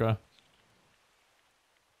conductivity, okay.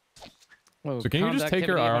 Whoa, So can you just take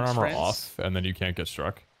your conductivity iron amongst armor friends? off and then you can't get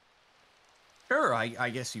struck? Sure, I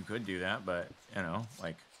guess you could do that, but you know,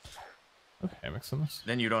 like Okay, makes sense.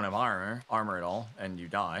 then you don't have armor at all, and you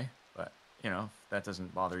die. But you know, that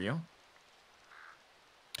doesn't bother you.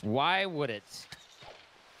 Why would it?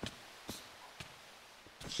 Do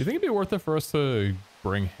you think it'd be worth it for us to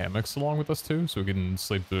bring hammocks along with us too, so we can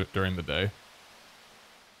sleep during the day?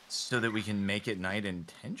 So that we can make it night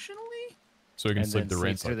intentionally? So we can And sleep then the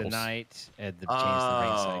rain sleep through cycles. the night and change the rain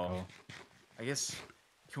Oh. cycle. I guess.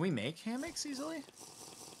 Can we make hammocks easily?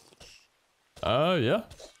 Yeah.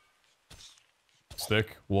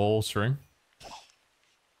 Stick, wool, string.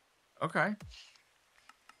 Okay.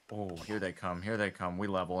 Oh, here they come. Here they come. We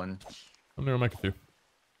leveling. I'm gonna make a few.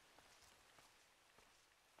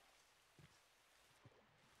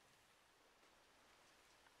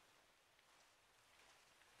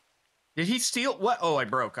 Did he steal? What? Oh, I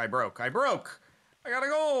broke. I gotta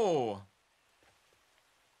go.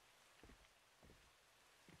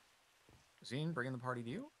 Zine, bringing the party to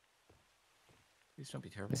you? Please don't be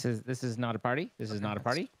terrible. This is not a party. This is Okay, not a that's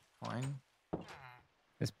party. Fine.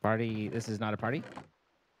 This is not a party.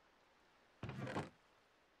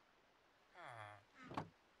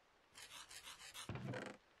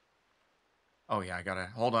 Oh yeah, I gotta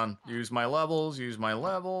hold on. Use my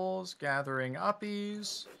levels. Gathering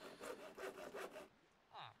uppies.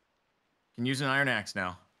 Can use an iron axe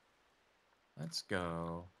now. Let's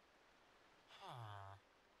go.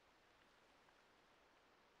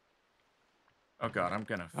 Oh god, I'm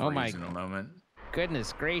gonna freeze Oh my- in a moment.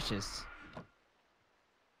 Goodness gracious.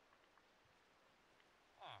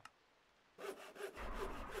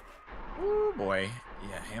 Oh boy.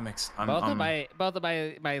 Yeah, hammocks. Both of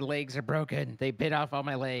my legs are broken. They bit off all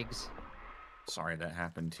my legs. Sorry that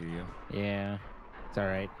happened to you. Yeah, it's all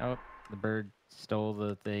right. Oh, the bird stole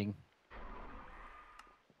the thing.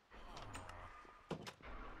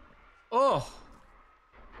 Oh.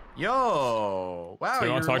 Yo. Wow, So you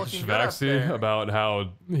you're want to talk to looking good up Shavaxi there. about how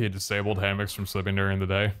he disabled hammocks from sleeping during the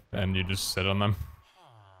day, and you just sit on them?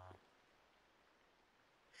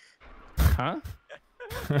 Huh?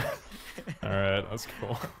 All right, that's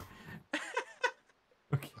cool.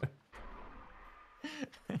 Okay.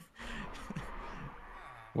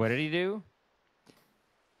 What did he do?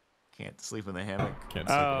 Can't sleep in the hammock. Can't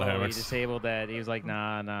sleep in the Oh, he hammocks. disabled that. He was like,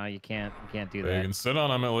 nah, you can't do But you that. can sit on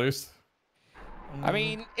them at least. I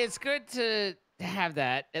mean, it's good to have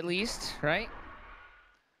that at least, right?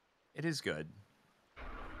 It is good.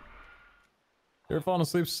 You ever fallen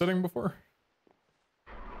asleep sitting before?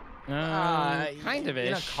 Kind of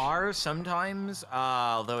in a ish. car sometimes,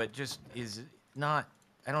 although it just is not.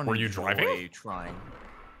 I don't. Were you enjoy driving? Trying.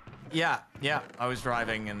 Yeah, I was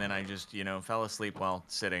driving and then I just, fell asleep while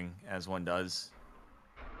sitting, as one does.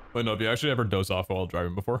 Wait, no, have you actually ever dozed off while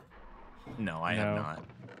driving before? No, I have No. not.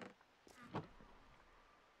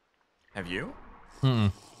 Have you?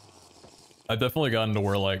 I've definitely gotten to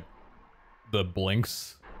where, like, the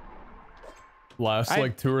blinks last,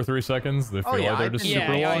 like, 2 or 3 seconds. They feel yeah, like they're I've just been-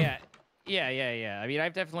 super long. Yeah. I mean,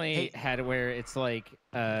 I've definitely Hey. had where it's like,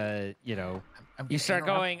 I'm you gonna start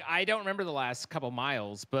interrupt. going. I don't remember the last couple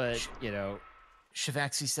miles, but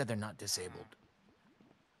Shavaxi said they're not disabled.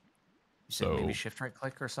 You said So- maybe shift right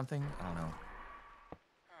click or something? I don't know.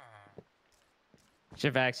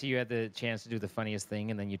 Shavaxi, you had the chance to do the funniest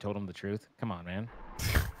thing, and then you told him the truth. Come on, man.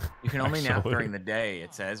 You can only nap Actually. during the day,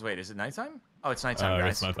 it says. Wait, is it nighttime? Oh, it's nighttime, I guys.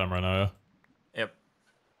 guess it's nighttime right now, yeah. Yep.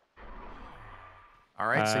 All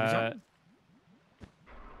right, sleepy Uh, zone.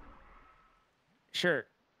 Sure.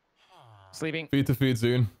 Sleeping? Feet to feet,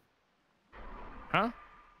 Zune. Huh?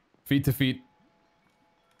 Feet to feet.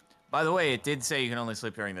 By the way, it did say you can only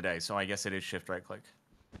sleep during the day, so I guess it is shift right click.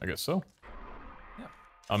 I guess so. Yeah.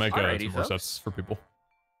 I'll make Alrighty, 2 more folks. sets for people.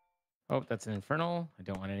 Oh, that's an infernal. I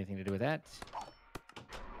don't want anything to do with that.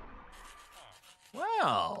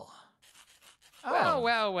 Well.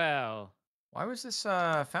 Well. Why was this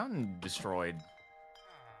fountain destroyed?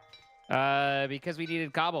 Because we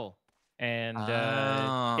needed cobble. And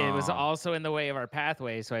it was Oh. also in the way of our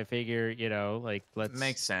pathway, so I figure, let's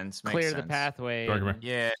Makes sense. Makes clear sense. the pathway. Sorry, come and-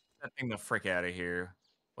 here. Yeah, that thing the frick out of here.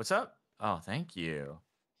 What's up? Oh, thank you.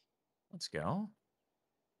 Let's go.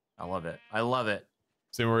 I love it. I love it.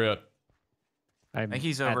 See where you're at. I'm think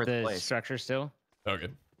he's at over at the the place. structure still. Oh,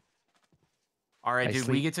 good. All right, I dude, we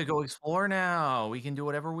sleep- get to go explore now. We can do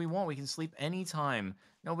whatever we want. We can sleep anytime.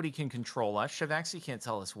 Nobody can control us. Shavaxi can't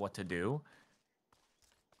tell us what to do.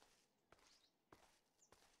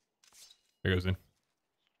 Here goes in.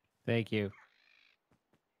 Thank you.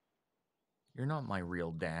 You're not my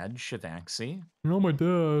real dad, Shavaxi. You're not my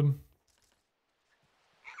dad.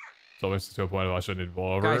 So let's to a point of I should need to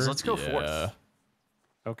blow over. Guys, let's go Yeah. forth.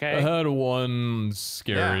 Okay. I had one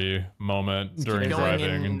scary moment Let's keep during going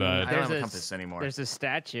driving in- that I don't have a There's compass anymore. There's a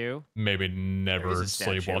statue. made me There never is a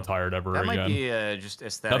sleep while statue. tired ever That again. might be just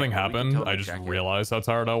aesthetic. Nothing but we can happened. totally I just check it. realized how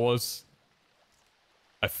tired I was.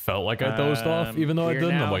 I felt like I dozed off, even though I we're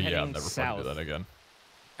didn't. I'm now like, yeah, I'm heading never fucking do south. that again.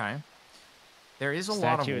 Okay. There is a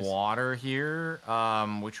lot Statue of is- water here,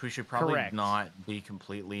 which we should probably Correct. not be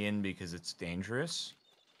completely in because it's dangerous.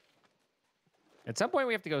 At some point,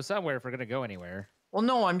 we have to go somewhere if we're gonna go anywhere. Well,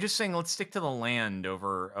 no, I'm just saying let's stick to the land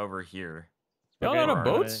over here. Y'all Okay, out of alright.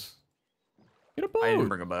 boats? Get a I didn't boat.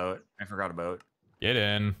 bring a boat. I forgot a boat. Get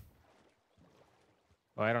in.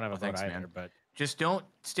 Well, I don't have a Oh, boat thanks, either, man. but Just don't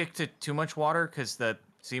stick to too much water because the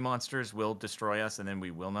sea monsters will destroy us and then we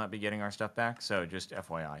will not be getting our stuff back. So just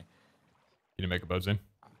FYI. You need to make a boat, Zin.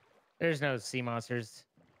 there's no sea monsters.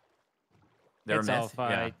 They're It's a all myth.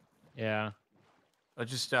 fight. Yeah. I'll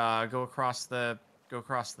just go across the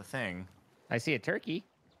thing. I see a turkey.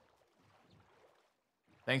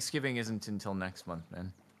 Thanksgiving isn't until next month,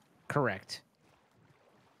 man. Correct.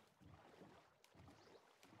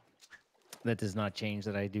 That does not change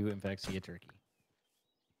that I do, in fact, see a turkey.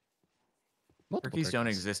 Multiple Turkeys don't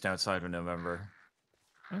turkeys. exist outside of November.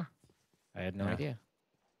 I had no Yeah. idea.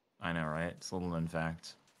 I know, right? It's a little known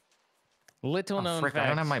fact. Little Oh, known frick, fact. I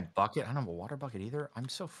don't have my bucket. I don't have a water bucket either. I'm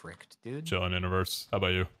so fricked, dude. Chilling universe. How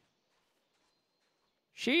about you?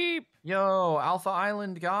 Sheep. Yo, Alpha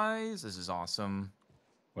Island, guys. This is awesome.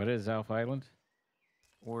 What is Alpha Island?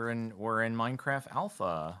 We're in Minecraft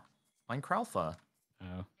Alpha. Minecraft Alpha.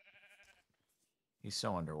 Oh. He's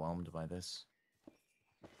so underwhelmed by this.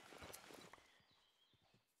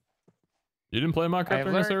 You didn't play Minecraft I've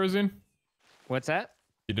during this learned- era, Zin? What's that?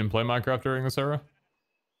 You didn't play Minecraft during this era?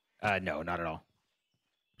 No, not at all.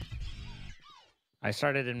 I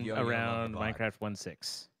started in Yo, yo, around bye-bye. Minecraft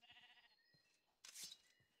 1.6.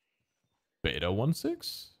 Beta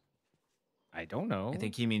 1.6? I don't know. I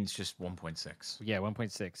think he means just 1.6. Yeah,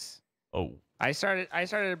 1.6. Oh. I started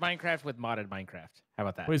Minecraft with modded Minecraft. How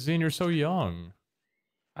about that? Wait, Zine, you're so young.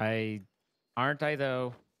 Aren't I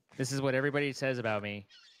though? This is what everybody says about me.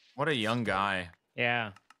 What a young guy.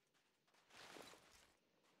 Yeah.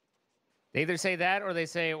 They either say that or they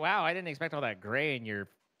say, "Wow, I didn't expect all that gray in your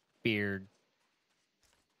beard."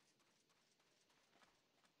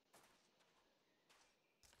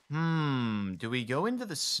 Do we go into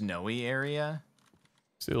the snowy area?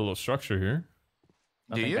 See a little structure here.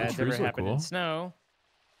 Nothing you? bad's ever Trees look happened in cool. snow.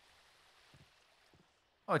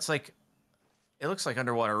 Oh, it's like, it looks like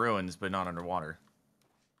underwater ruins, but not underwater.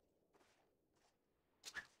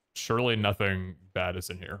 Surely nothing bad is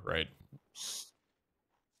in here, right?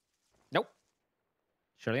 Nope.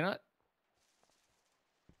 Surely not.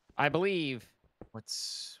 I believe. What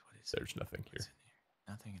is There's nothing here. what's in here?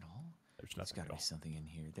 Nothing at all? There's There's nothing got at to all. be something in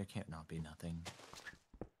here. There can't not be nothing.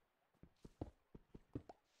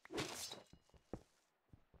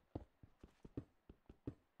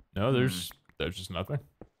 No, there's just nothing.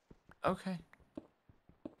 Okay. Guess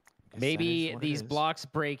that Maybe is what it these is. blocks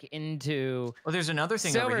break into Oh, there's another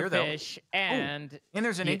thing over here, though. silverfish and And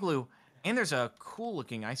there's an Ye- igloo. And there's a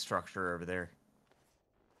cool-looking ice structure over there.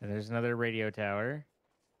 there's another radio tower.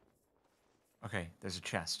 Okay, there's a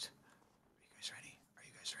chest. Are you guys ready? Are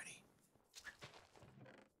you guys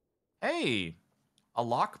ready? Hey! A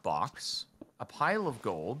lockbox. A pile of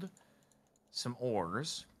gold. Some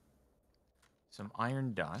ores. Some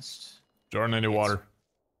iron dust. Jordan, I need water.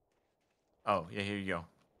 Oh, yeah, here you go.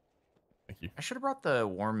 Thank you. I should have brought the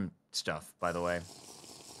warm stuff, by the way.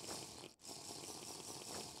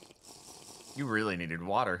 You really needed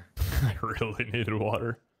water. I really needed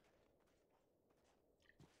water.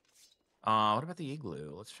 What about the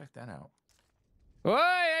igloo? Let's check that out. Oh,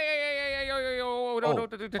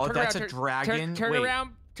 turn that's around, a dragon? Turn Wait.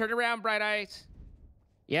 around, turn around, Bright Eyes.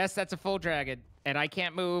 Yes, that's a full dragon, and I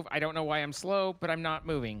can't move. I don't know why I'm slow, but I'm not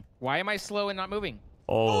moving. Why am I slow and not moving?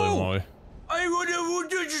 Holy moly.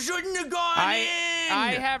 I shouldn't have gone in!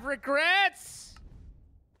 I have regrets.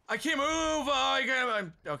 I can't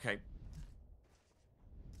move! Okay.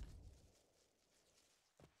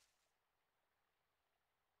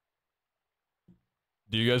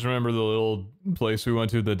 Do you guys remember the little place we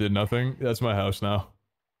went to that did nothing? That's my house now.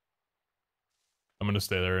 I'm gonna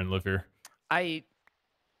stay there and live here. I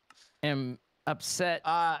am upset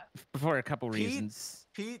for a couple Pete? reasons.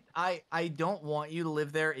 Pete, I don't want you to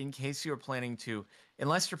live there in case you're planning to,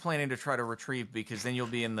 unless you're planning to try to retrieve, because then you'll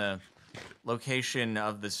be in the location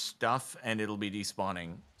of the stuff and it'll be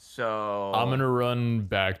despawning. So I'm gonna run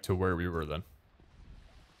back to where we were then.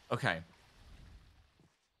 Okay.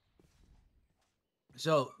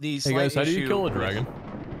 So these. Hey guys, how do you kill a dragon?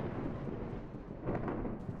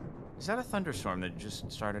 Is that a thunderstorm that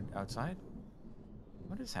just started outside?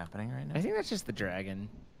 What is happening right now? I think that's just the dragon.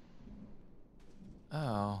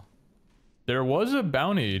 Oh. There was a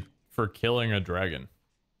bounty for killing a dragon.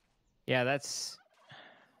 Yeah, that's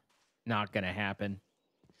not gonna happen.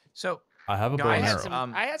 So I have a bow Guys, and I had arrow.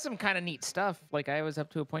 some, I had some kind of neat stuff. Like I was up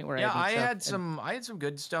to a point where yeah, I had some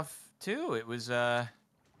good stuff too. It was But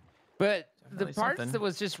the Definitely part something. that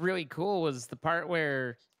was just really cool was the part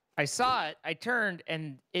where I saw it, I turned,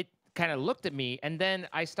 and it kind of looked at me, and then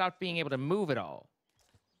I stopped being able to move at all.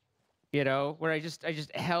 You know, where I just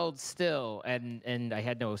held still, and I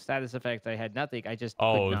had no status effect, I had nothing, I just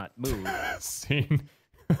could not move. Scene.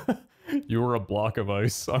 You were a block of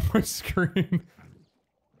ice on my screen.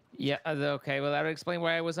 Yeah, okay, well that would explain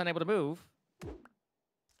why I was unable to move.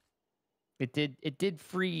 It did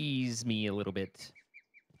freeze me a little bit.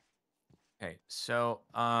 okay. So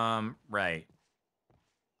right.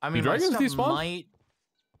 I Do mean, my dragons stuff despawn? might.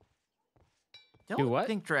 Do Don't what?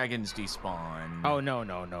 think dragons despawn. Oh no.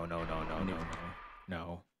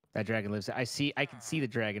 That dragon lives. I can see the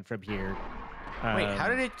dragon from here. Wait, how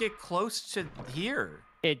did it get close to here?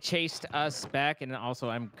 It chased us back, and also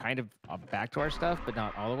I'm kind of back to our stuff, but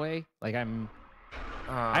not all the way. Like I'm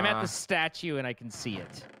at the statue, and I can see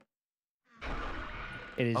it.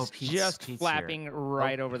 It is Pete's just here. flapping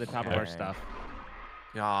right over the top of our Okay. stuff.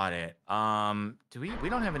 Got it. Do we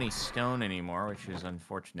don't have any stone anymore, which is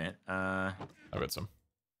unfortunate. I've got some.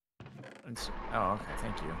 Oh, okay,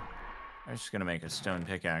 thank you. I'm just gonna make a stone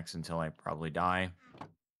pickaxe until I probably die.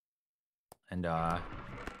 And okay,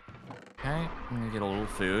 I'm gonna get a little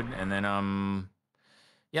food, and then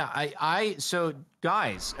yeah, so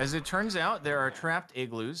guys, as it turns out, there are trapped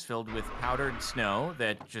igloos filled with powdered snow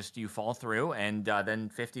that just you fall through, and then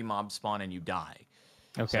 50 mobs spawn and you die.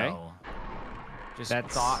 Okay. So, just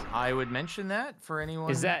That's- thought I would mention that for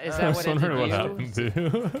anyone. Is that I was what it wondering what did you?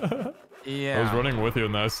 happened to you. Yeah. I was running with you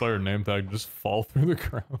and then I saw your name tag just fall through the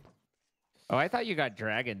ground. Oh, I thought you got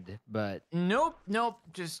dragoned, but Nope.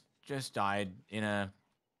 Just died in a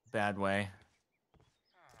bad way.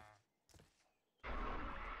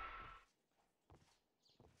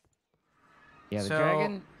 yeah, So, the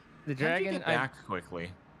how'd you dragon, get back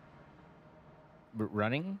quickly?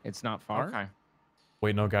 running. It's not far. Okay.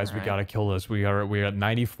 Wait, no, guys, we Alright. gotta kill this. We got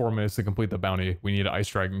 94 minutes to complete the bounty. We need an ice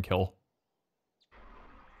dragon kill.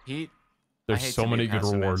 Pete, I There's hate so to be a many good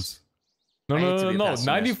pessimist. rewards. No, I hate to no, be a no, no. pessimist,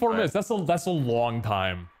 94 but- minutes. That's a long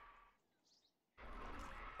time.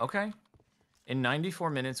 Okay. In 94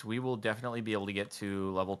 minutes, we will definitely be able to get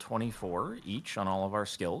to level 24 each on all of our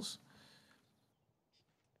skills.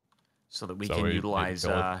 So that we So can we need to utilize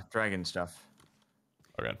kill it. dragon stuff.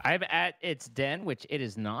 Okay. I'm at its den, which it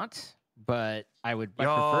is not, but I would much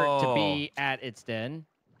prefer it to be at its den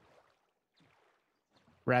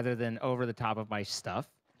rather than over the top of my stuff.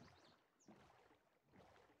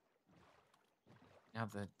 Now,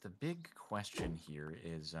 the big question here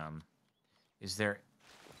is there...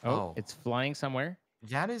 Oh, it's flying somewhere.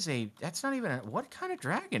 That's not even what kind of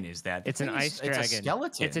dragon is that? It's an ice dragon. It's a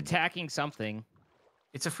skeleton. It's attacking something.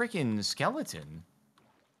 It's a freaking skeleton.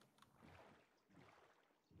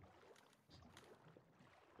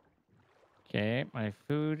 Okay, my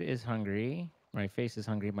food is hungry. My face is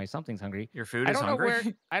hungry. My something's hungry. Your food is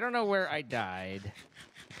hungry? I don't know where I died.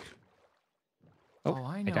 Oh,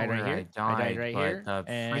 I know died right where here. I died, I died right but here, the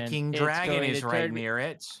and freaking it's dragon going is to right turn me- near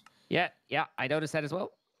it. Yeah, I noticed that as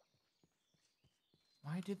well.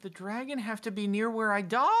 Why did the dragon have to be near where I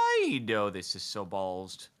died? Oh, this is so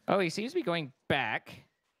ballsed. Oh, he seems to be going back,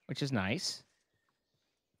 which is nice.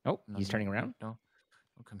 Oh, No, he's turning around. No,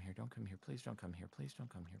 don't come here. Don't come here. Please don't come here. Please don't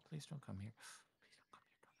come here. Please don't come here. Please don't come here.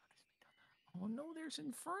 Don't notice me. Don't. Oh no, there's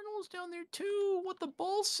infernals down there too. What the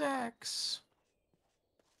ball sacks?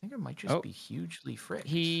 I think it might just be hugely fricked.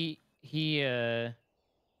 I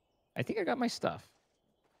think I got my stuff.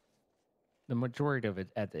 The majority of it,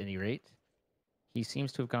 at any rate. He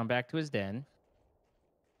seems to have gone back to his den.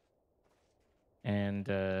 And,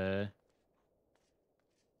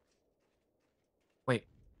 Wait,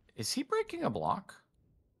 is he breaking a block?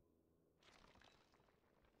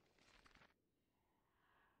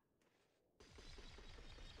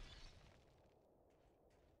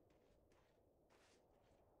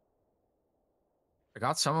 I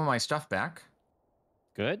got some of my stuff back.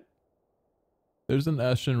 good. There's an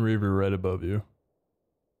Ashen Reaver right above you.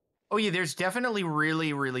 Oh yeah, there's definitely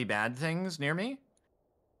really, really bad things near me.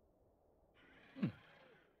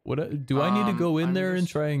 What do I need to go in I'm there and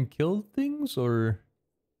just- try and kill things, or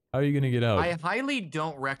how are you gonna get out? I highly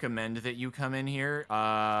don't recommend that you come in here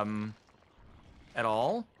at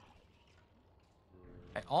all.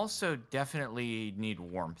 I also definitely need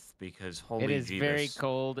warmth because holy It is very Jeebus.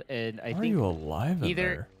 cold, and I How are think you alive in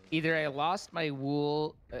there? either I lost my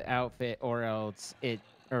wool outfit or else it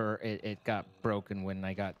got broken when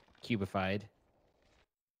I got cubified.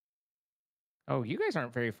 Oh, you guys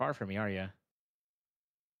aren't very far from me, are you?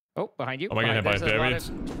 Oh, behind you. Am I getting hit by There's a lot damage?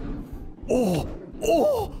 of-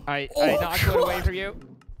 Oh! I Oh, knocked one away God. from you.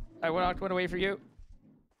 I knocked one away from you.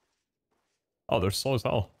 Oh, they're slow as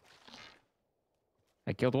hell.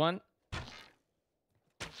 I killed one.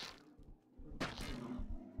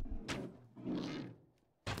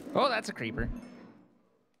 Oh, that's a creeper.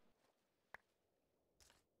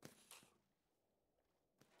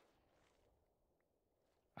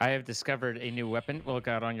 I have discovered a new weapon. We'll look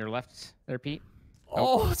out on your left there, Pete.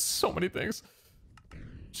 Oh, so many things.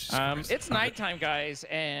 Jesus Christ. It's nighttime, guys,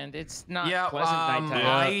 and it's not Yeah, pleasant nighttime.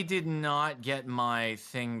 I did not get my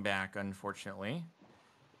thing back, unfortunately.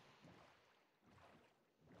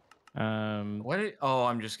 What? Oh,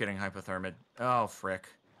 I'm just getting hypothermic. Oh, frick.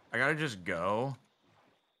 I gotta just go.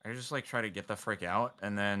 I just like try to get the frick out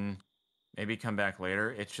and then maybe come back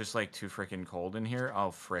later. It's just like too freaking cold in here. Oh,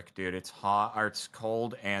 frick, dude. It's hot, or it's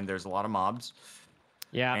cold, and there's a lot of mobs.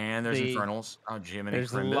 Yeah, And there's infernals. Oh, Jiminy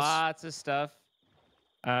there's Crimbus. lots of stuff.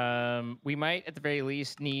 We might, at the very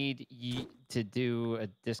least, need to do a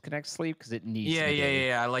disconnect sleep because it needs.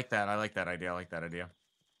 Yeah. I like that. I like that idea.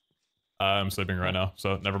 I'm sleeping right now,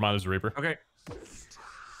 so never mind. There's a Reaper. Okay.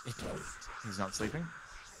 He's not sleeping.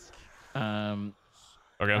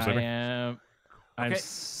 Okay, I'm sleeping. I'm Okay.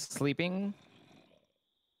 sleeping.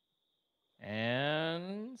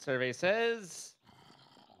 And survey says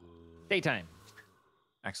daytime.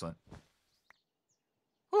 Excellent.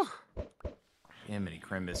 Whew. Jiminy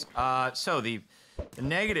Crimbus. So the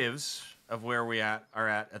negatives of where we are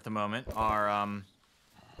at the moment are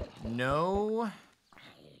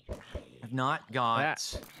have not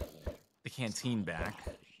got the canteen back.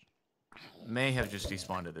 May have just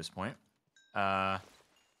despawned at this point.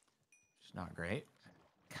 It's not great.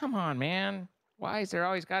 Come on, man. Why is there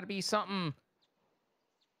always got to be something?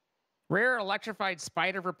 Rare electrified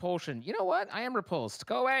spider repulsion. You know what? I am repulsed.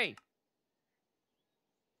 Go away.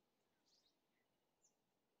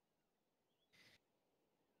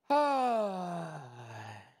 Ah.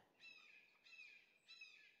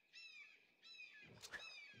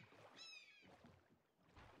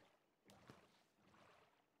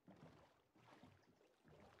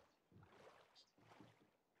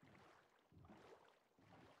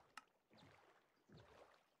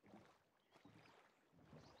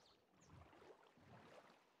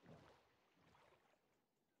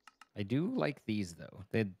 I do like these though.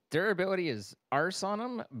 The durability is arse on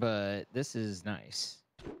them, but this is nice.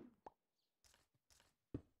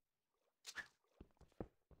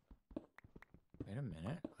 Wait a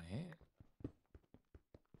minute. Wait.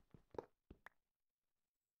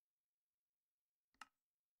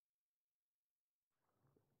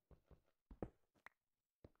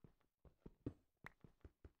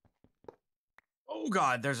 Oh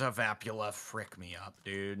god, there's a Vapula. Frick me up,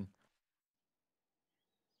 dude.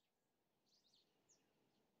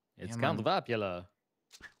 It's Damn, Count Vapula.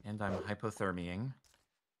 And I'm hypotherming.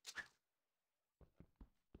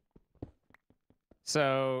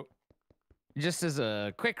 So, just as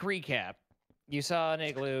a quick recap, you saw an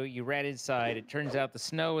igloo, you ran inside. It turns out the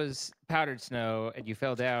snow was powdered snow, and you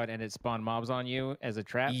fell down, and it spawned mobs on you as a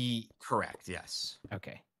trap. Correct, yes.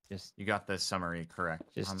 Okay, just You got the summary correct.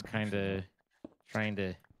 kind of trying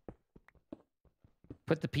to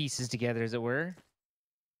put the pieces together, as it were.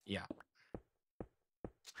 Yeah.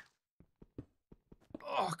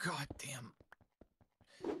 Oh god damn.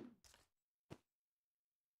 Oh,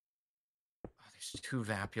 there's 2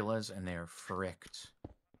 Vapulas and they're fricked.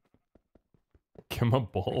 Give him a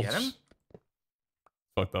bulge. Get him?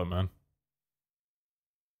 Fucked up, man.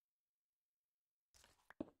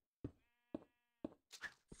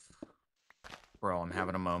 Bro, I'm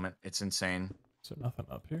having a moment. It's insane. Is there nothing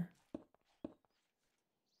up here?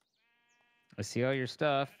 I see all your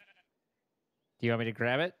stuff. Do you want me to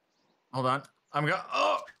grab it? Hold on. I'm going.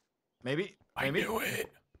 Oh! Maybe. I knew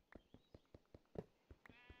it.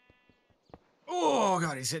 Oh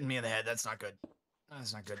god, he's hitting me in the head. That's not good.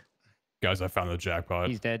 That's not good. Guys, I found the jackpot.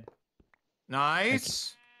 He's dead.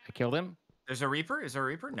 Nice. I killed him. There's a Reaper? Is there a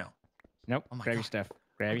Reaper? No. Nope. Oh my Grab your God. stuff.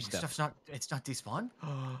 Grab My your stuff. stuff's not. It's not despawned.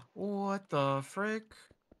 What the frick?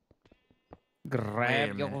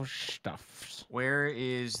 Grab your minute. stuff. Where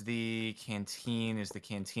is the canteen? Is the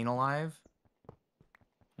canteen alive?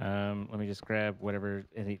 Let me just grab whatever.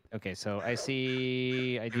 Okay, so I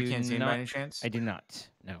see. I Do we do canteen by not. any chance? I do not.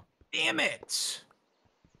 No. Damn it!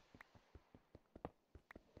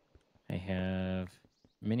 I have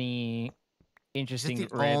many Is interesting it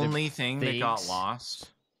the random only thing that got things.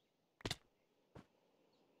 lost?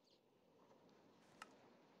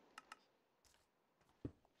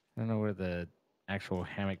 I don't know where the actual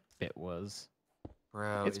hammock bit was.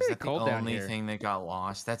 Bro, It's is very that the cold down only here. thing that got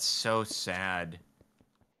lost? That's so sad.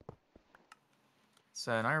 It's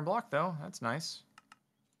an iron block, though. That's nice.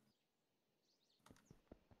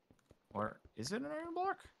 Or is it an iron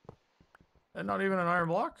block? And not even an iron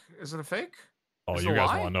block? Is it a fake? Oh, Is you it a guys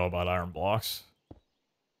lie? want to know about iron blocks?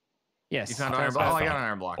 Yes. You found tell iron us block? about Oh, I it. got an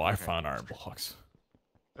iron block. Well, I Okay. found iron blocks.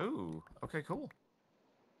 Ooh, okay, cool.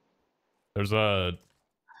 There's a...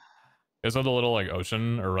 Is that the little like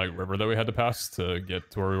ocean or like river that we had to pass to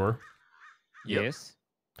get to where we were? Yep. Yes.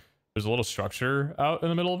 There's a little structure out in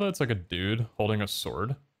the middle of it. It's like a dude holding a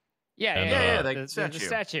sword. Yeah, And, yeah, yeah, like the statue.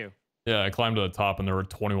 statue. Yeah, I climbed to the top and there were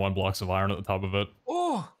 21 blocks of iron at the top of it.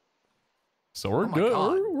 Oh, So we're Oh my good.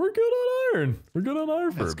 God. We're good on iron. We're good on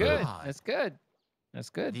iron for That's a bit. good. God. That's good. That's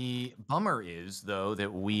good. the bummer is though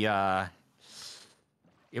that we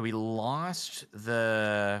we lost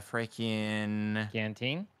the freaking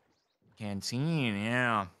Canteen. canteen.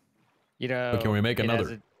 Yeah. You know. But can we make it has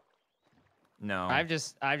another? No. I've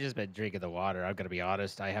just been drinking the water. I've got to be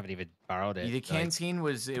honest. I haven't even borrowed it. The Like, canteen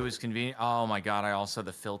was convenient. Oh my god! I also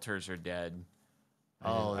the filters are dead.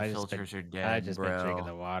 Oh, the I just been- filters are dead, I've just bro. been drinking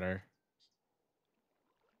the water.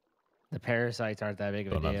 The parasites aren't that big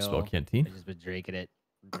of a Don't know how to deal. spell canteen. I've just been drinking it.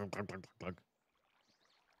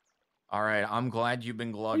 All right, I'm glad you've been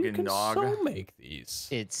You glugging, can dog. so make these.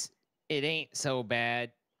 It ain't so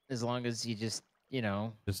bad as long as you just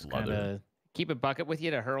Just kind leather. of keep a bucket with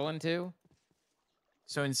you to hurl into.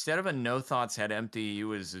 So instead of a no thoughts head empty, you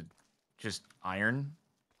was just iron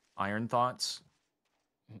thoughts.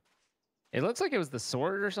 It looks like it was the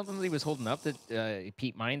sword or something that he was holding up that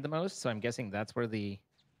Pete mined the most. So I'm guessing that's where the.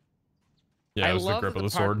 Yeah, I it was the love grip that of the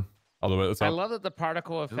the part- sword. All the way at the I top. love that the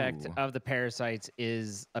particle effect Ooh. of the parasites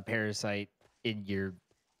is a parasite in your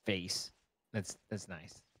face. That's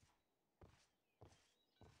nice.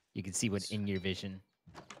 You can see what's in your vision.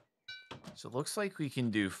 So it looks like we can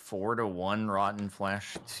do 4-to-1 rotten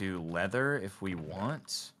flesh to leather if we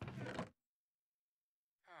want.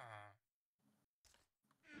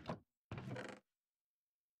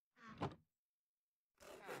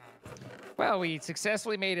 Well, we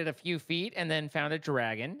successfully made it a few feet and then found a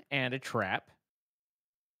dragon and a trap.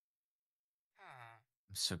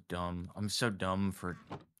 I'm so dumb. I'm so dumb for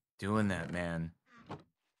doing that, man.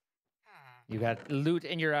 You got loot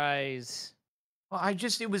in your eyes. Well,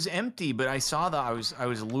 it was empty, but I saw that I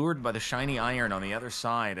was lured by the shiny iron on the other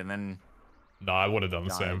side, and then No, I would have done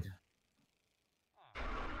the same. died.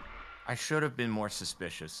 I should have been more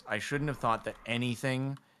suspicious. I shouldn't have thought that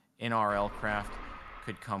anything in rlcraft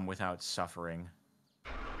could come without suffering.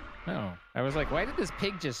 Oh, I was like, why did this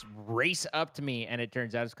pig just race up to me? And it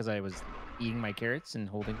turns out it's because I was eating my carrots and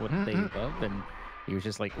holding what they love, and he was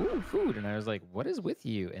just like, ooh, food. And I was like, what is with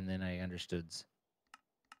you? And then I understood.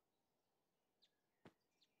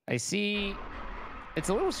 I see. It's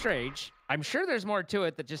a little strange. I'm sure there's more to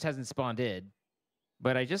it that just hasn't spawned in.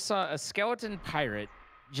 But I just saw a skeleton pirate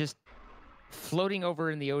just floating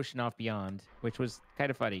over in the ocean off beyond, which was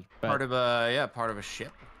kind of funny. But Part of a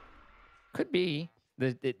ship. could be.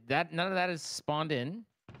 That none of that is spawned in.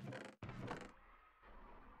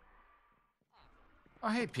 Oh,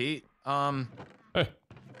 hey, Pete. Hey. I'm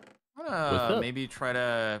gonna maybe try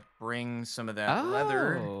to bring some of that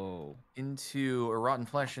leather into, or rotten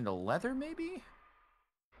flesh into leather, maybe?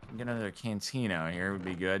 Get another canteen out here would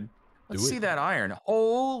be good. Let's see that iron.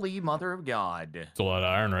 Holy mother of God. It's a lot of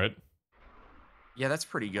iron, right? Yeah, that's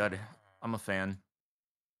pretty good. I'm a fan.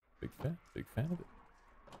 Big fan of it.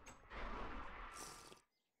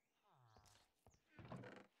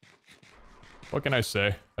 What can I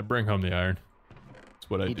say? I bring home the iron. That's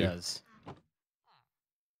what I do. He does.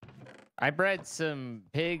 I bred some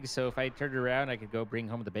pigs, so if I turned around, I could go bring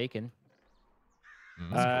home the bacon.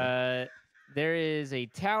 There is a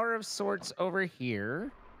tower of sorts over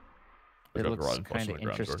here. It looks kind of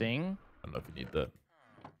interesting. I don't know if you need that.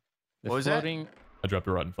 What was that? I dropped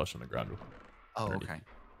a rotten flesh on the ground. Oh, okay.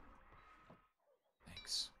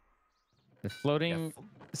 Thanks. The floating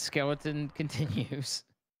skeleton continues.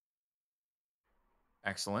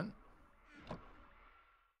 Excellent.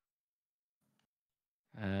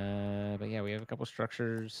 But yeah, we have a couple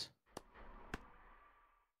structures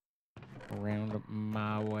around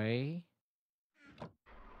my way.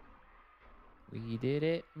 We did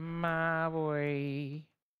it my way.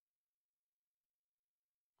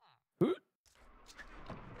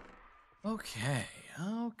 Okay.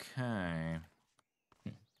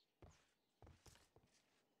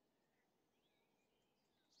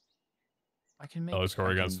 I can make. Oh,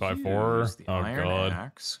 score against 5-4. Oh god.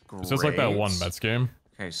 Axe. It's just like that one Mets game.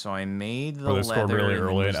 Okay, so I made the where they leather. scored really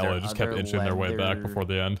early and LA LA just kept inching their way back before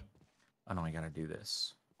the end. Oh no, I gotta do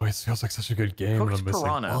this. Wait, it feels like such a good game. Cooked I'm missing.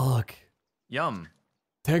 piranha. Fuck. Yum.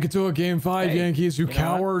 Take it to a game 5, Hey, Yankees, you know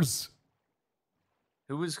cowards.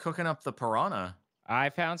 Who was cooking up the piranha? I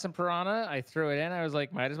found some piranha. I threw it in. I was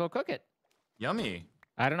like, might as well cook it. Yummy.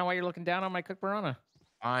 I don't know why you're looking down on my cooked piranha.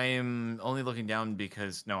 I'm only looking down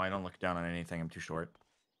because no, I don't look down on anything. I'm too short.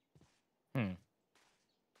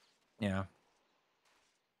 Yeah.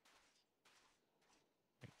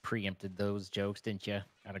 Preempted those jokes, didn't you?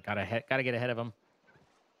 Gotta get ahead of them.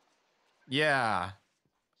 Yeah.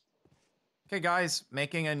 Okay, guys,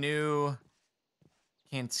 making a new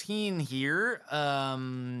canteen here.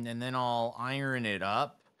 And then I'll iron it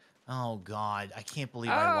up. Oh God, I can't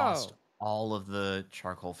believe I lost all of the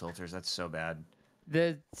charcoal filters. That's so bad.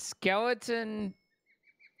 The skeleton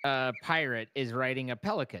pirate is riding a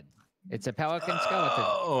pelican. It's a pelican skeleton.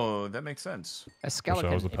 Oh, that makes sense. A skeleton,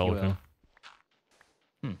 Wish I was a if you pelican. will.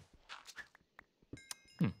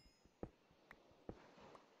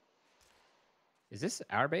 Is this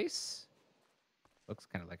our base? Looks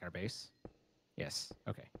kind of like our base. Yes.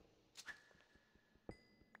 Okay. I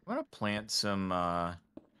want to plant some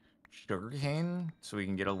sugarcane so we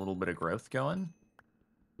can get a little bit of growth going.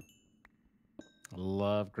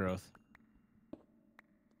 Love growth.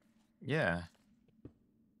 Yeah.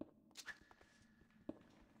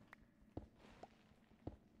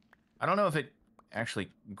 I don't know if it actually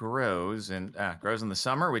grows in the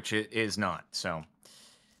summer, which it is not. So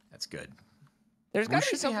that's good. There's got to be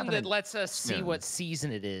should be something having that a- lets us see soon. what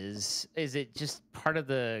season it is. Is it just part of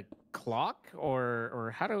the clock,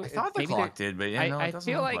 or how do I thought the maybe clock did, but yeah, no, I it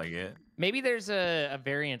doesn't feel look like- like it. maybe there's a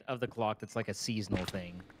variant of the clock that's like a seasonal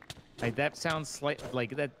thing. Like that sounds like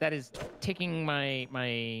that is ticking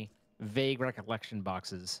my vague recollection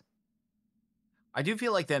boxes. I do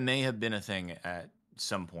feel like that may have been a thing at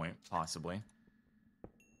some point, possibly.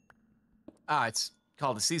 It's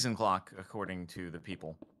called a season clock, according to the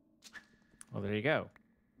people. Well, there you go.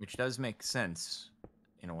 Which does make sense,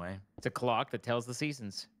 in a way. It's a clock that tells the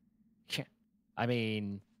seasons. I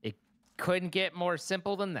mean, it couldn't get more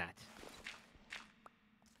simple than that.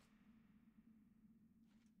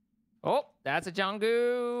 Oh, that's a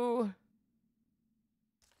Jangu.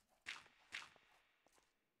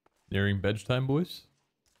 Nearing bedtime, boys.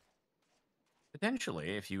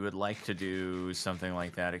 Potentially, if you would like to do something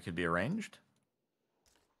like that, it could be arranged.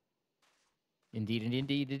 Indeed,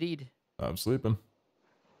 indeed, indeed. I'm sleeping.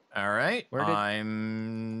 All right.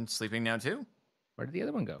 I'm sleeping now, too. Where did the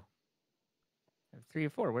other one go? I have 3 or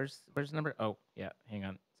 4. Where's the number? Oh, yeah. Hang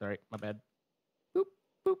on. Sorry, my bad. Boop,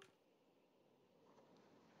 boop.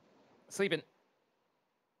 Sleeping.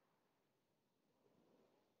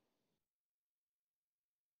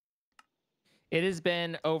 It has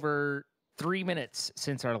been over 3 minutes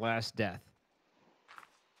since our last death.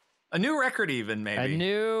 A new record, even, maybe. A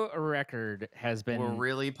new record has been... We're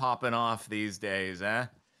really popping off these days, eh?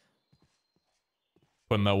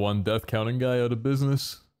 Putting that one death counting guy out of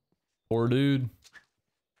business. Poor dude.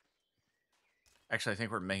 Actually, I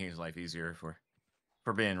think we're making his life easier if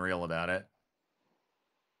we're being real about it.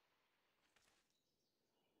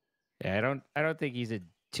 Yeah, I don't think he's in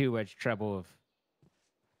too much trouble of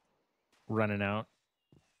running out.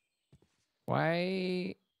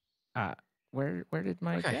 Why? Where did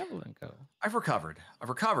my javelin go? I've recovered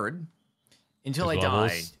until Those I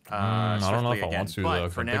levels? die. I don't know if I again. want to, But though.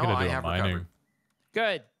 for I'm now, thinking of I doing have mining. recovered.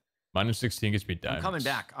 Good. Minus 16 gets me diamonds.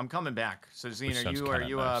 I'm coming back. So, Zine, sounds are kinda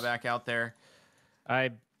you nice. back out there?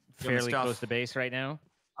 I'm fairly stuff? close to base right now.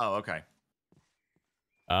 Oh, okay.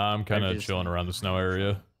 I'm kind of just- chilling around the snow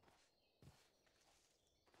area.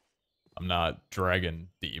 I'm not dragon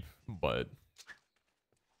deep, but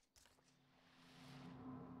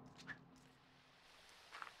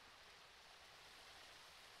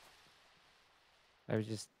I was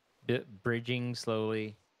just bridging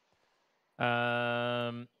slowly.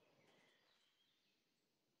 come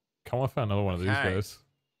on, find another one of these Okay. guys.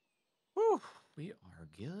 Whew, we are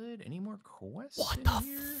good. Any more quests? What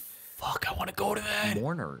the fuck? I want to go to that.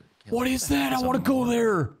 Mourner. What is that? I want to go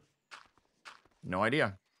there. No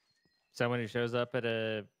idea. Someone who shows up at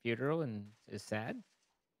a funeral and is sad,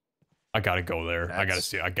 I gotta go there. I gotta That's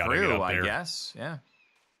see. I gotta true, get up there. I guess. Yeah.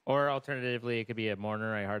 or alternatively, it could be a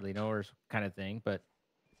mourner I hardly know or kind of thing. But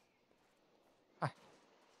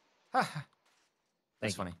That's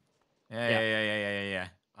Thank you. funny. Yeah.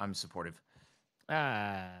 I'm supportive.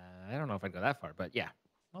 I don't know if I'd go that far, but yeah.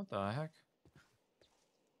 What the heck?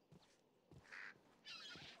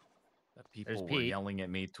 That people There's were Pete. yelling at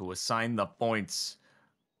me to assign the points.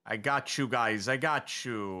 I got you guys. I got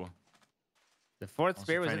you. The fourth Also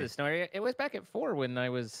spear was in trying the to- snow area. It was back at 4 when I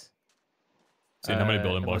was. See, how many Uh,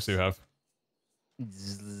 building blocks do you have?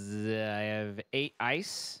 I have 8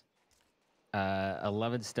 ice,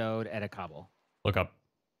 11 stone, and a cobble. Look up.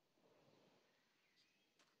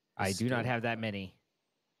 I do not Still- have that many.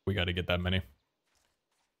 We gotta get that many.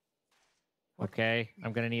 Okay,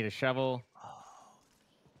 I'm gonna need a shovel,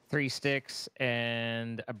 3 sticks,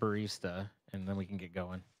 and a barista, and then we can get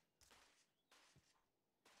going.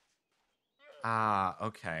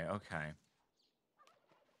 Okay.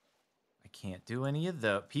 I can't do any of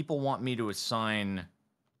the. People want me to assign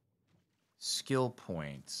skill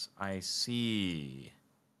points. I see.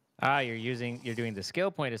 You're doing the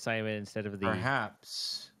skill point assignment instead of the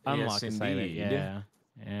Perhaps. unlock Yes, assignment. indeed.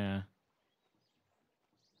 Yeah.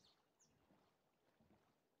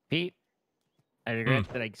 Pete, I regret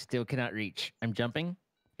that I still cannot reach. I'm jumping.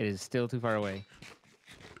 It is still too far away.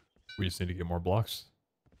 We just need to get more blocks.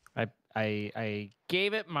 I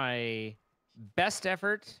gave it my best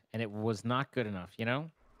effort, and it was not good enough. You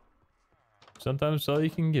know. Sometimes it's all you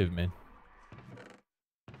can give, man.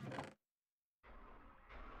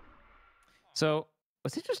 So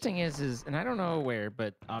what's interesting is, and I don't know where,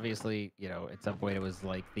 but obviously, at some point it was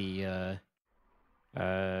like the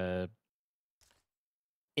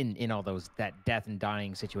in all those that death and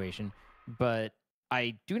dying situation. But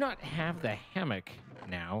I do not have the hammock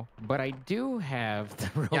now, but I do have the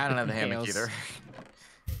rope. Yeah, I don't have the and hammock nails. either.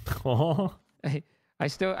 Oh, I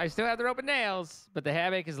still have the rope and nails, but the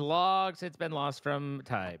hammock is long since been lost from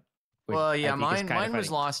time. which Well, I yeah, think is kinda mine was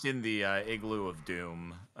funny. lost in the igloo of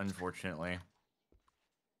doom, unfortunately.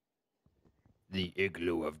 The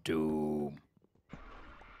igloo of doom.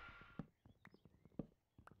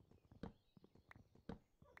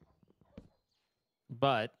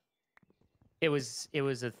 But it was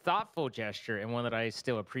a thoughtful gesture and one that I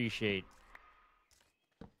still appreciate.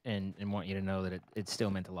 and want you to know that it still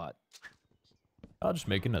meant a lot. I'll just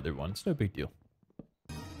make another one. It's no big deal.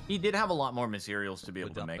 He did have a lot more materials to be able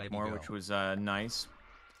Good to job, make baby more, girl. which was nice.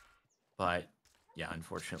 But yeah,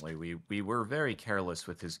 unfortunately, we were very careless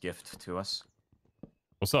with his gift to us.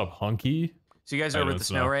 What's up, Hunky? So you guys are I over know at the it's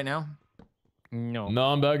snow not. right now? No. No,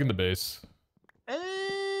 I'm back in the base.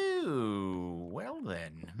 Oh, well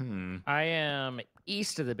then. I am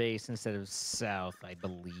east of the base instead of south, I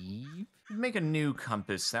believe. Make a new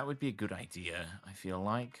compass. That would be a good idea, I feel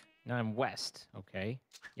like. No, I'm west. Okay.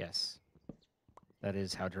 Yes. That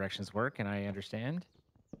is how directions work, and I understand.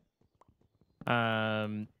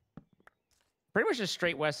 Pretty much just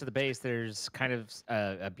straight west of the base, there's kind of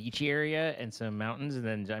a beachy area and some mountains, and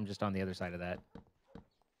then I'm just on the other side of that.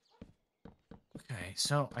 Okay,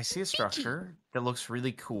 so I see a structure that looks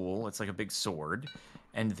really cool. It's like a big sword,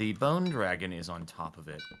 and the bone dragon is on top of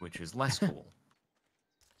it, which is less cool.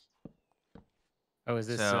 Oh, is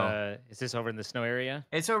this over in the snow area?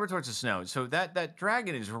 It's over towards the snow. So that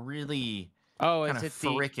dragon is really Oh, kind is of it the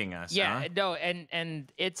fricking us. Yeah, huh? no,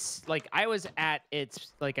 and it's like I was at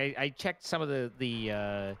its like I checked some of the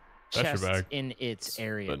That's your chests bag. in its It's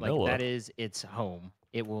area. vanilla. Like that is its home.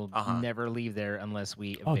 It will never leave there unless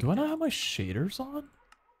we Oh, evict do I it. not have my shaders on?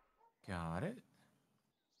 Got it.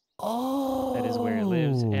 Oh. That is where it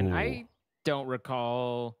lives, and I don't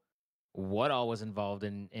recall what all was involved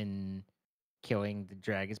in killing the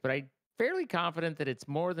dragons, but I'm fairly confident that it's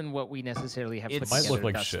more than what we necessarily have put It might together look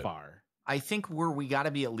like thus shit. far. I think we got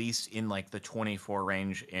to be at least in like the 24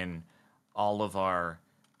 range in all of our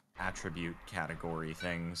attribute category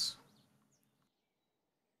things.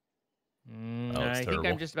 That looks I think I'm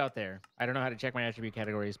terrible. just about there. I don't know how to check my attribute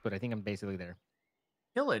categories, but I think I'm basically there.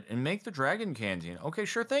 Kill it and make the dragon canteen. Okay,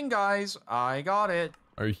 sure thing, guys. I got it.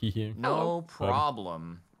 Are you here? No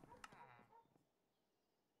problem.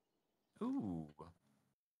 Ooh.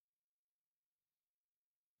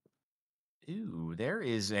 Ooh, there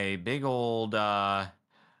is a big old,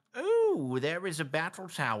 Ooh, there is a battle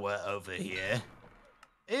tower over here.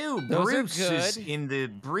 Ooh, Those are Bruce is good. in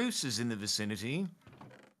the vicinity.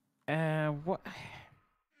 What?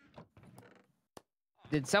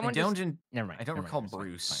 Did someone Never mind. I don't never mind, recall it's fine,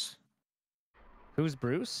 Bruce. it's fine. Who's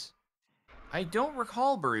Bruce? I don't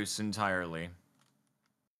recall Bruce entirely.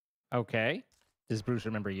 Okay. Does Bruce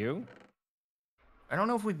remember you? I don't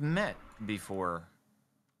know if we've met before.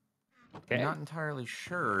 Okay. I'm not entirely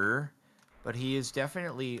sure, but he is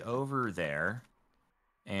definitely over there.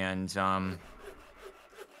 And,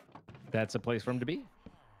 That's a place for him to be.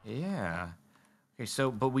 yeah. Okay,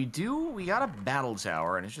 so, but we got a battle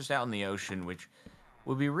tower, and it's just out in the ocean, which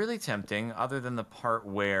would be really tempting, other than the part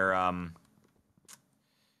where,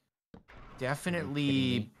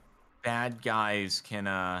 definitely bad guys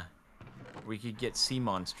can, we could get sea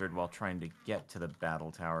monstered while trying to get to the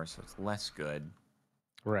battle tower, so it's less good.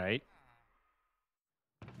 Right.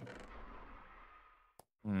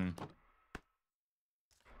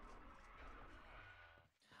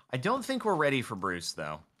 I don't think we're ready for Bruce,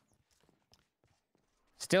 though.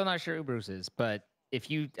 Still not sure who Bruce is, but if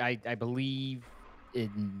you, I believe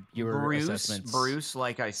in your assessments. Bruce,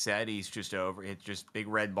 like I said, he's just over. It's just big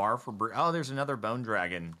red bar for Bruce. Oh, there's another bone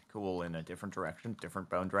dragon. Cool, in a different direction, different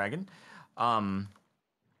bone dragon.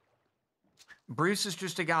 Bruce is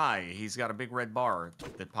just a guy. He's got a big red bar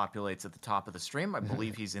that populates at the top of the stream. I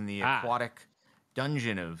believe he's in the aquatic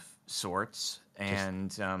dungeon of sorts,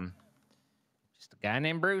 and just a guy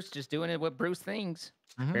named Bruce, just doing it what Bruce thinks.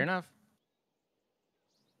 Fair enough.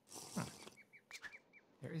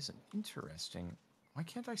 There is an interesting. Why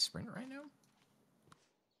can't I sprint right now?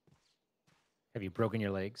 Have you broken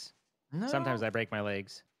your legs? No. Sometimes I break my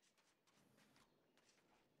legs.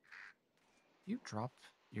 You drop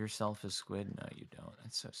yourself a squid? No, you don't.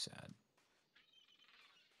 That's so sad.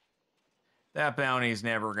 That bounty's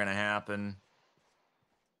never gonna happen.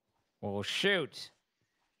 Well, shoot.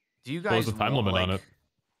 Do you What guys was the time want, limit on like, it?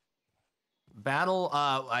 battle?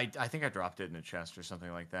 I think I dropped it in a chest or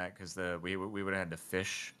something like that because we would have had to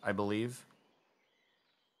fish, I believe.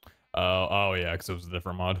 Oh yeah, because it was a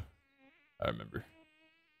different mod. I remember.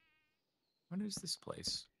 What is this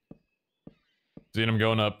place? Seeing him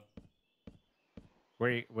going up.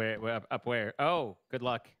 Where up where? Oh, good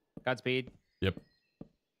luck. Godspeed. Yep.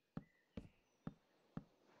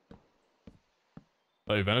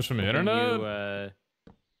 Oh, you vanished from the internet? You,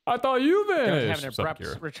 I thought you don't vanished. have an What's up, abrupt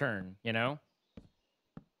Kira? return, you know?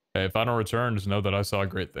 Hey, if I don't return, just know that I saw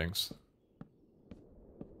great things.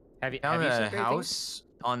 Have you Found seen a great things? house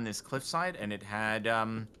on this cliffside, and it had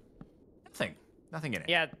nothing in it.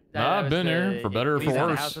 Yeah, I've been here, for better or it for was the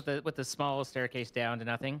worse. house with the small staircase down to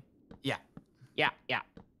nothing. Yeah. Yeah.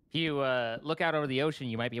 If you look out over the ocean,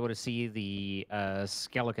 you might be able to see the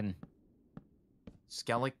skeleton.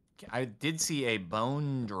 I did see a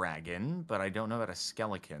bone dragon, but I don't know about a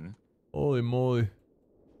skeleton. Holy moly.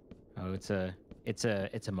 Oh, it's a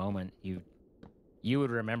moment. You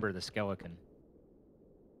would remember the skeleton.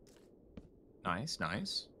 Nice,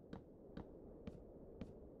 nice.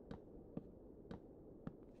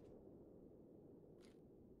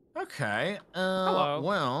 Okay. Hello.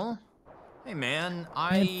 Well, hey man,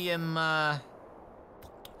 I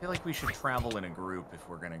feel like we should travel in a group if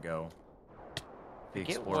we're gonna go the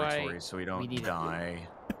Get why exploratory, so we don't need to- die.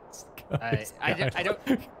 I don't.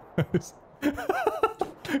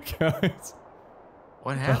 Guys,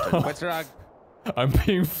 What happened? What's wrong? I'm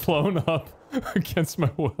being flown up against my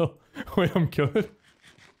will. Wait, I'm good.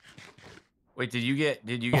 Wait, did you get Oh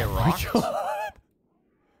my rocked? God.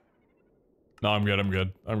 No, I'm good.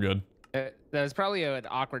 I'm good. That was probably an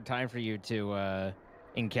awkward time for you to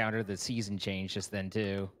encounter the season change just then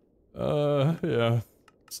too. Yeah.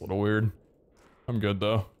 It's a little weird. I'm good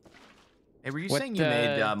though. Hey, were you What, saying you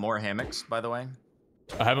made more hammocks, by the way?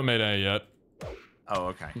 I haven't made any yet. Oh,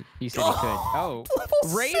 okay. You said you could. Oh,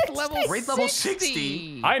 raid level Raid level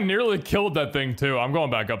 60? I nearly killed that thing too. I'm going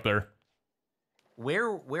back up there.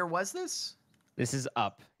 Where was this? This is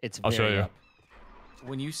up. It's I'll very show you. up.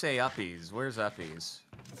 When you say uppies, where's uppies?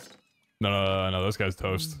 No, this guy's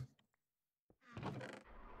toast.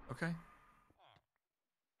 Okay.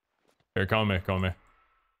 Here, come with me.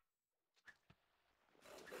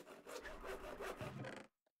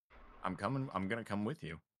 I'm coming. I'm gonna come with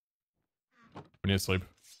you. We need to sleep.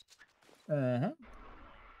 I'd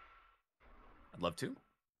love to.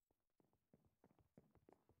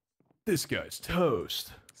 This guy's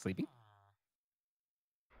toast. Sleeping.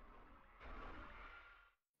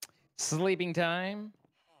 Sleeping time.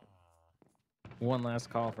 One last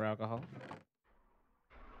call for alcohol.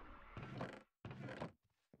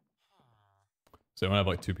 So I want to have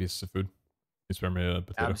like 2 pieces of food. You spare me a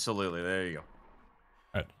potato. Absolutely. There you go. All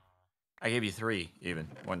right. I gave you 3, even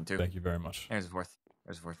 1, 2. Thank you very much. There's the 4th.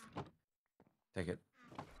 There's the 4th. Take it.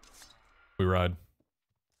 We ride.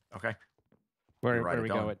 Okay. Where ride we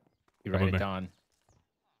at go dawn. at? You Come ride with at me. dawn.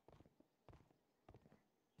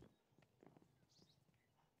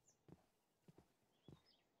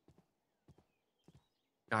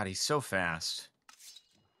 God, he's so fast.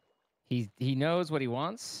 He knows what he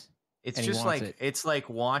wants. It's And he just wants like it. it's like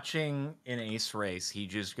watching an ace race. He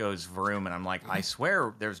just goes vroom, and I'm like, I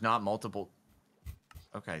swear, there's not multiple.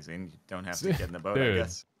 Okay, Zane, you don't have to get in the boat, I Dude.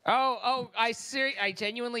 guess. Oh, I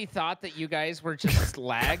genuinely thought that you guys were just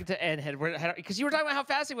lagged and had because you were talking about how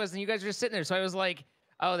fast he was, and you guys were just sitting there. So I was like,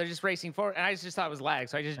 oh, they're just racing forward, and I just thought it was lag,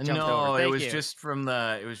 so I just jumped over. No, Thank it was you. just from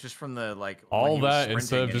the. It was just from the like. when All he was that instead of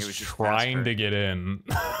sprinting and he just was trying faster. to get in.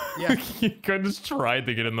 Yeah. You could just tried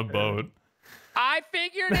to get in the boat. I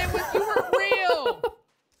figured it was you were real.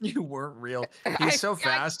 You weren't real. I- He's so I-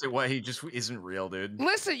 fast at what he just isn't real, dude.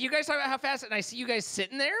 Listen, you guys talk about how fast, and I see you guys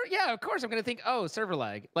sitting there. Yeah, of course, I'm gonna think, oh, server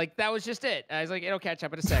lag. Like that was just it. I was like, it'll catch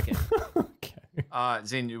up in a second. Okay.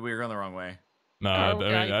 Zane, we were going the wrong way. No, Oh,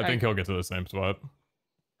 I think he'll get to the same spot.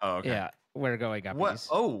 Oh, okay. Yeah, we're going up. What?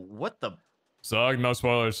 Oh, what the? So, no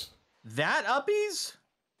spoilers. That uppies?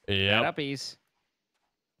 Yep. Uppies.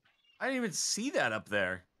 I didn't even see that up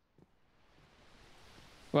there.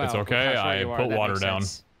 Well, It's okay, how short I you are, put that water makes down.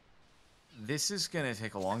 sense. This is gonna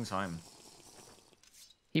take a long time.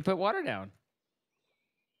 He put water down.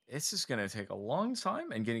 This is gonna take a long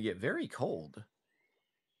time and gonna get very cold.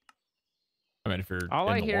 I mean, if you're All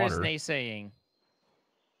in I the hear water. is naysaying.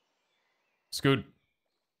 Scoot.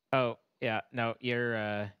 Oh, yeah, no,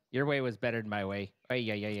 your way was better than my way.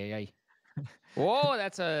 Ay. Whoa,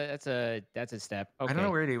 that's a step. Okay. I don't know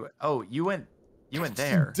where to. Oh, you went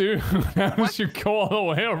there. Dude, how did you go all the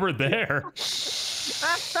way over there?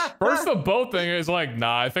 First, the boat thing is like,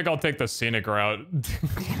 nah, I think I'll take the scenic route.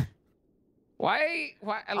 Why?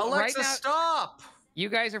 Alexa, right now, stop! you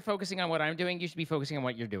guys are focusing on what I'm doing. You should be focusing on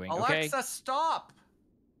what you're doing. Okay. Alexa, stop!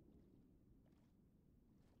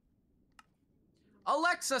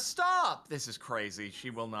 Alexa, stop! This is crazy. She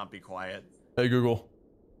will not be quiet. Hey, Google.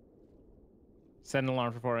 Set an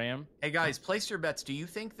alarm for 4 a.m. Hey guys, place your bets. Do you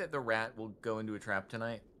think that the rat will go into a trap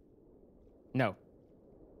tonight? No. Do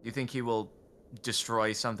you think he will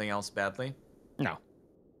destroy something else badly? No.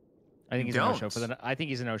 I think he's Don't. a no-show for the. I think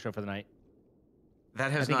he's a no-show for the night.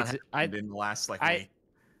 That has think not it's- happened in the last like I- week.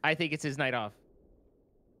 I think it's his night off.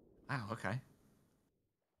 Wow. Okay.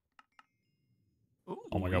 Ooh,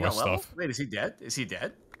 Oh my we God, got my level? stuff. Wait, is he dead? Is he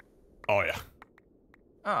dead? Oh, yeah.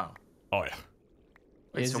 Oh. Oh, yeah.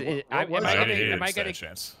 Wait, Is so it- what am was I it? gonna- he am I didn't stand gonna- a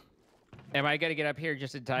chance. Am I gonna get up here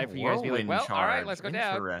just in time for you guys to be like, well, all right, let's go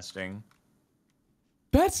down. Interesting.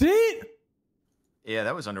 That's it? Yeah,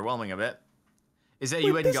 that was underwhelming a bit. Is that Wait,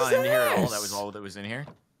 you hadn't this gone is into here at all? ass. That was all that was in here?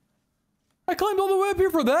 I climbed all the way up here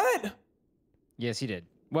for that? Yes, you did.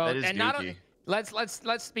 Well, That is and not dookie.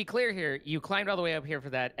 let's be clear here. You climbed all the way up here for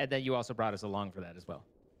that, and then you also brought us along for that as well.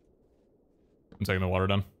 I'm taking the water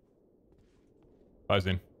down. Bye,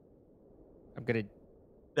 Zine. I'm gonna.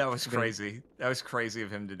 That was crazy. That was crazy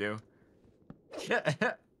of him to do.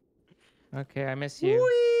 Okay, I miss you.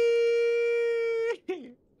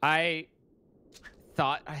 Whee! I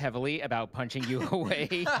thought heavily about punching you away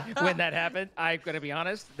when that happened. I'm gonna be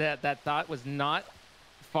honest. That thought was not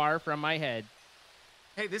far from my head.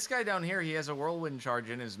 Hey, this guy down here, he has a whirlwind charge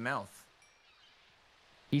in his mouth.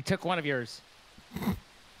 He took one of yours.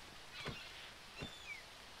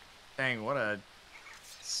 Dang, what a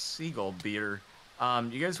seagull beater.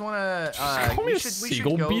 You guys want to? Call me a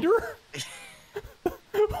seagull beater?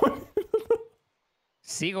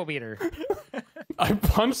 Seagull beater. I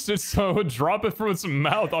punched it so it would drop it from its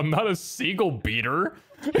mouth. I'm not a seagull beater.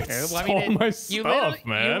 It's Well, I mean, all my stuff,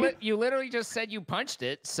 man. You literally just said you punched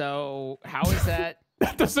it. So how is that?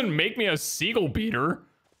 That doesn't make me a seagull beater.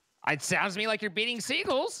 It sounds to me like you're beating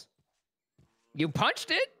seagulls. You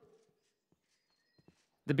punched it.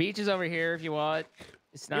 The beach is over here if you want.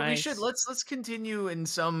 It's nice. Yeah, we should let's continue in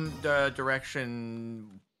some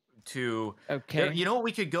direction to. Okay. You know what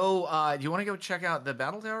we could go? Do you want to go check out the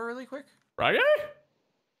battle tower really quick? Right?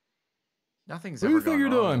 Nothing's What do you ever think gone you're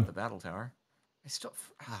wrong doing? with the battle tower. I still.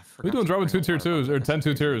 What are you forgot doing? to Dropping bring 2 a tier water 2s or bucket. 10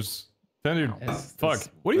 2 tiers. 10 tier. Fuck.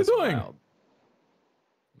 What are you That's doing? wild.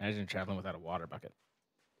 Imagine traveling without a water bucket.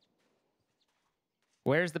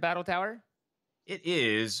 Where's the battle tower? It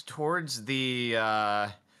is towards the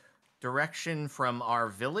direction from our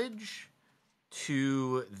village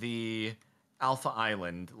to the Alpha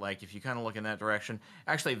Island. Like, if you kind of look in that direction.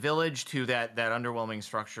 Actually, village to that underwhelming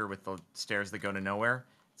structure with the stairs that go to nowhere.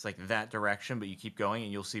 It's like that direction, but you keep going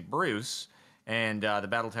and you'll see Bruce. And the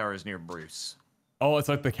battle tower is near Bruce. Oh, it's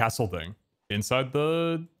like the castle thing. Inside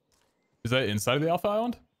the... Is that inside of the Alpha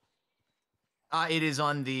Island? It is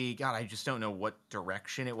on the... God, I just don't know what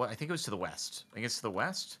direction it was. I think it was to the west. I think it's to the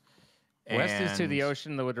west. West is to the And-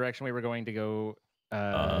 ocean, the direction we were going to go.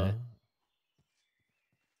 I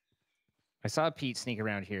saw Pete sneak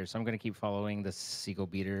around here, so I'm going to keep following the seagull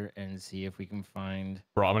beater and see if we can find...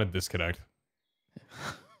 Bro, I'm gonna disconnect.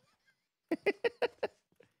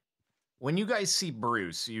 When you guys see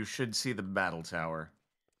Bruce, you should see the battle tower.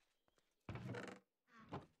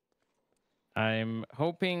 I'm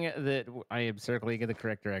hoping that I am circling in the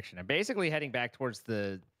correct direction. I'm basically heading back towards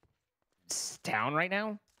the town right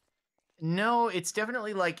now. No, it's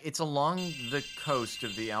definitely like it's along the coast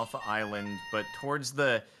of the Alpha Island, but towards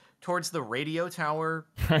the radio tower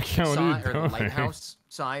I can't. What are side you or the doing? lighthouse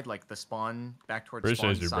side, like the spawn back towards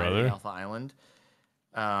Appreciate spawn you, side of brother. the Alpha Island.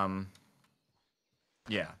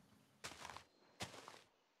 Yeah.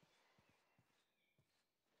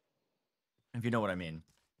 If you know what I mean.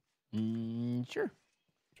 Sure.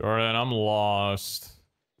 Jordan, I'm lost.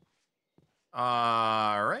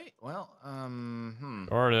 All right. Well,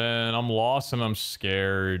 Jordan, I'm lost and I'm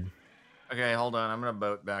scared. Okay, hold on. I'm gonna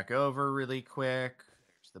boat back over really quick.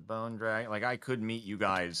 There's the bone drag. Like, I could meet you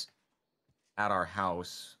guys at our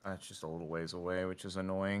house. It's just a little ways away, which is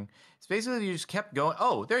annoying. It's basically you just kept going.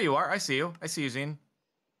 Oh, there you are. I see you. I see you, Zine.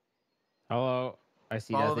 Hello. I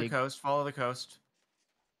see Follow nothing. the coast. Follow the coast.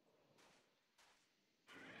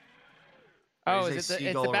 Oh, There's is a it the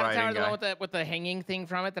seagull battle tower, riding the one guy. with the hanging thing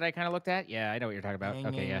from it that I kind of looked at? Yeah, I know what you're talking about.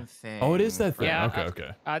 Okay, yeah. Hanging thing Oh, it is that thing. Yeah, Okay,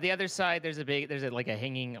 okay. The other side, there's like a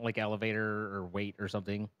hanging like elevator or weight or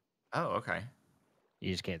something. Oh, okay.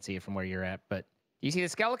 You just can't see it from where you're at, but you see the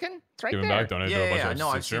skeleton? It's right Give him there. back. Donated Yeah, to a bunch yeah, of no,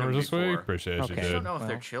 I've seen him streamers this week. before. Appreciate you, Okay. I dude. don't know if they're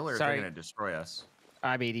Well, chill or if sorry. they're gonna destroy us.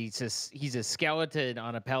 I mean, he's a skeleton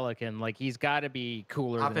on a pelican. Like he's got to be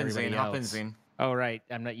cooler Hop than in, everybody Zine. else. Hop in, Zine. Oh right,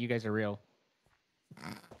 I'm not. You guys are real.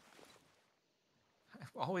 I've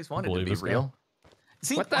always wanted to believe be this guy. real.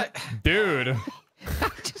 See, What the- Dude,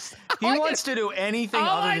 Just, he wants to do anything all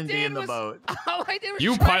I other than be did in the was- boat. All I did was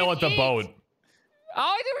you try pilot to the eat. boat.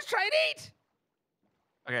 All I did was try to eat.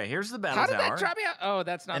 Okay, here's the battle How did tower. that drop me out? Oh,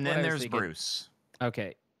 that's not. And what then I was there's thinking. Bruce.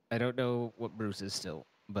 Okay, I don't know what Bruce is still,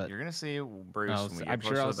 but You're gonna see Bruce when we get I'm close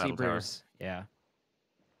sure to I'll the see battle tower. Bruce. Yeah.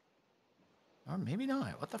 Or maybe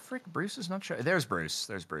not. What the frick? Bruce is not sure. There's Bruce.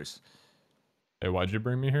 There's Bruce. Hey, why'd you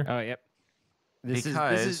bring me here? Oh, yep. This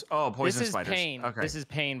Because is poison this is spiders. pain. Okay. This is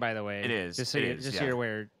pain, by the way. It is, Just so it you, is, just so yeah. you're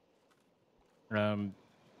aware.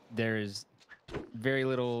 There is very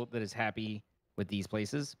little that is happy with these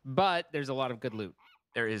places, but there's a lot of good loot.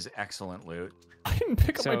 There is excellent loot. I didn't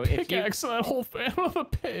pick up So my if you- pickaxe and that whole fan of a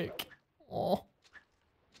pick. Oh.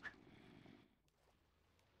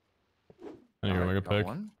 There you go, make a got pick.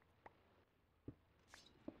 one.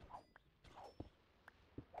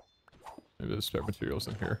 Maybe there's spare materials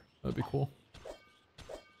in here. That'd be cool.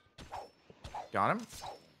 Got him.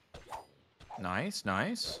 Nice,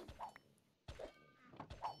 nice.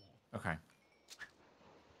 Okay.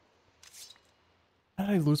 How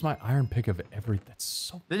did I lose my iron pick of everything? That's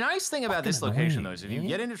so... The nice thing about this Fucking location, annoying, though, is if you man.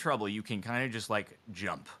 get into trouble, you can kind of just, like,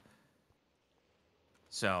 jump.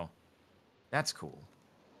 So, that's cool.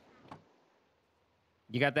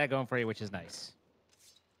 You got that going for you, which is nice.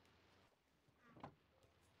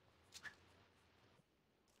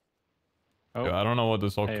 Oh, Yeah, I don't know what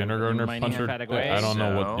this whole Hey, kindergartner mining puncher... emphatic I way. don't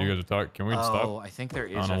know what So- you guys are talking... Can we stop? Oh, I think there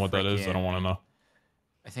is I don't know what that is. I don't want to know.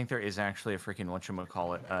 I think there is actually a freaking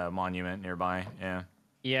whatchamacallit monument nearby. Yeah.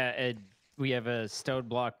 Yeah, Ed, we have a stone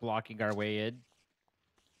block blocking our way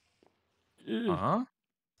in. Uh-huh.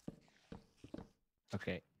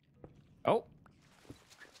 Okay. Oh.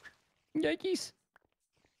 Yikes.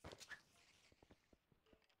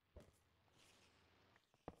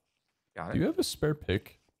 Got Do you it. have a spare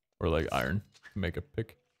pick? Or like iron to make a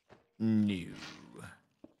pick? No. You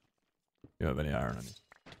have any iron on you?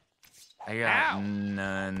 I got Ow.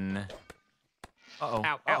 none. Uh-oh.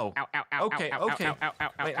 Ow, Uh-oh. ow, ow, ow, ow, Okay, ow, ow, okay. ow, ow, ow,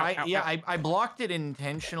 Wait, ow, ow, ow. I blocked it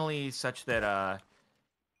intentionally such that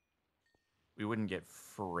we wouldn't get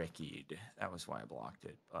frickied. That was why I blocked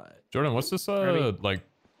it. But Jordan, what's this Ready? like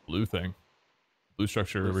blue thing? Blue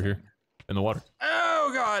structure over here in the water.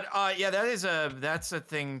 oh god, yeah, that's a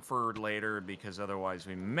thing for later because otherwise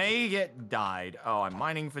we may get died. Oh, I'm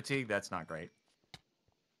mining fatigue. That's not great.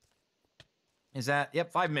 Is that?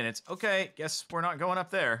 Yep, 5 minutes. Okay, guess we're not going up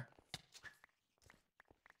there.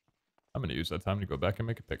 I'm gonna use that time to go back and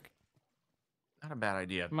make a pick. Not a bad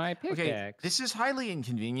idea. My pickaxe. Okay, this is highly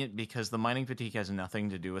inconvenient because the mining fatigue has nothing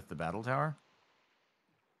to do with the battle tower.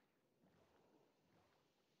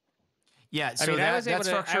 Yeah, so mean, I that, was able that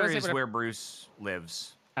to- I structure was is able to- where Bruce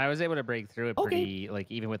lives. I was able to break through it pretty, like,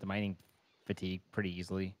 even with the mining fatigue, pretty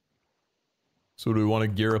easily. So do we want to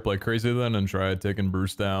gear up like crazy then and try taking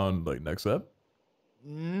Bruce down like next up?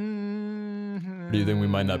 Mm-hmm. Or do you think we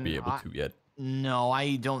might not be able to yet? No,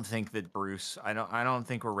 I don't think that Bruce. I don't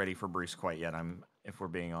think we're ready for Bruce quite yet. If we're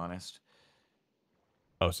being honest.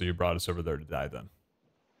 Oh, so you brought us over there to die then?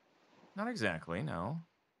 Not exactly. No.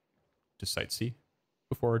 To sightsee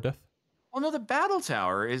before our death? Oh no, the battle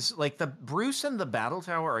tower is like the Bruce and the battle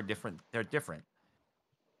tower are different. They're different.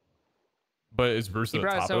 But is Bruce He at the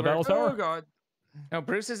brought top us of the over- battle tower? Oh god. No,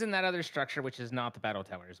 Bruce is in that other structure, which is not the battle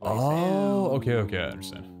tower. Is what he's Oh, okay, I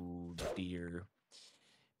understand. Oh dear.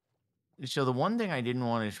 So the one thing I didn't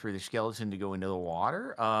want is for the skeleton to go into the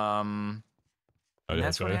water. Oh, And yeah,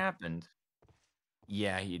 that's what sorry. happened.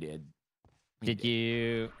 Yeah, he did. He Did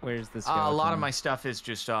you? Where's the A skeleton? lot of my stuff is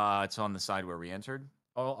just it's on the side where we entered.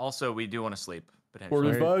 Also, we do want to sleep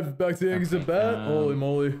potentially. 45, back to Yankees Okay, at bat. Holy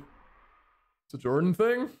moly. It's a Jordan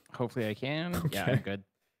thing? Hopefully I can. Yeah, Okay. I'm good.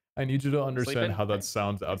 I need you to understand Sleeping? how that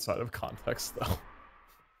sounds outside of context, though.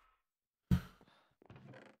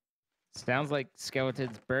 Sounds like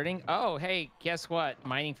skeletons burning. Oh, hey, guess what?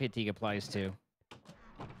 Mining fatigue applies to.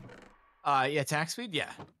 Yeah, attack speed.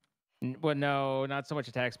 Yeah. Well, no, not so much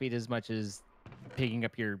attack speed as much as picking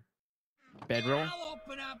up your bedroll. I'll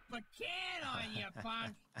open up a can on you,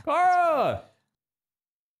 punk. Kara!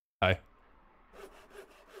 Hi.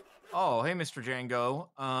 Oh, hey, Mr. Django.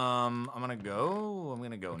 I'm gonna go.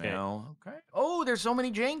 Okay. Now. Okay. Oh, there's so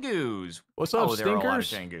many Djangoos. What's up, Oh, there are a lot of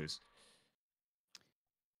stinkers? Djangoos.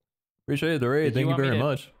 Appreciate the raid. Did you Thank you want me very to-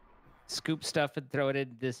 much. Scoop stuff and throw it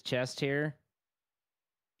in this chest here.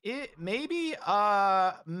 Maybe,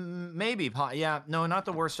 yeah, no, not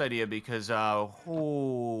the worst idea because,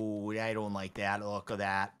 oh, I don't like that. Look at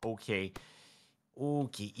that. Okay.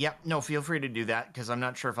 Yep. No, feel free to do that because I'm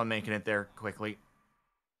not sure if I'm making it there quickly.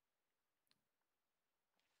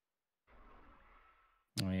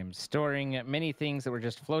 I am storing many things that were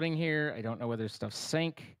just floating here. I don't know whether stuff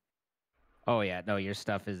sank. Oh yeah, no, your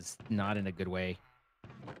stuff is not in a good way.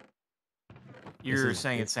 You're is-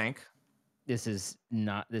 saying it sank? This is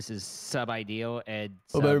not. This is sub-ideal. Ed.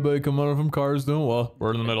 Hope everybody coming on from cars doing well.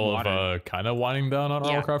 We're in the middle Water. of kind of winding down on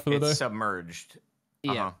Yeah, rlcraft for the it's day. submerged.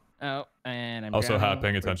 Yeah. Oh, and I'm Also, drowning.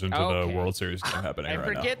 paying attention to Okay. the World Series game happening I right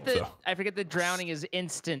forget now. that. So. I forget that drowning is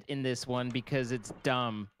instant in this one because it's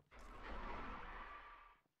dumb.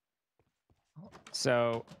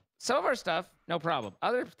 So some of our stuff, no problem.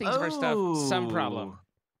 Other things of our stuff, some problem.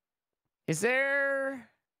 Is there?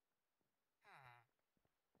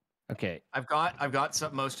 Okay. I've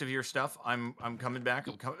got most of your stuff. I'm coming back.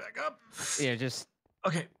 I'm coming back up. Yeah, just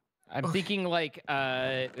Okay. I'm thinking like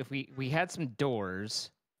if we had some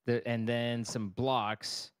doors and then some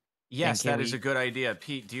blocks. Yes, that is a good idea.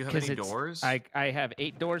 Pete, do you have any doors? I have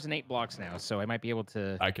 8 doors and 8 blocks now, so I might be able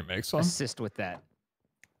to I can make some. assist with that.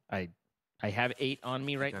 I have 8 on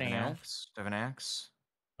me right now. Do I have an axe?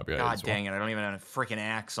 Okay, God dang it! I don't even have a freaking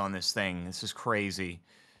axe on this thing. This is crazy.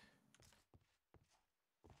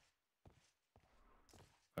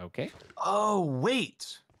 Okay. Oh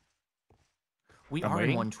wait, we I'm are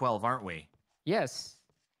waiting. in 112, aren't we? Yes.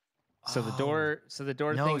 So the door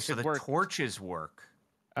No, thing so should the work. torches work.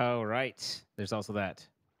 Oh right. There's also that.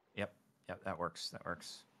 Yep, that works. That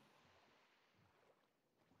works.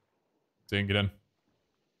 Didn't get in.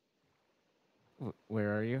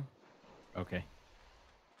 Where are you? Okay.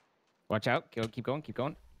 Watch out. Keep going. Keep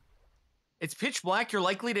going. It's pitch black. You're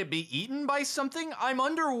likely to be eaten by something. I'm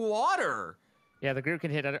underwater. Yeah, the group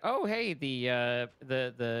can hit. Oh, hey,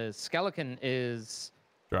 the skeleton is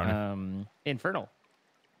Drowning. infernal.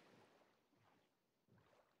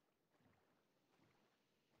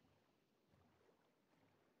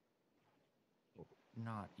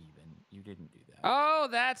 Not even. You didn't do that. Oh,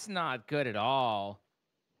 that's not good at all.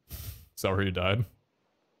 Is that where you died?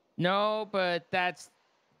 No, but that's.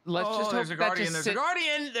 Let's just hope there's a that guardian. just There's a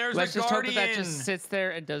guardian. There's Let's a just hope guardian. that just sits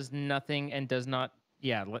there and does nothing and does not.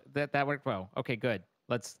 Yeah, that worked well. Okay, good.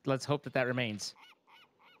 Let's hope that remains.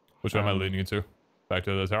 Which one am I leading you to? Back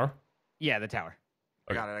to the tower? Yeah, the tower.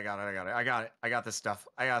 I got it. I got this stuff.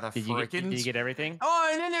 I got the freaking. Did you get everything? Oh,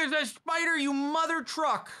 and then there's a spider, you mother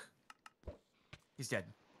truck. He's dead.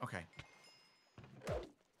 Okay.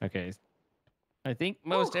 Okay. I think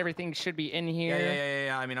most everything should be in here.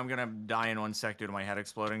 Yeah. I mean, I'm gonna die in 1 sec due to my head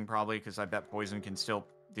exploding, probably, because I bet poison can still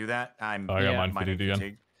do that. I got mine fatigued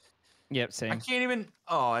again. Yep, same. I can't even.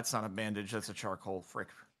 Oh, that's not a bandage. That's a charcoal. Frick.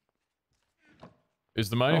 Is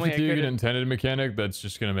the mining Only I fatigue an could've- intended mechanic that's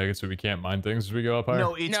just gonna make it so we can't mine things as we go up higher?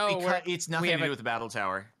 No, it's No, because it's nothing have to do a- with the battle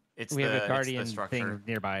tower. It's We have a the guardian structure. thing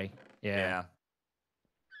nearby. Yeah.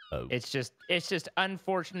 Oh. It's just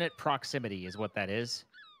unfortunate proximity is what that is.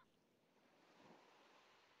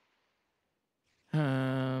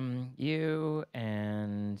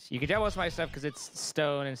 You can tell what's my stuff because it's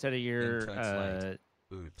stone instead of your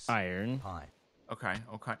Oops. iron. Hi. Okay.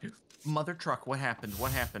 Mother truck. What happened?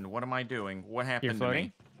 What am I doing? What happened You're floating. to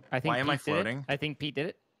me? I think Why am I Pete did it. floating? I think Pete did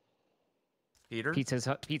it. Peter. Pete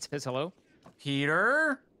says hello.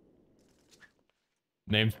 Peter.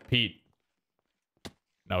 Name's Pete.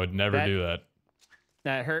 I would never do that.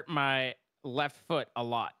 That hurt my left foot a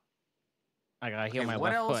lot. I gotta heal my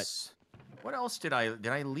left foot. What else did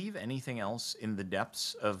I leave anything else in the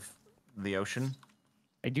depths of the ocean?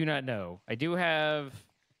 I do not know. I do have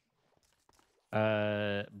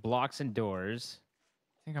blocks and doors.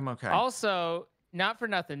 I think I'm okay. Also, not for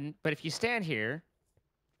nothing, but if you stand here,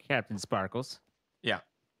 Captain Sparkles. Yeah.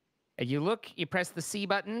 And you press the C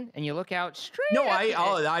button, and you look out straight. No, at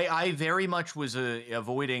the- I very much was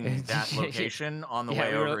avoiding that location on the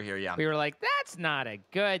way over here. Yeah. We were like, that's not a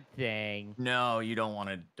good thing. No, you don't want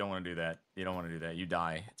to do that. You don't want to do that. You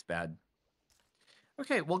die. It's bad.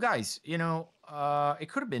 Okay, well, guys, it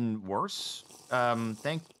could have been worse.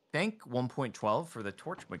 Thank 1.12 for the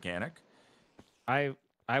torch mechanic. I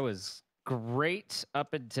was great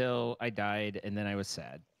up until I died, and then I was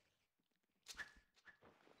sad.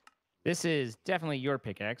 This is definitely your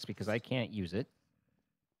pickaxe because I can't use it.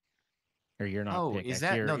 Or you're not. Oh, pickaxe. is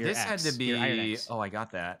that no? Your This axe, had to your iron be. axe. Oh, I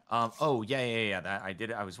got that. Oh, yeah. That I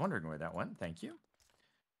did. I was wondering where that went. Thank you.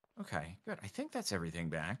 Okay, good. I think that's everything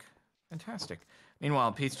back. Fantastic.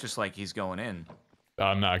 Meanwhile, Pete's just like he's going in.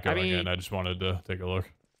 I'm not going mean- in. I just wanted to take a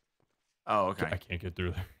look. Oh, okay. I can't get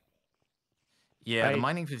through there. Yeah, the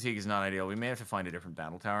mining fatigue is not ideal. We may have to find a different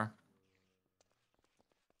battle tower.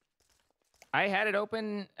 I had it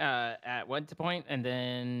open at one point, and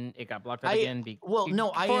then it got blocked out I again.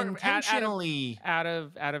 I intentionally. out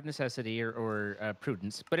of necessity or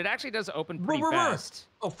prudence, but it actually does open pretty fast.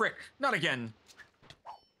 Oh, frick! Not again.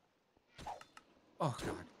 Oh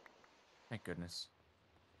God! Thank goodness.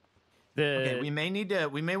 Okay,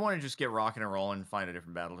 we may want to just get rocking and rolling and find a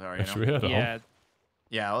different battle tower. You know? Should we head home? Yeah,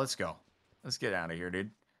 Yeah, let's go. Let's get out of here, dude.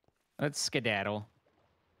 let's skedaddle.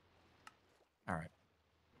 All right.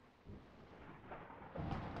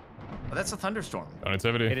 Oh, that's a thunderstorm.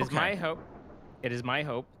 Connectivity. It is Okay. my hope. It is my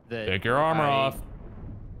hope that Take your armor off.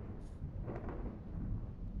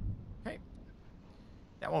 Okay.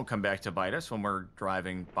 That won't come back to bite us when we're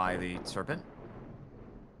driving by the serpent.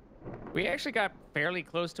 We actually got fairly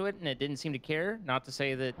close to it, and it didn't seem to care. Not to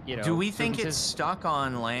say that Do we think serpents it's is- stuck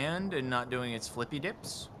on land and not doing its flippy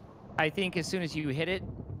dips? I think as soon as you hit it,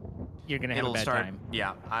 you're gonna have a bad time.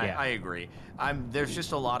 Yeah, I agree. There's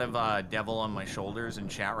just a lot of devil on my shoulders in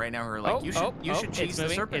chat right now who are like, you should cheese the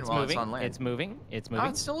serpent while it's on land. It's moving. Oh,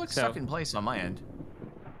 it still looks stuck in place on my end.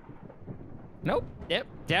 Nope. Yep.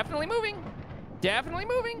 Definitely moving. Definitely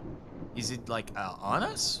moving. Is it like on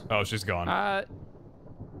us? Oh, she's gone.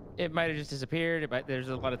 It might have just disappeared. There's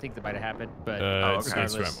a lot of things that might have happened, but It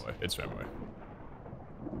swam away. It swam away.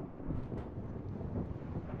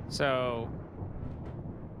 So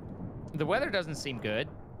the weather doesn't seem good.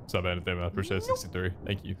 What's up, Anything about percent 63?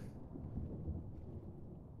 Thank you.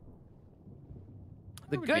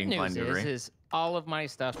 The good news is all of my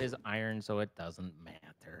stuff is iron, so it doesn't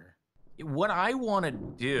matter. What I want to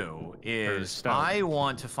do is I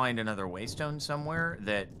want to find another waystone somewhere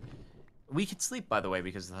that we could sleep, by the way,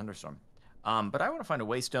 because of the thunderstorm. But I want to find a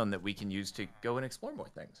waystone that we can use to go and explore more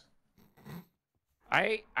things.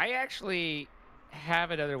 I actually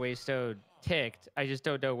have another waystone ticked. I just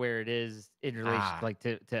don't know where it is in relation like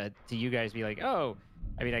to you guys be like, oh,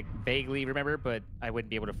 I mean, I vaguely remember, but I wouldn't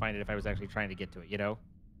be able to find it if I was actually trying to get to it, you know?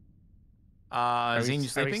 Zane, you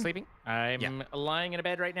sleeping? Are we sleeping? I'm lying in a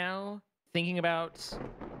bed right now, thinking about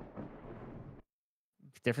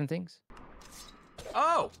different things.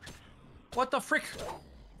 Oh! What the frick?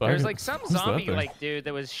 There's like some zombie like dude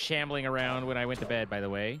that was shambling around when I went to bed, by the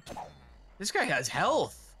way. This guy has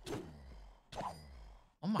health.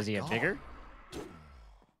 Oh my god. Does he have bigger?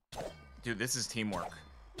 Dude, this is teamwork.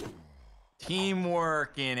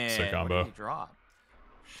 Teamwork in it. Sick combo. What did he drop?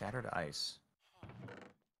 Shattered ice.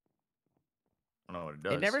 I don't know what it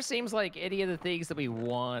does. It never seems like any of the things that we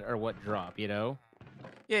want or what drop, you know?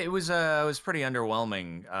 Yeah, it was pretty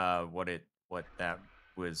underwhelming what that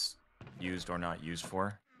was used or not used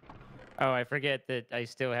for. Oh, I forget that I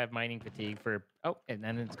still have mining fatigue for and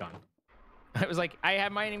then it's gone. I was like, I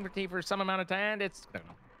have mining fatigue for some amount of time, and it's gone.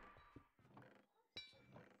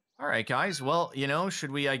 All right, guys. Well, you know,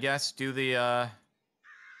 should we, I guess, do the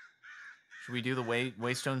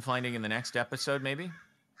waystone finding in the next episode, maybe?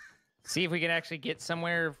 See if we can actually get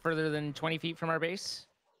somewhere further than 20 feet from our base.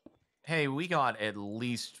 Hey, we got at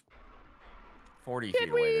least 40 feet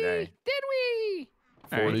away today. Did we?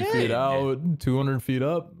 40 feet out, 200 feet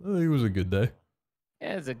up. I think it was a good day.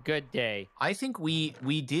 Yeah, it's a good day. I think we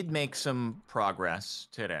did make some progress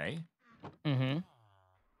today. Mm-hmm.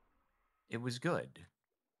 It was good.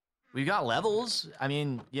 We got levels. I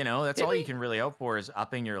mean, you know, that's all you can really hope for is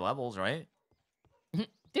upping your levels, right?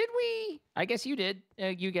 Did we? I guess you did.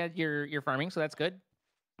 You got your farming, so that's good.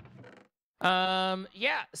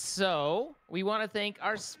 Yeah, so we want to thank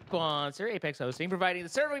our sponsor, Apex Hosting, providing the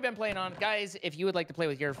server we've been playing on. Guys, if you would like to play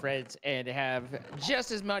with your friends and have just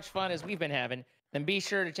as much fun as we've been having, then be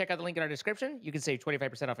sure to check out the link in our description. You can save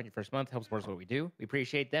 25% off on your first month. Helps support what we do. We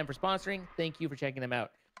appreciate them for sponsoring. Thank you for checking them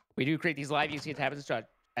out. We do create these live UC happens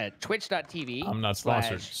at twitch.tv. I'm not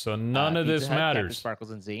sponsored, so none of this matters.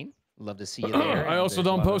 Sparkles and Zine. Love to see you there. I also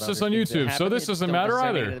don't post this on YouTube, so this doesn't matter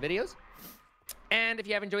either. The videos. And if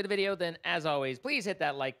you have enjoyed the video, then as always, please hit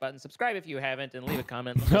that like button, subscribe if you haven't, and leave a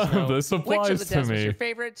comment. Let us know this applies which of the tests to was me. your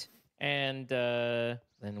favorite, and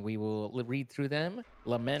then we will read through them,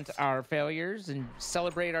 lament our failures, and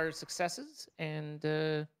celebrate our successes, and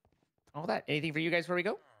all that. Anything for you guys before we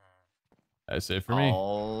go? That's it for me.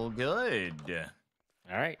 All good.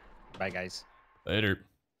 All right. Bye, guys. Later.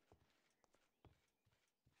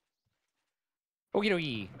 Okie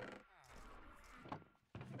dokie.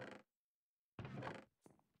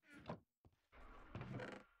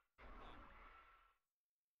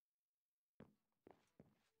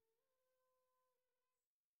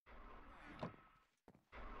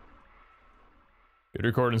 Good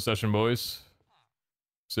recording session, boys.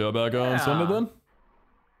 See you back on Sunday then?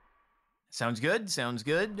 Sounds good. Sounds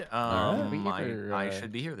good. I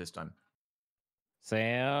should be here this time.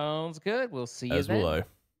 Sounds good. We'll see you As then. will I.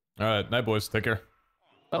 All right. Night, boys. Take care.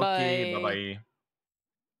 Bye-bye. Okay, bye-bye.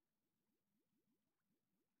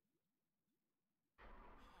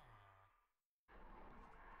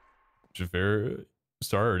 Jafar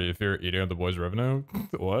started if you're eating up the boys' revenue.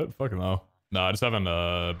 What? Fucking no. No, I just haven't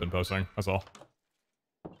been posting. That's all.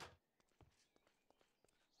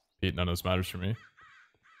 Pete, none of this matters for me.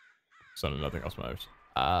 So nothing else matters.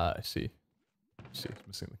 I see. See, it's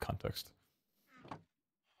missing the context.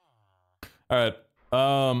 All right.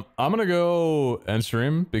 I'm gonna go end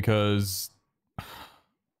stream because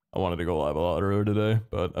I wanted to go live a lot earlier today,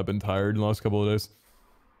 but I've been tired the last couple of days.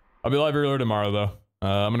 I'll be live earlier tomorrow though.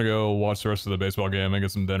 I'm gonna go watch the rest of the baseball game and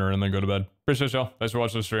get some dinner and then go to bed. Appreciate y'all. Thanks for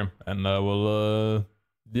watching the stream, and we'll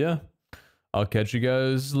yeah, I'll catch you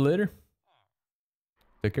guys later.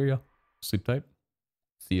 Take care, y'all. Sleep tight.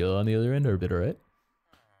 See you on the other end of it, alright?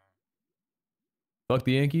 Fuck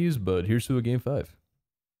the Yankees, but here's to a game 5.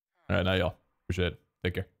 All right, now y'all. Appreciate it.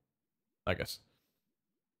 Take care. I guess.